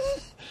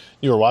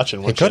 You were watching.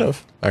 He weren't could you?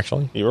 have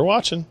actually. You were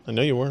watching. I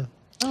know you were.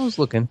 I was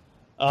looking.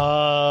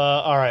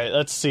 All right,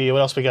 let's see what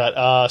else we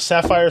got.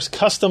 Sapphire's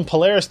custom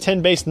Polaris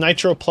 10 based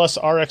Nitro Plus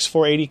RX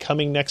 480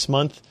 coming next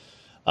month.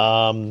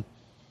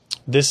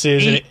 This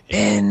is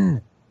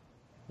 8-pin.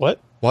 what?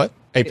 What?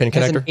 8-pin It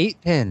has connector. an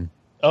 8-pin.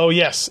 Oh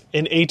yes,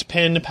 an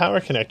 8-pin power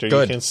connector.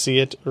 Good. You can see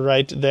it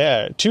right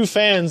there. 2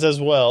 fans as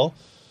well.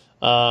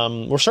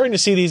 We're starting to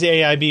see these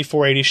AIB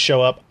 480s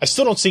show up. I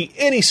still don't see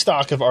any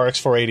stock of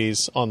RX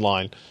 480s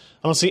online.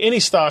 I don't see any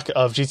stock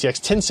of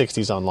GTX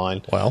 1060s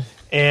online. Well,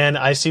 And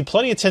I see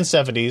plenty of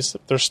 1070s.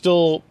 They're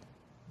still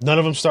none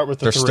of them start with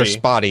the they're 3.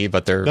 spotty,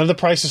 but they're None of the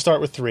prices start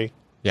with 3.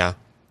 yeah.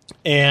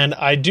 And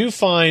I do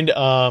find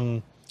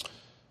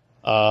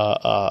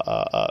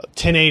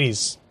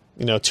 1080s,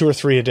 2 or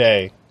 3 a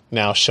day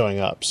now showing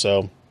up.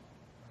 So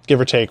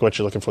give or take what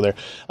you're looking for there.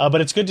 But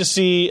it's good to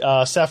see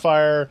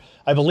Sapphire.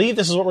 I believe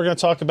this is what we're going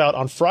to talk about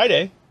on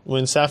Friday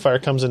when Sapphire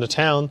comes into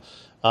town.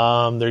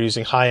 They're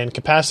using high-end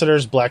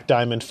capacitors, Black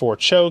Diamond 4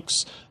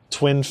 chokes,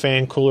 Twin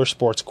Fan Cooler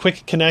Sports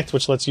Quick Connect,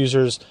 which lets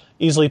users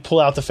easily pull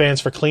out the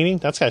fans for cleaning.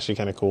 That's actually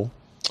kind of cool.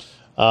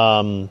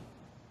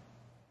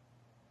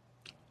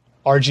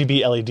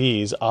 RGB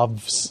LEDs,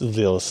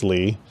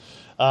 obviously.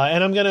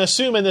 And I'm going to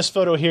assume in this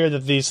photo here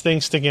that these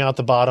things sticking out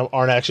the bottom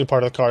aren't actually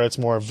part of the card. It's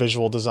more a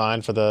visual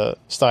design for the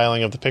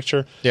styling of the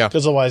picture. Yeah.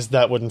 Because otherwise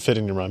that wouldn't fit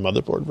into my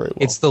motherboard very well.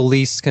 It's the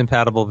least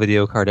compatible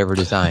video card ever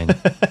designed.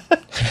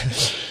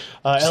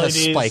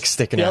 LEDs, spike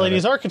sticking the out of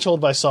LEDs it. are controlled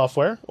by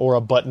software or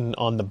a button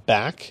on the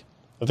back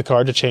of the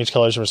card to change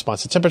colors in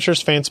response to temperatures,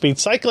 fan speed,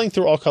 cycling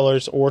through all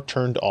colors, or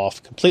turned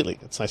off completely.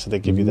 It's nice that they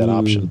give you that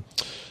option.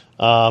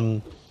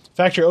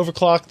 Factory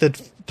overclock the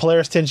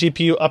Polaris 10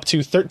 GPU up to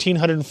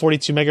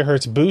 1342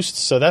 megahertz boost.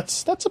 So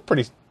that's a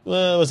pretty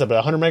what was that,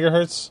 about 100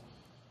 megahertz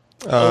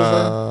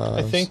over,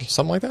 I think.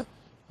 Something like that.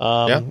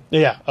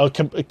 Yeah,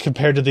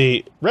 compared to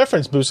the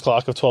reference boost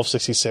clock of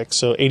 1266,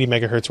 so 80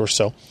 megahertz or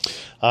so.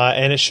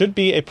 And it should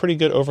be a pretty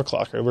good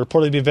overclocker. It will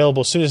reportedly be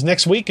available as soon as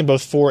next week in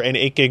both 4 and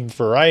 8 gig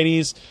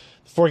varieties.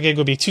 4 gig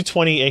will be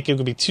 $220, 8 gig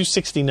will be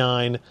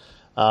 $269.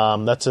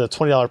 That's a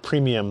 $20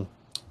 premium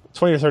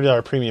 $20 or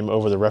 $30 premium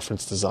over the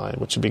reference design,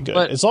 which would be good.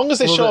 But as long as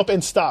they will show the- up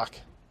in stock.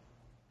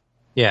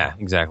 Yeah,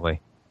 exactly.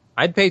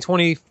 I'd pay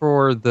 $20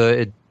 for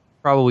the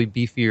probably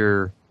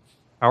beefier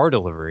power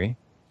delivery.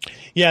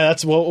 Yeah,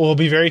 that's we'll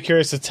be very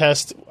curious to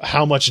test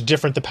how much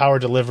different the power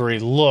delivery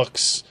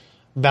looks,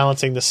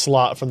 balancing the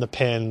slot from the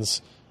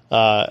pins,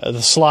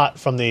 the slot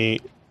from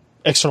the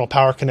external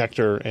power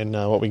connector, and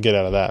what we get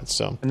out of that.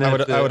 So, And I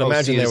would- the I would OC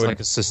imagine they is would- like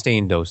a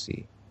sustained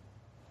OC.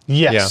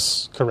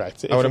 yes,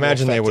 correct. I would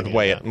imagine they would affect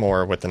weigh yeah. it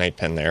more with an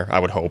 8-pin there. I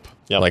would hope.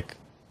 Yep. Like,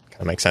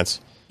 kind of makes sense.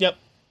 Yep.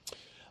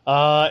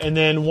 And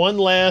then one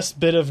last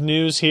bit of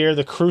news here.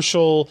 The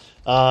crucial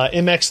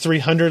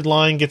MX300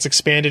 line gets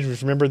expanded.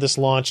 Remember, this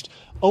launched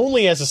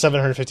only as a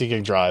 750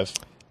 gig drive.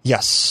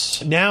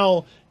 Yes.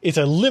 Now it's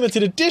a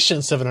limited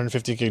edition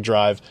 750 gig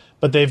drive,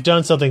 but they've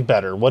done something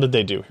better. What did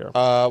they do here?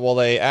 Well,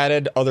 they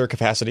added other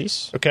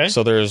capacities. Okay.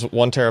 So there's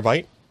 1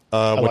 terabyte,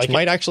 which like it.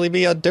 might actually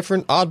be a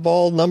different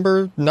oddball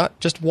number, not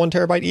just 1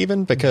 terabyte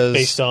even, because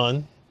Based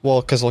on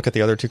because look at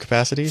the other two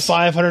capacities.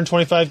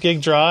 525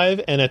 gig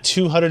drive and a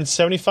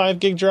 275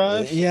 gig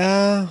drive.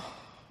 Yeah.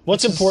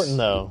 What's important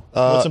though?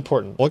 What's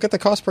important? Look at the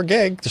cost per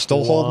gig. They're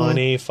still holding.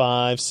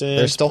 25 cents.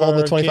 They're still holding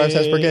the 25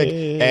 cents per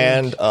gig.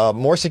 And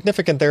more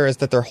significant there is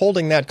that they're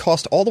holding that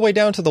cost all the way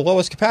down to the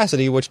lowest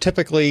capacity, which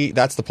typically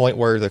that's the point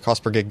where the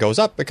cost per gig goes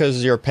up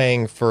because you're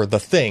paying for the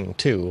thing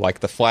too,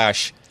 like the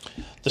flash.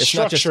 the it's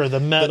not just- structure, the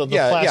metal, the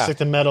yeah, plastic,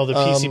 the metal, the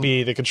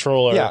PCB, the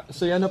controller. Yeah.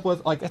 So you end up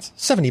with like that's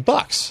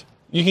 $70.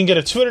 You can get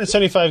a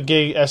 275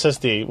 gig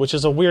SSD, which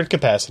is a weird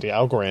capacity.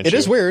 I'll grant It you.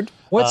 is weird.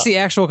 What's the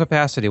actual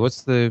capacity?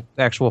 What's the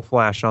actual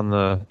flash on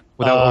the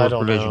without I over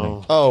don't provisioning?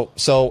 know. Oh,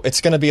 so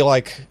it's going to be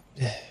like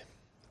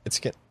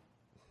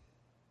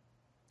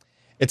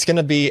it's going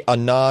to be a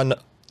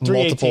non-multiple.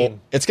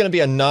 318. It's going to be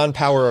a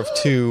non-power of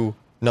 2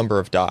 number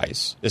of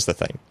dies is the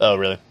thing Oh,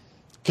 really?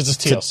 Because it's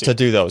TLC. to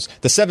do those.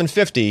 The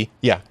 750,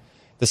 yeah,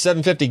 the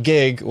 750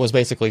 gig was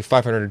basically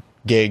 500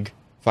 gig,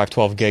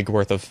 512 gig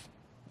worth of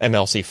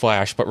MLC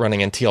flash, but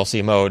running in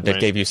TLC mode that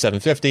Right. gave you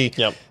 750.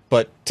 Yep.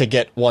 But to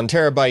get 1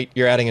 terabyte,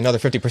 you're adding another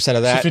 50%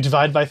 of that. if you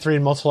divide by 3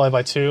 and multiply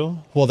by 2,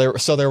 Well, there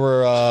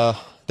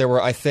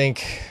were I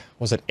think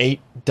was it 8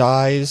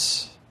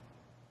 dies?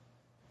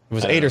 It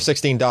was 8 or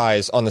 16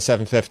 dies on the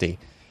 750.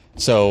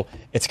 So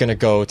it's going to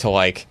go to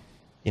like,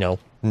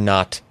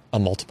 not a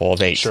multiple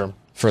of 8 Sure.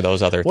 for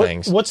those other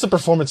things. what's the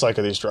performance like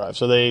of these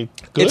drives? Are they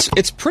good?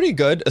 It's pretty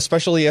good,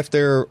 especially if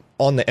they're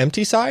on the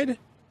empty side,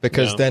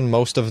 because Yeah. then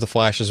most of the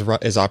flash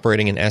is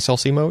operating in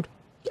SLC mode.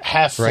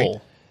 half right.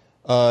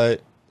 full.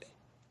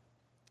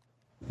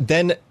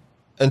 Then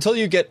until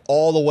you get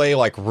all the way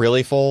like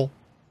really full,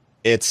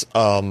 it's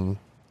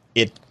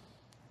it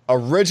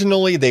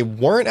originally they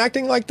weren't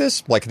acting like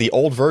this, like the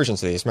old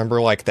versions of these. Remember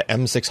like the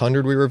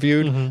M600 we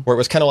reviewed, Mm-hmm. where it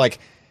was kind of like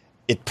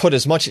it put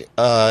as much in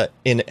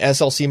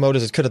SLC mode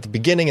as it could at the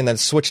beginning, and then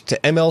switched to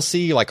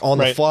MLC like on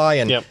the Right. fly,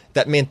 and Yep.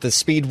 that meant the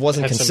speed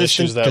wasn't Had some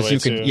consistent issues that way you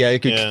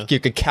could too. you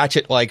could catch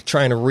it like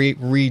trying to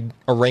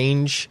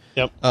rearrange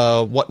Yep.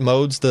 what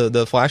modes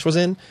the flash was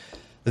in.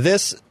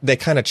 This, they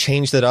kind of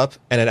changed it up,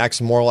 and it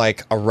acts more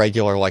like a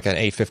regular, like an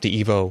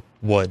 850 Evo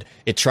would.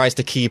 It tries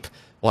to keep,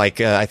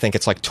 like, I think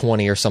it's like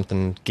 20 or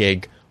something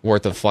gig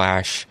worth of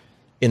flash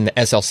in the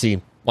SLC,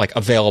 like,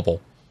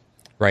 available,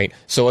 right?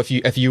 So if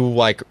you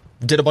like,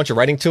 did a bunch of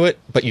writing to it,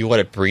 but you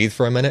let it breathe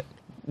for a minute,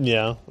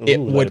 Yeah. it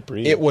Ooh, let would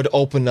breathe. it would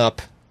open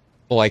up,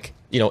 like,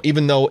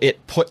 even though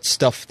it put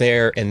stuff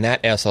there in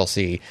that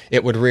SLC,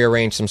 it would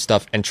rearrange some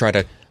stuff and try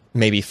to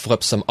maybe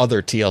flip some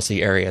other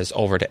TLC areas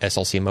over to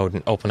SLC mode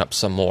and open up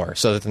some more,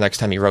 so that the next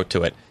time you wrote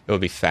to it, it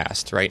would be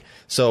fast, right?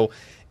 So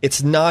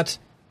it's not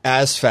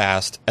as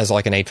fast as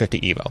like an 850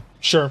 Evo.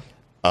 Sure.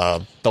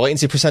 The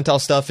latency percentile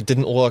stuff, it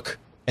didn't look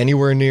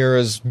anywhere near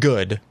as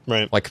good,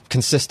 Right. like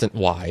consistent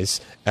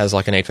wise, as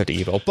like an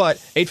 850 Evo. But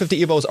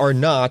 850 Evos are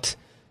not,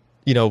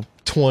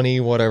 20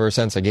 whatever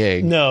cents a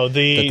gig. No, that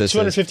the this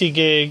 250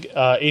 gig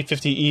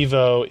 850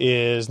 Evo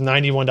is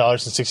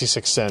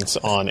 $91.66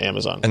 on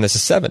Amazon. And this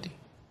is 70.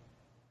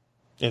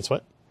 It's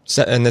what?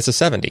 And this is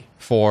 70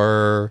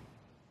 for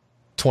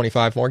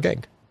 25 more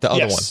gig. The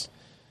other one.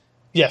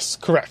 Yes,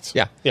 correct.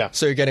 Yeah. Yeah.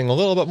 So you're getting a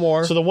little bit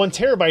more. So the 1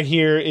 terabyte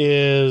here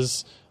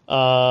is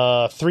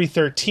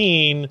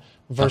 $313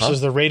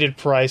 versus the rated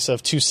price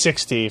of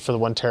 $260 for the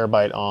 1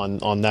 terabyte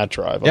on that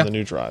drive, Yeah. on the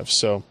new drive.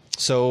 So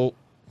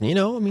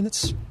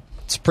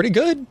it's pretty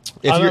good.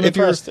 I'm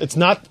impressed. It's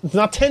not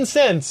 10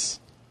 cents.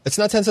 It's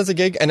not 10 cents a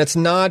gig, and it's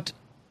not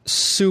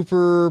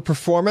super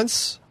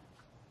performance.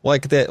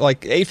 Like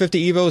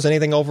 850 Evos,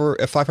 anything over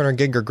a 500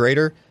 gig or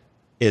greater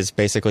is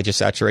basically just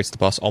saturates the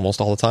bus almost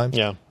all the time.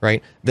 Yeah.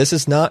 Right? This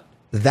is not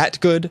that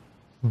good,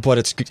 but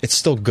it's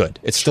still good.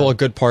 It's still a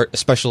good part,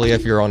 especially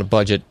if you're on a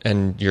budget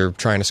and you're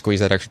trying to squeeze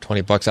that extra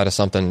 $20 out of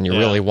something and you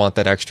really want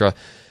that extra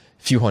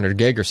few hundred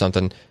gig or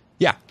something.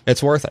 Yeah,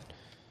 it's worth it.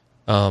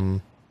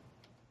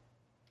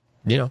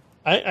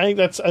 I think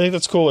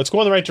that's cool. It's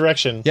going the right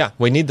direction. Yeah,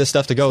 we need this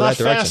stuff to go Not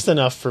that direction. fast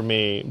enough for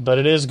me, but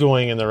it is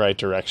going in the right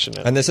direction.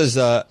 And this is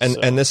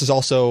and this is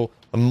also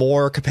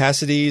more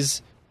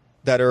capacities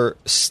that are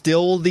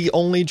still the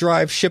only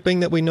drive shipping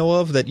that we know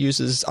of that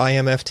uses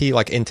IMFT,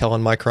 like Intel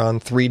and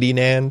Micron 3D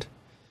NAND.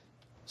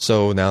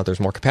 So now there's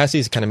more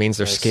capacities. It kind of means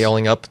they're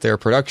scaling up their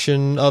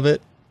production of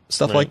it,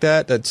 stuff like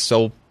that.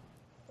 So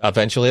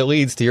eventually it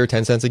leads to your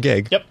 10 cents a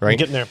gig. Yep, right? I'm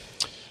getting there.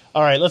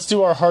 All right, let's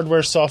do our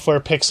hardware software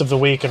picks of the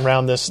week and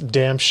round this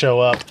damn show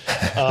up.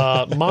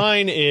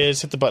 Mine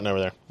is, hit the button over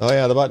there. Oh,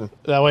 yeah, the button.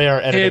 That way our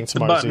editing Hit the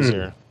tomorrow is button.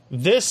 easier.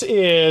 This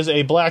is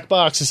a black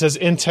box. It says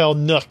Intel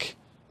NUC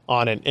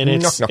on it, and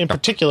it's Nook. in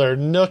particular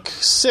NUC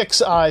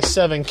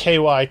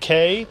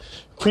 6i7KYK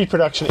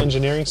pre-production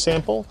engineering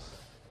sample.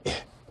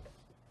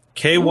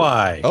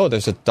 KY. Oh,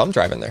 there's a thumb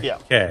drive in there. Yeah,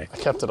 Okay. I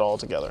kept it all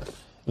together.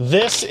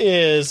 This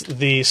is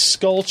the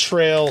Skull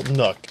Trail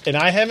NUC, and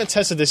I haven't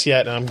tested this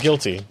yet, and I'm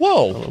guilty.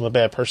 Whoa, I'm a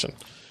bad person.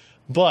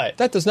 But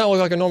that does not look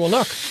like a normal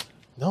NUC.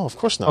 no, of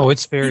course not. Oh,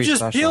 it's very You just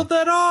special. peeled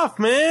that off,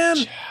 man.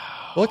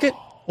 Look at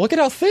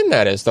how thin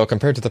that is, though,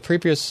 compared to the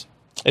previous.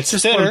 it's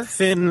Just thinner. one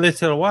thin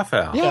little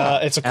waffle. Yeah.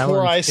 It's a Alan,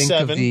 Core think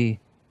of i7.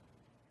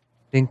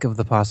 think of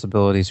the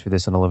possibilities for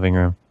this in a living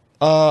room.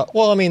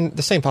 Well, I mean,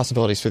 the same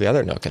possibilities for the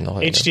other NUC in the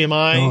living room.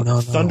 HDMI,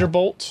 No.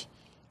 Thunderbolt,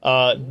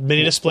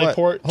 mini display What?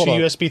 port, Hold 2 on.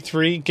 USB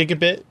 3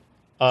 gigabit,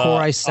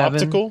 Core i7.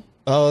 optical,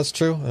 Oh, that's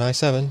true. An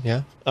i7,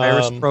 yeah.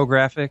 Iris Pro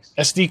graphics.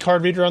 SD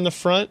card reader on the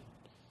front.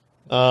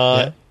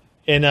 Yeah.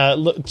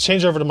 And look,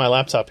 change over to my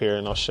laptop here,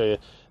 and I'll show you.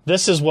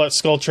 This is what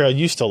Skull Trail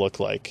used to look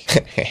like.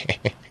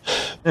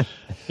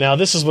 Now,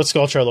 this is what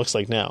Skull Trail looks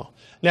like now.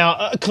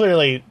 Now,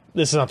 clearly,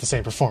 this is not the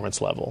same performance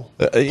level.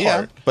 Yeah,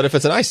 part. but if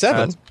it's an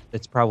i7,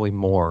 It's probably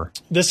more.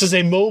 This is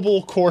a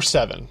mobile Core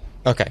 7.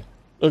 okay.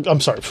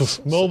 I'm sorry,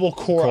 mobile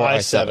Core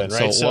i7,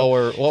 right? So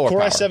lower Core power.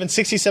 i7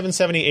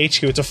 6770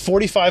 HQ. It's a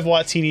 45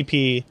 watt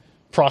TDP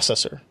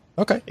processor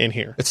Okay. in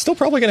here. It's still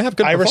probably going to have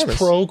good Iris performance.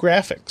 Pro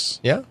graphics,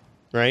 Yeah.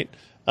 right?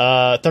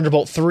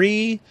 Thunderbolt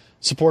 3,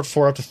 support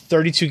for up to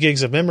 32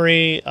 gigs of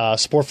memory,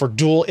 support for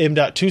dual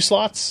M.2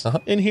 slots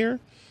in here.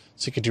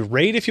 So you could do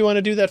RAID if you want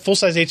to do that.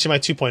 Full-size HDMI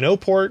 2.0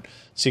 port,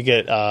 so you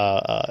get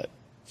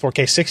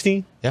 4K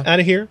 60 Yeah. out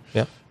of here.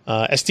 Yeah.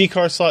 SD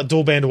card slot,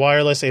 dual band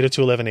wireless,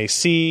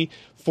 802.11ac,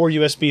 4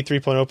 USB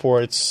 3.0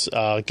 ports,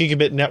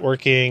 gigabit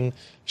networking,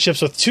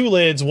 ships with 2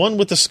 lids, one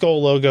with the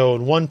Skull logo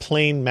and one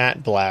plain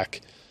matte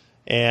black.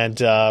 And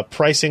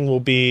pricing will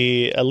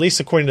be, at least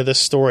according to this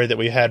story that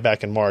we had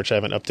back in March, we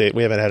haven't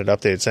had it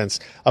updated since,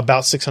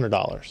 about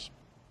 $600.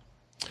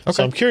 Okay.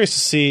 So I'm curious to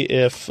see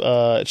if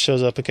it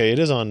shows up. Okay, it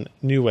is on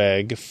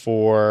Newegg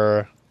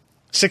for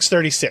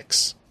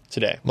 $636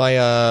 today.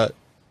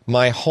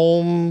 My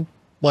home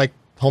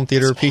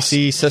theater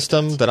PC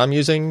system that I'm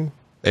using,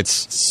 it's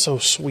So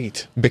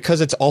sweet.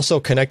 because it's also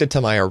connected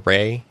to my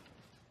array.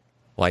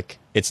 Like,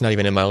 it's not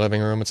even in my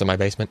living room; it's in my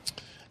basement.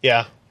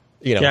 Yeah.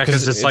 You know, Yeah,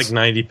 because it's like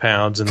 90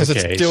 pounds in the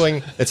because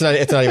case. it's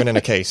not even in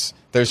a case.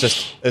 There's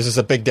just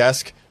a big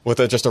desk with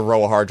just a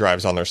row of hard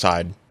drives on their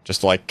side,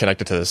 just like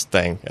connected to this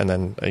thing, and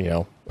then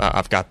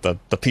I've got the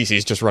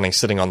PCs just running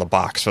sitting on the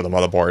box for the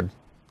motherboard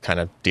kind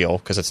of deal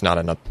because it's not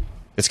enough.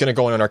 It's going to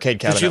go in an arcade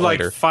cabinet you like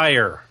later.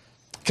 fire.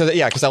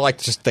 Because I like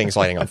just things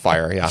lighting on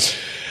fire. Yeah,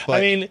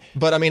 but, I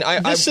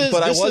this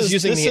was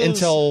using the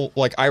is- Intel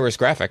Iris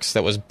graphics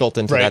that was built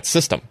into Right. that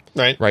system.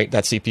 Right.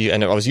 That CPU,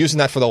 and I was using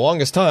that for the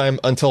longest time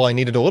until I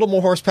needed a little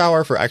more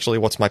horsepower for actually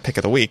what's my pick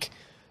of the week,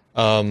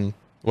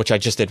 which I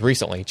just did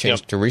recently,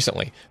 changed Yep. to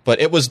recently. But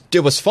it was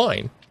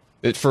fine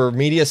for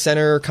media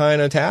center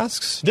kind of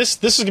tasks. This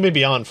is going to be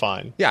beyond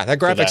fine. Yeah, that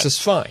for graphics that. is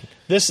fine.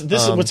 This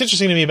what's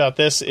interesting to me about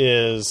this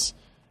is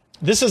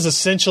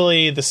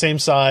essentially the same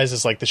size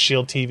as like the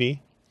Shield TV.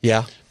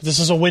 Yeah, This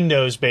is a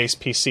Windows-based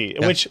PC,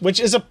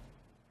 which is a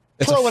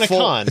pro and a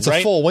con, It's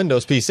right? a full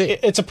Windows PC.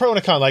 It's a pro and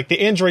a con. Like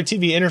the Android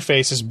TV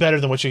interface is better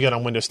than what you get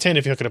on Windows 10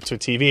 if you hook it up to a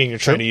TV and you're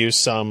trying to use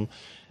some.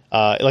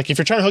 Like if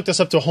you're trying to hook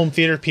this up to a home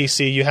theater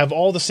PC, you have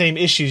all the same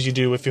issues you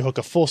do if you hook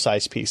a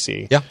full-size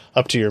PC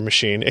up to your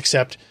machine,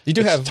 except you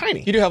do it's have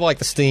tiny. You do have like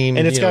the Steam,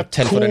 and it's got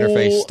 10-foot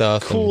interface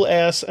stuff. Cool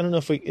ass. I don't know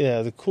if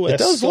the cool ass. It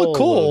does look Skull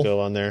cool. logo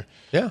on there.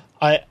 Yeah.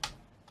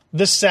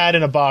 This sat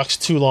in a box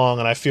too long,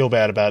 and I feel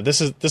bad about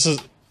it. This is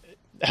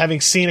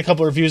having seen a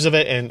couple of reviews of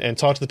it and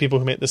talked to the people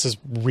who made this is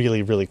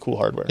really, really cool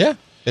hardware. Yeah,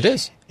 it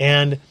is.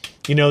 And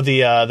the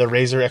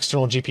Razer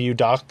external GPU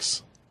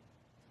docks,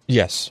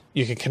 Yes.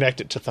 you can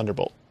connect it to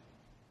Thunderbolt,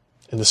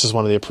 and this is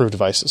one of the approved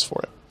devices for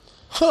it.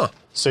 Huh.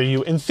 So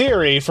you, in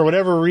theory, for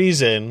whatever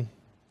reason,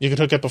 you could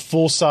hook up a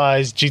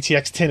full-size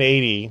GTX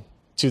 1080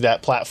 to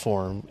that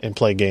platform and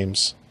play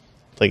games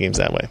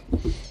that way.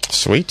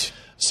 Sweet.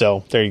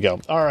 So there you go.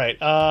 All right,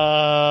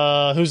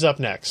 who's up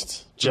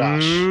next?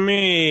 Josh,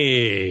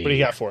 Me. what do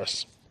you got for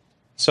us?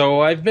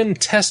 So I've been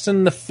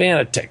testing the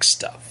Fanatec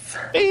stuff.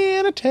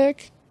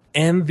 Fanatec.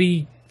 And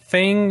the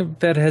thing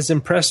that has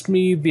impressed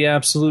me the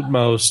absolute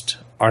most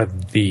are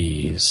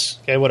these.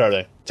 Okay, what are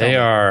they? Tell They me.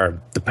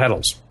 are the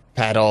pedals.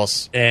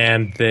 Paddles.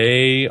 And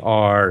they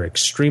are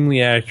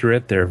extremely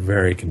accurate. They're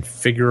very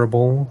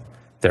configurable.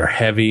 They're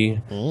heavy.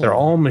 They're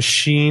all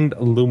machined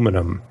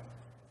aluminum.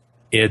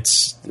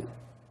 It's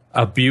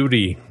a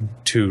beauty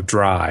to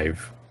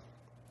drive.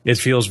 It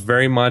feels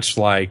very much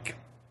like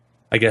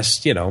I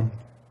guess,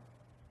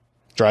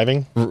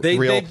 Driving? Real they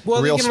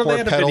sport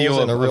had a pedals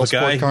video in a real of a guy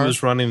sport car? who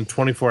was running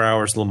 24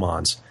 hours Le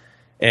Mans.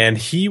 And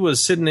he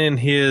was sitting in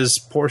his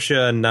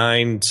Porsche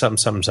 9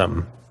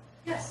 something.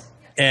 Yes.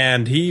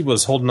 And he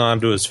was holding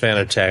on to his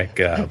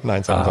Fanatec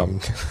 9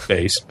 something.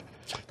 base.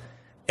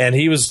 And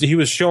he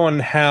was showing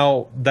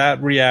how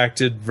that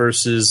reacted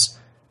versus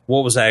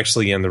what was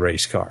actually in the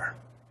race car.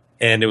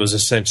 And it was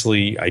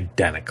essentially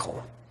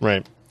identical.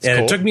 Right. And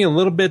Cool. it took me a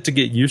little bit to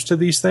get used to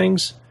these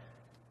things,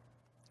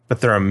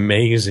 but they're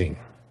amazing.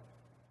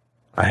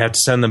 I had to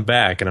send them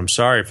back, and I'm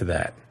sorry for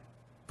that.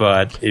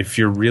 But if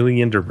you're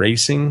really into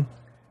racing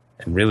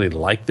and really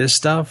like this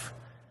stuff,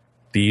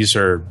 these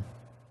are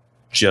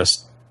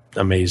just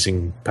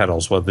amazing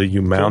pedals, whether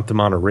you mount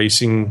them on a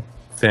racing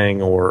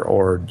thing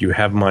or you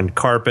have them on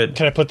carpet.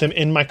 Can I put them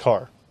in my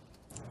car?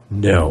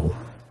 No.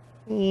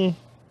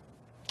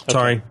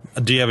 Sorry.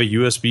 Do you have a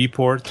USB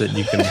port that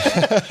you can...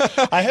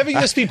 I have a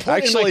USB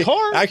port in my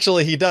car.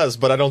 Actually, he does,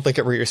 but I don't think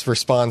it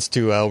responds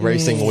to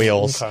racing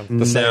wheels okay.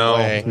 the same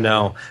way.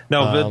 No.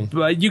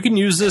 But you can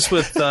use this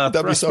with be so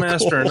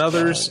Thrustmaster cool. and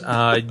others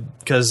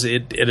because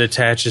it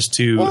attaches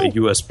to a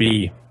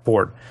USB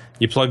port.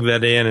 You plug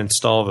that in,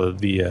 install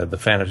the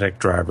Fanatec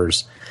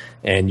drivers,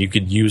 and you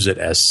could use it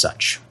as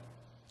such.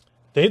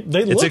 It's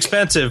It's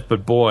expensive,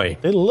 but boy,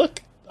 They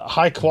look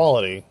high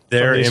quality.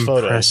 they're from these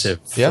impressive.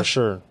 Photos, Yeah. for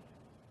sure.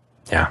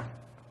 Yeah.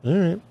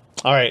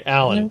 All right,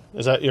 Alan.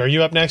 Are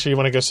you up next, or you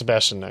want to go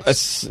Sebastian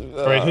next?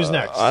 All right, who's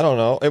next? I don't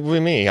know. It would be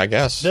me, I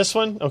guess. This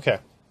one? Okay.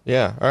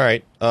 Yeah. All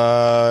right.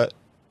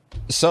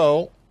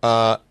 So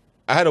I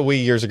had a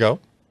Wii years ago,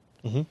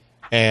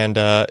 and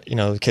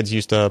the kids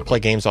used to play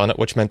games on it,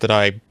 which meant that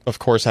I, of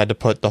course, had to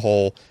put the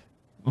whole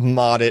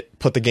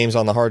put the games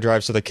on the hard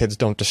drive so the kids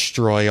don't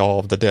destroy all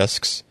of the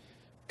discs,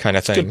 kind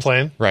of thing. Good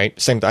plan.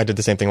 Right. I did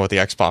the same thing with the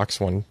Xbox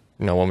when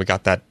we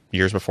got that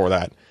years before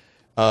that.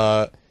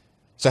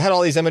 So I had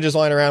all these images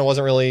lying around,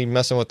 wasn't really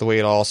messing with the Wii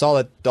at all. Saw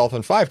that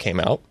Dolphin 5 came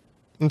out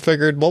and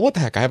figured, well, what the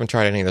heck? I haven't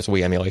tried any of this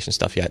Wii emulation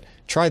stuff yet.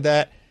 Tried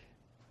that.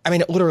 I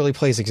mean, it literally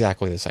plays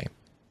exactly the same.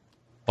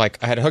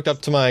 Like, I had it hooked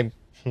up to my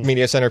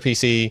Media Center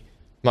PC.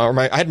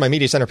 I had my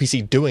Media Center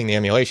PC doing the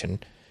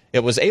emulation. It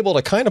was able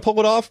to kind of pull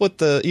it off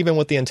even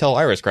with the Intel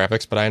Iris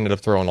graphics, but I ended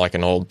up throwing like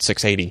an old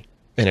 680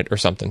 in it or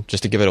something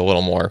just to give it a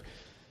little more,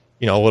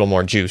 a little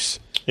more juice.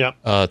 Yeah.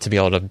 To be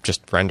able to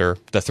just render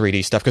the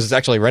 3D stuff, because it's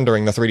actually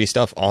rendering the 3D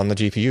stuff on the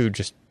GPU.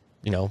 Just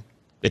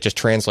it just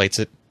translates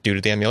it due to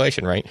the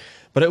emulation, right?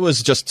 But it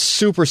was just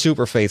super,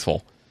 super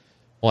faithful.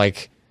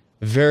 Like,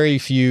 very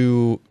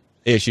few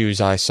issues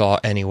I saw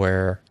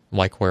anywhere,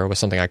 like where it was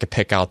something I could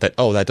pick out that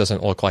that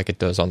doesn't look like it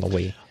does on the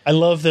Wii. I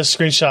love the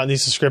screenshot in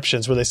these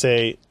descriptions where they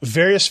say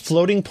various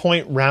floating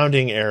point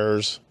rounding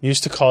errors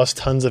used to cause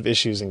tons of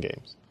issues in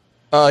games,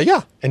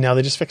 Yeah. and now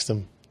they just fixed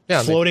them.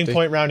 Yeah, floating they-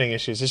 point rounding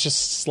issues. It's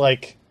just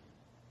like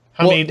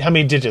how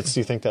many digits do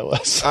you think that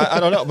was? I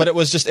don't know, but it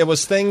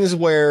was things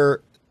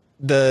where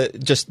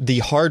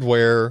the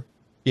hardware,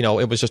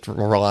 it was just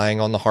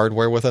relying on the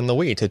hardware within the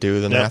Wii to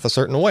do the math a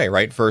certain way,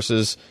 right?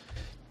 Versus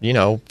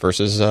the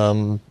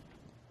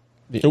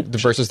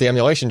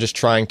emulation just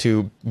trying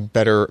to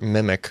better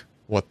mimic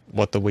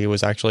what the Wii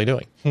was actually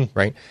doing,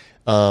 right?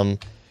 And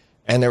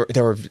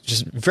there were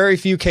just very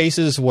few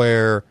cases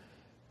where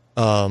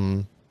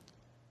it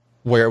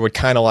would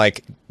kind of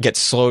like get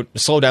slow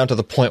down to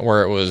the point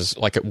where it was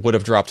like it would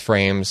have dropped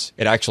frames.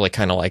 It actually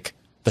kind of like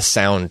the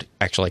sound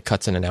actually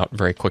cuts in and out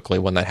very quickly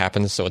when that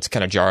happens, so it's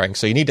kind of jarring.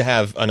 So you need to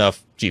have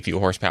enough GPU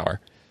horsepower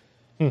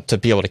to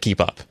be able to keep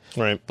up.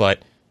 Right.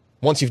 But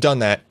once you've done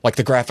that, like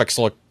the graphics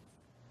look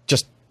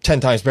just 10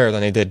 times better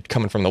than they did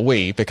coming from the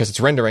Wii because it's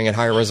rendering at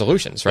higher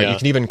resolutions, right? Yeah. You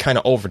can even kind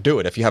of overdo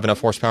it. If you have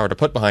enough horsepower to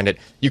put behind it,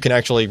 you can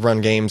actually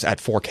run games at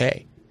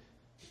 4K.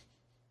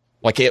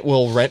 Like it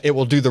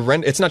will do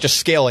the it's not just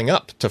scaling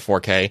up to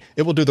 4K,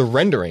 it will do the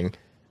rendering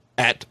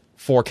at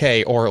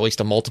 4K or at least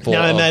a multiple.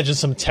 Now I imagine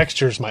some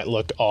textures might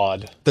look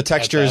odd. The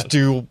textures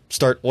do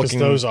start because looking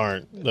those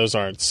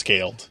aren't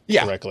scaled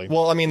correctly.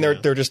 Well, I mean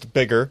they're just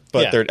bigger,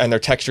 but they're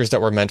textures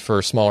that were meant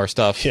for smaller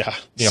stuff. Yeah,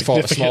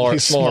 smaller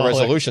smaller.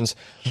 resolutions.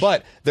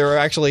 But there are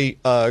actually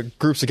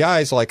groups of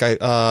guys like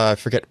I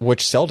forget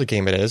which Zelda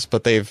game it is,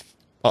 but they've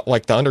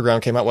like the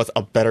Underground came out with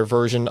a better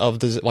version of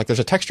there's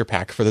a texture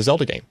pack for the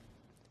Zelda game,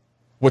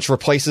 which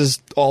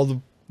replaces all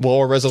the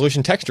lower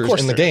resolution textures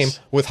in the game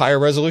with higher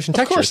resolution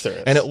textures. Of course there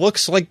is. And it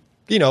looks like,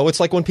 it's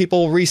like when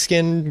people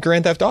reskin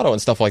Grand Theft Auto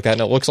and stuff like that,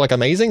 and it looks like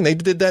amazing. They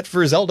did that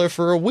for Zelda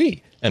for a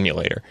Wii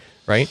emulator,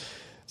 right?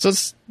 So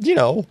it's,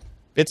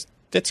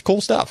 it's cool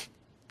stuff.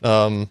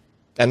 And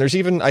there's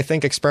even, I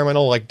think,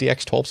 experimental like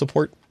DX12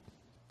 support,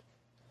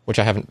 which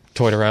I haven't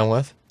toyed around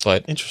with,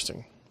 but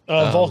Interesting.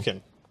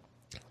 Vulcan.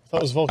 I thought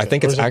it was Vulcan. I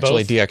think Or it's is it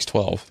actually both?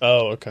 DX12.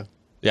 Oh, okay.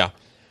 Yeah.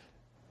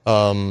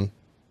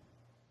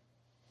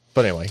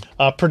 But anyway,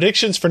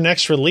 predictions for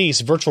next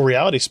release: virtual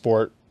reality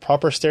sport,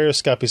 proper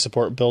stereoscopy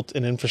support,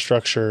 built-in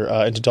infrastructure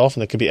into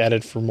Dolphin that could be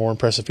added for more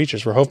impressive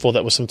features. We're hopeful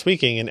that with some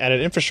tweaking and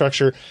added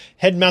infrastructure,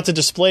 head-mounted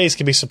displays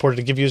can be supported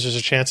to give users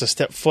a chance to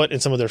step foot in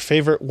some of their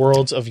favorite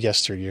worlds of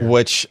yesteryear.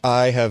 which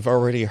I have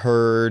already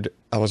heard.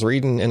 I was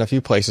reading in a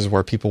few places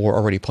where people were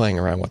already playing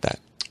around with that.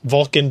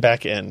 Vulkan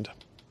back end.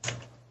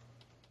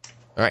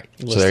 All right,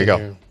 so there you go.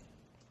 Here.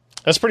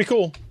 That's pretty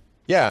cool.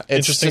 Yeah, it's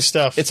Interesting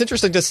stuff. It's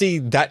interesting to see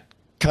that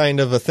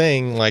kind of a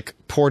thing like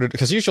ported,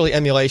 because usually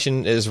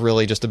emulation is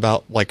really just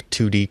about like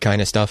 2D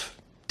kind of stuff.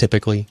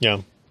 Typically,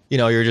 Yeah.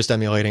 you're just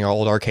emulating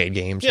old arcade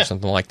games Yeah. or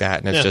something like that,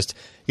 and it's Yeah. just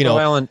So,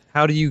 Alan,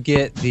 how do you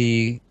get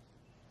the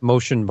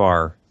motion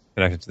bar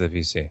connected to the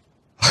PC?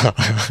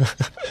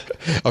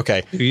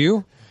 okay. Do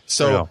you?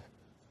 So, Or no?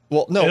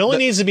 well, no. It only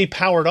needs to be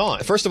powered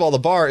on. First of all, the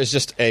bar is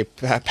just a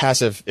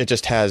passive. It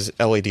just has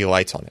LED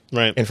lights on it,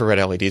 Right. Infrared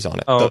LEDs on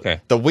it. Oh, the, okay.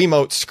 The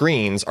Wiimote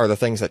screens are the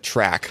things that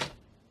track,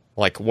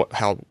 like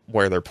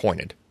where they're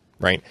pointed,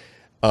 right?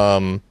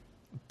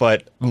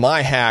 But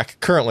my hack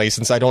currently,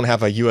 since I don't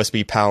have a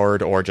USB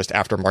powered or just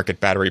aftermarket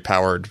battery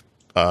powered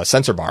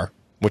sensor bar,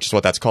 which is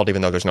what that's called,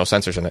 even though there's no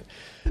sensors in it,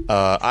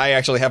 I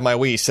actually have my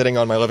Wii sitting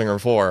on my living room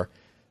floor,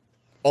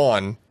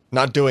 on,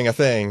 not doing a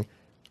thing,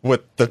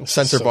 with the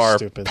sensor so bar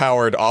stupid.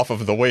 powered off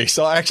of the Wii.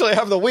 So I actually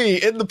have the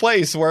Wii in the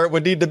place where it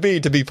would need to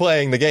be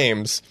playing the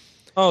games.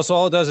 Oh, so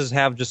all it does is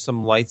have just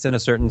some lights in a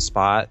certain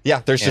spot.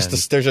 Yeah, there's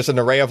just an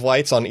array of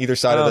lights on either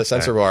side of the Okay.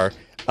 sensor bar,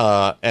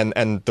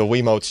 and the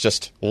Wiimotes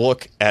just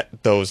look at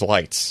those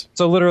lights.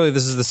 So literally,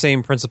 this is the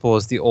same principle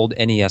as the old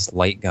NES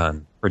light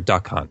gun for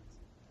Duck Hunt,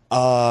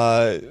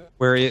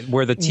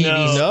 where the TV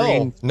No.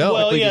 screen No.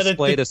 Well, yeah,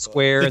 displayed a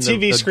square the and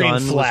TV the screen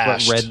gun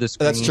flashed. was what read the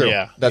screen. That's true.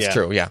 Yeah, That's yeah.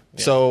 true. Yeah.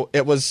 So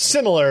it was.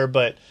 Similar,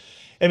 but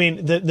I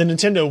mean, the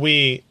Nintendo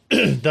Wii,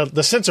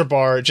 the sensor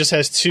bar just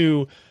has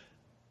two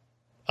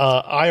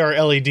IR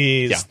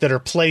LEDs that are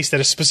placed at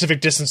a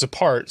specific distance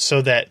apart,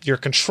 so that your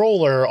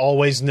controller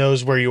always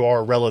knows where you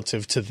are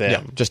relative to them.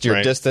 Yeah, just your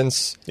right?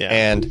 distance, Yeah.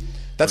 and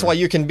that's why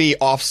you can be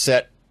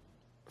offset,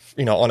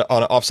 on an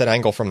offset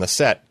angle from the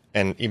set.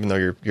 And even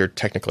though you're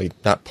technically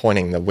not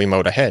pointing the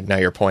Wiimote ahead, now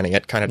you're pointing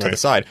it kind of to the Right.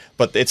 side.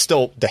 But it's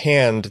still the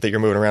hand that you're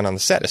moving around on the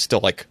set is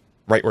still like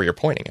right where you're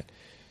pointing it.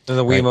 And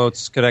the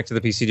Wiimotes connect to the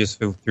PC just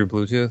through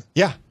Bluetooth.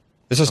 Yeah,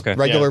 it's just Okay.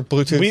 regular Yeah.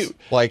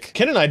 Bluetooth.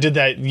 Ken and I did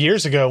that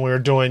years ago when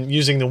we were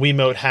using the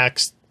Wiimote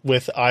hacks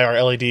with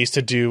IR LEDs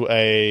to do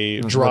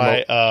a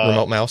dry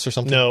remote mouse or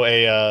something. No,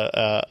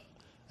 a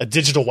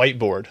digital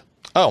whiteboard.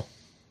 Oh,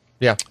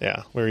 yeah.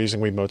 Yeah, we were using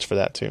Wiimotes for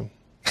that too.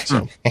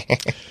 So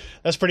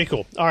that's pretty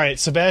cool. All right,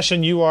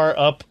 Sebastian, you are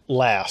up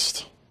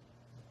last.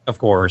 Of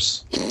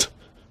course.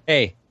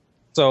 Hey,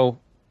 so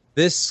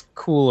this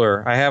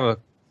cooler, I have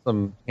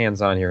some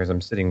hands on here because I'm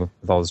sitting with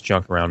all this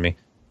junk around me.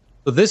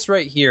 So this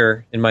right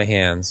here in my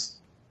hands,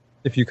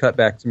 if you cut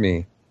back to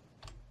me,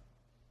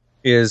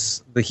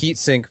 is the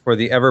heatsink for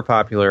the ever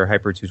popular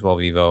Hyper 212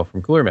 Evo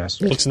from Cooler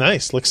Master. Looks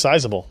nice. Looks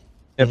sizable.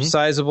 Yep,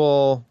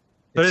 sizable.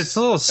 But it's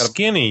a little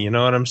skinny, you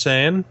know what I'm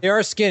saying? They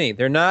are skinny.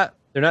 They're not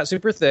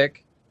super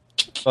thick,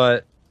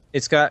 but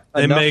it's got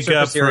They enough make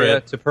up surface for area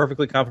it. to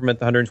perfectly complement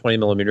the 120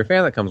 millimeter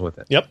fan that comes with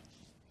it. Yep.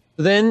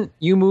 Then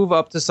you move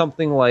up to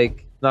something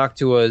like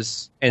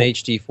Noctua's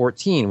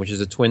NHD14, which is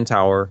a twin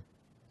tower.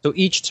 So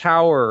each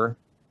tower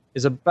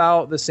is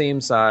about the same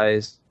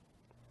size,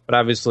 but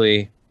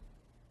obviously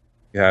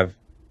you have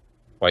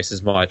twice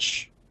as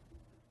much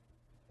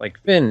like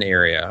fin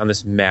area on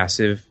this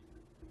massive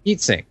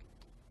heatsink.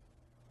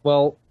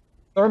 Well,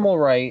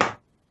 Thermalright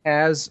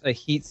has a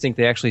heatsink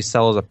they actually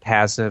sell as a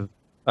passive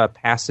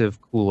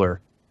cooler.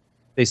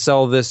 They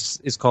sell this.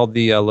 It's called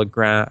the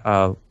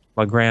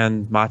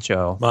Legrand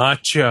Macho,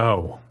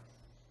 Macho.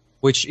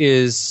 which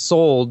is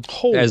sold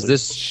Holy as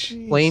this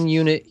jeez. plain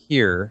unit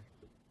here.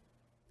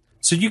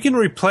 So you can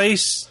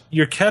replace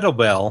your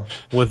kettlebell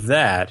with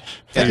that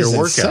for That your is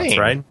workouts, insane.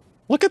 right?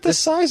 Look at the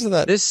size of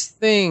that. This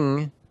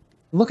thing,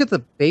 look at the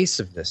base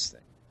of this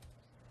thing.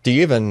 Do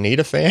you even need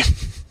a fan?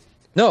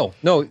 No,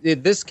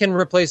 this can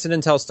replace an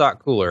Intel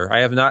stock cooler. I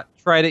have not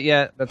tried it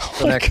yet. That's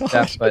the next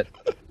God. step. But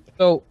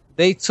so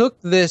they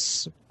took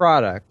this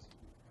product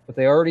that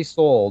they already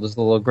sold as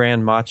the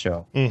Legrand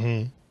Macho,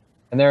 Mm-hmm.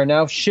 and they're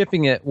now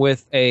shipping it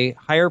with a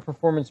higher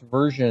performance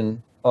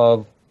version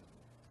of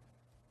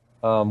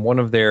one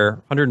of their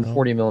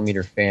 140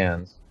 millimeter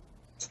fans,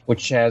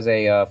 which has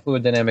a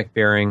fluid dynamic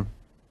bearing.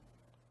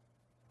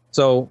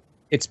 So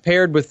it's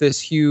paired with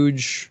this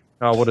huge.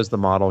 What is the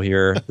model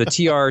here? The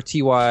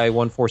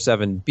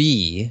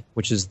TRTY147B,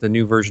 which is the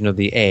new version of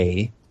the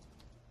A,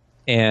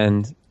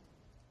 and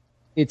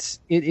it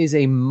is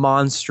a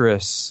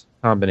monstrous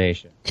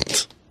combination.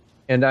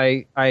 And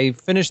I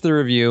finished the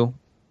review,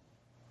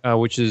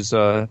 which is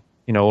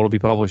it'll be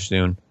published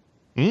soon.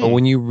 But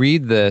when you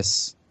read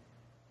this,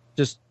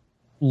 just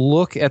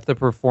look at the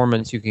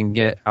performance you can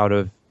get out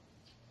of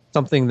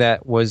something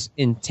that was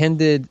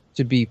intended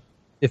to be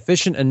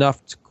efficient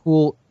enough to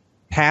cool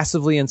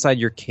passively inside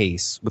your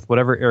case with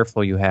whatever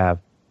airflow you have.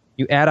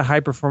 You add a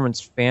high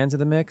performance fan to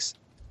the mix,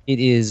 It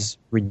is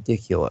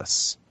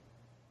ridiculous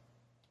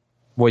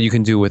what you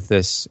can do with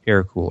this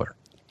air cooler.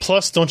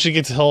 Plus, don't you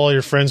get to tell all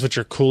your friends what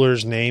your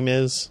cooler's name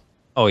is?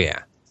 Oh,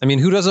 yeah. I mean,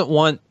 who doesn't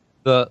want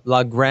the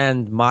La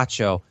Grande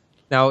Macho?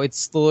 Now,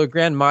 it's the La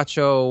Grande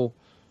Macho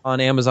on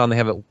Amazon. They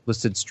have it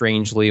listed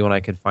strangely when I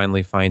could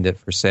finally find it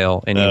for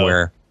sale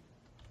anywhere.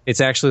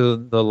 It's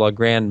actually the La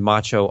Grande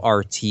Macho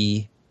RT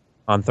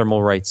on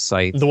Thermal Right's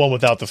site. The one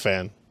without the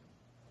fan.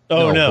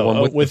 Oh, no. The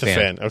one with the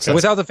fan. Okay. So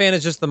without the fan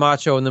is just the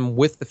Macho, and then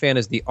with the fan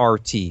is the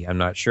RT. I'm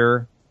not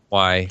sure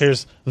why.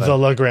 Here's the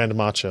La Grande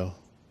Macho.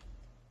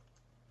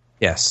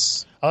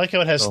 Yes. I like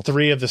how it has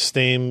 3 of the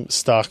same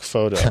stock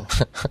photo.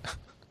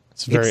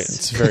 It's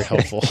very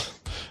helpful.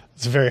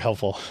 It's very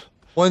helpful.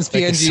 One's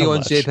Thank you PNG, so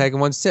one's much. JPEG, and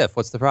one's TIFF.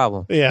 What's the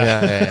problem?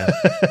 Yeah.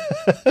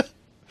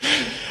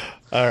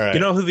 All right.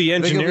 You know who the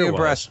I think you'll engineer be was?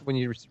 impressed when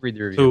you read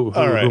the review.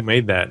 All right. Who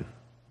made that?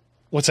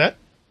 What's that?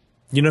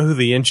 You know who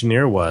the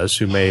engineer was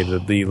who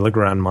made the La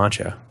Grande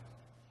Macho?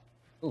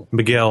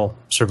 Miguel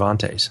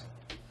Cervantes.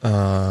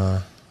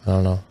 I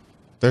don't know.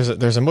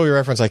 There's a movie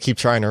reference I keep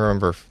trying to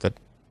remember that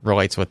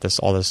relates with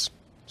all this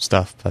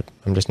stuff, but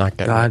I'm just not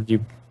getting it. God,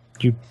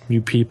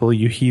 you people,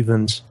 you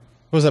heathens.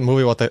 What was that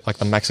movie about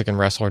the Mexican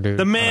wrestler dude?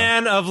 The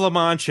Man of La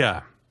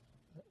Mancha.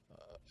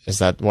 Is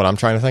that what I'm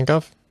trying to think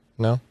of?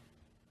 No?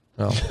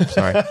 No,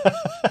 sorry.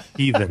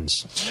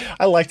 Heathens.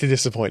 I like to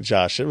disappoint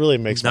Josh. It really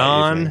makes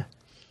my evening.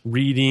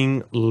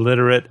 Non-reading,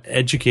 literate,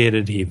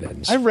 educated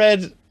heathens. I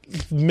read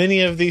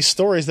many of these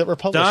stories that were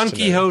published Don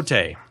today.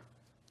 Quixote.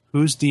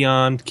 Who's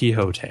Don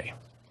Quixote?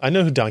 I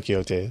know who Don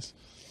Quixote is.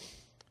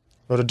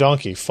 Rode a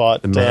donkey,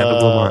 fought The Man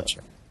of La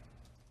Mancha.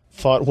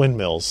 fought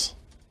windmills.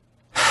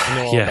 I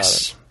know all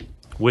Yes.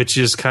 Which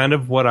is kind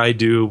of what I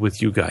do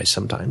with you guys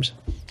sometimes.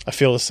 about it. I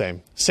feel the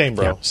same. Same,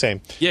 bro. Yeah.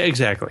 Same. Yeah,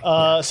 exactly.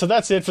 So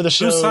that's it for the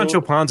show. Who's Sancho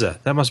Panza?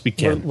 That must be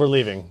Ken. We're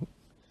leaving.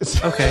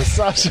 Okay.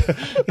 Sasha.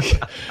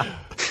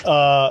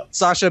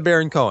 Sasha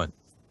Baron Cohen.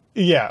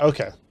 Yeah,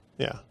 okay.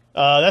 Yeah.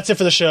 That's it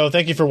for the show.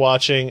 Thank you for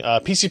watching.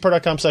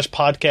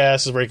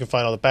 PCPro.com/podcast is where you can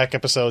find all the back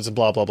episodes and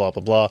blah, blah, blah,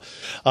 blah,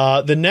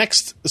 blah. The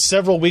next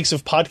several weeks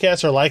of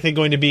podcasts are likely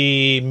going to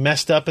be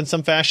messed up in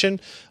some fashion.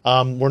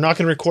 We're not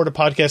going to record a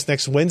podcast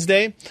next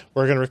Wednesday.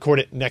 We're going to record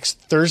it next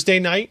Thursday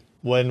night.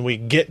 When we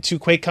get to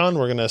QuakeCon,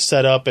 we're going to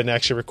set up and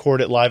actually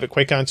record it live at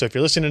QuakeCon. So if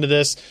you're listening to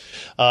this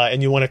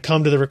and you want to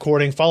come to the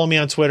recording, follow me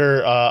on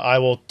Twitter. I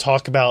will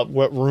talk about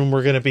what room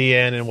we're going to be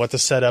in and what the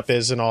setup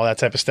is and all that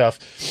type of stuff.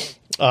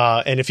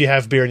 And if you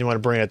have beer and you want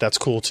to bring it, that's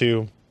cool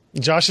too.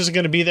 Josh isn't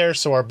going to be there,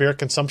 so our beer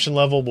consumption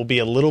level will be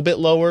a little bit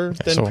lower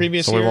than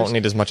previous so years. we won't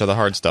need as much of the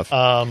hard stuff.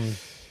 I'm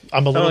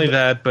a Not little only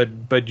bit,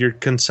 that, but your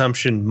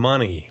consumption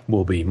money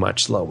will be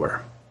much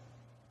lower.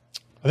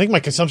 I think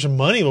my consumption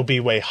money will be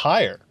way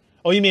higher.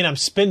 Oh, you mean I'm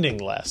spending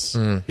less?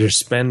 You're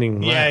spending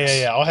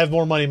less. Yeah. I'll have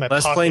more money in my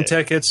Less pocket. plane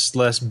tickets,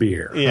 less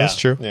beer. Yeah, That's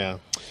true. Yeah.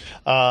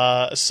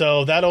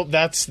 So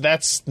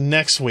that's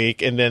next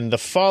week, and then the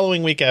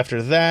following week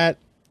after that,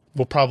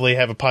 we'll probably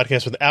have a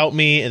podcast without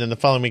me, and then the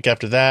following week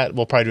after that,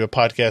 we'll probably do a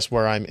podcast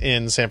where I'm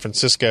in San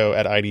Francisco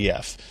at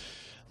IDF.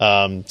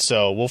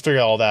 So we'll figure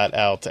all that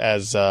out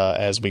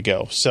as we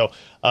go. So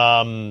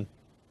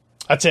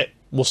that's it.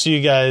 We'll see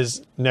you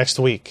guys next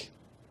week.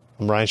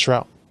 I'm Ryan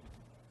Shrout.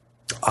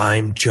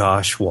 I'm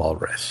Josh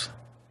Walrath.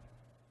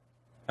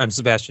 I'm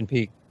Sebastian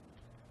Peak.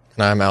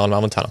 And I'm Alan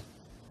Malmontano.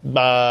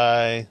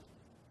 Bye.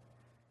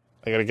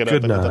 I gotta get Good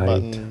up and hit the night.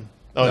 button.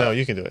 Oh no,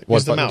 you can do it.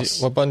 Use the mouse.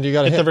 What button do you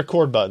got to Hit hit? the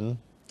record button.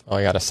 Oh,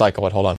 I got to cycle it. Hold on.